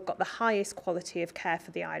make sure we've got the highest quality of care for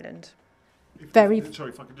the island. Sorry,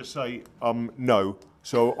 if I could just say no.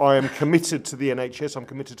 So I am committed to the NHS. I'm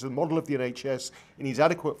committed to the model of the NHS. It needs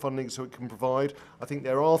adequate funding so it can provide. I think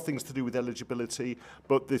there are things to do with eligibility,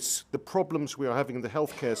 but the problems we are having in the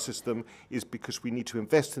healthcare system is because we need to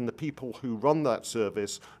invest in the people who run that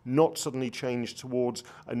service, not suddenly change towards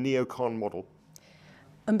a neocon model.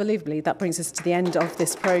 Unbelievably, that brings us to the end of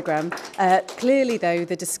this programme. Clearly, though,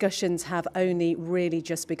 the discussions have only really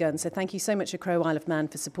just begun. So thank you so much to Crowe Isle of Man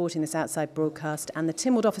for supporting this outside broadcast and the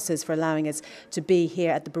Tynwald officers for allowing us to be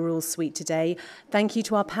here at the Barul Suite today. Thank you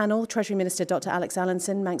to our panel, Treasury Minister Dr Alex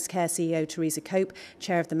Allinson, Manx Care CEO Teresa Cope,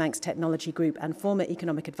 Chair of the Manx Technology Group and former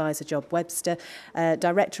Economic Advisor Job Webster,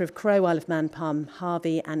 Director of Crowe Isle of Man Palm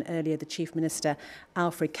Harvey, and earlier the Chief Minister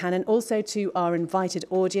Alfred Cannon. Also to our invited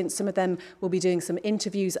audience, some of them will be doing some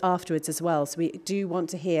interviews afterwards as well, so we do want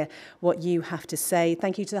to hear what you have to say.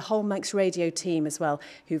 Thank you to the whole Manx Radio team as well,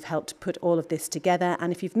 who've helped put all of this together.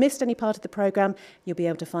 And if you've missed any part of the programme, you'll be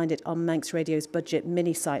able to find it on Manx Radio's budget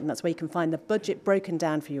mini site, and that's where you can find the budget broken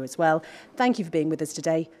down for you as well. Thank you for being with us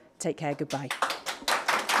today. Take care. Goodbye.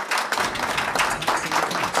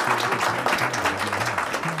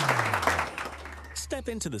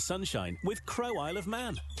 Step into the sunshine with Crowe Isle of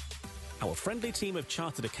Man. Our friendly team of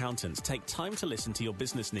chartered accountants take time to listen to your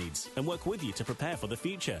business needs and work with you to prepare for the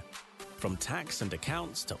future. From tax and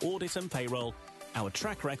accounts to audit and payroll, our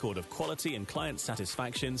track record of quality and client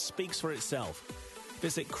satisfaction speaks for itself.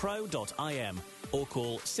 Visit crowe.im or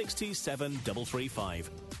call 627 335.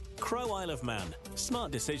 Crowe Isle of Man. Smart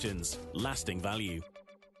decisions, lasting value.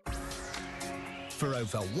 For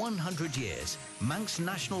over 100 years, Manx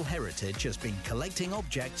National Heritage has been collecting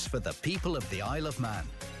objects for the people of the Isle of Man.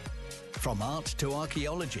 From art to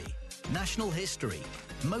archaeology, national history,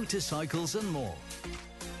 motorcycles and more.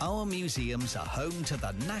 Our museums are home to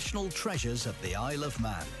the national treasures of the Isle of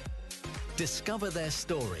Man. Discover their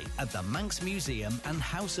story at the Manx Museum and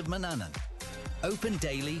House of Manannan. Open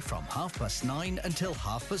daily from 9:30 until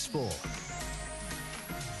 4:30.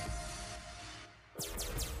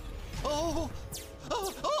 Oh!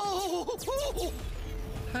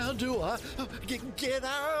 How do I get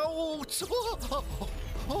out?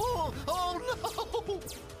 Oh no!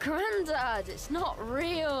 Grandad, it's not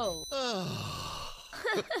real.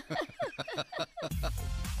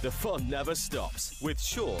 The fun never stops with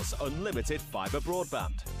Shaw's unlimited fibre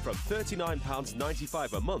broadband. From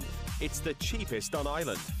 £39.95 a month, it's the cheapest on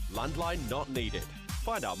island. Landline not needed.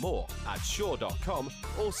 Find out more at shaw.com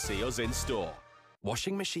or see us in store.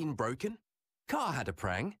 Washing machine broken? Car had a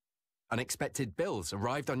prang? Unexpected bills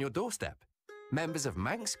arrived on your doorstep? Members of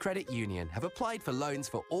Manx Credit Union have applied for loans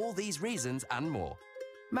for all these reasons and more.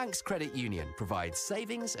 Manx Credit Union provides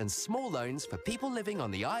savings and small loans for people living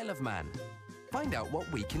on the Isle of Man. Find out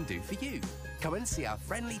what we can do for you. Come and see our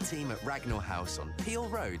friendly team at Ragnall House on Peel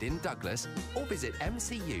Road in Douglas or visit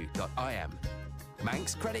mcu.im.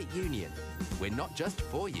 Manx Credit Union. We're not just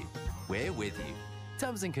for you, we're with you.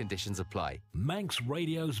 Terms and conditions apply. Manx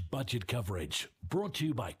Radio's budget coverage. Brought to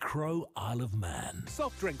you by Crowe Isle of Man.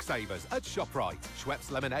 Soft drink savers at ShopRite. Schweppes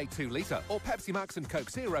Lemonade 2 litre or Pepsi Max and Coke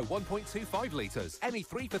Zero 1.25 litres. Any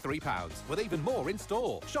 3 for £3. With even more in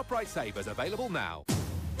store. ShopRite savers available now.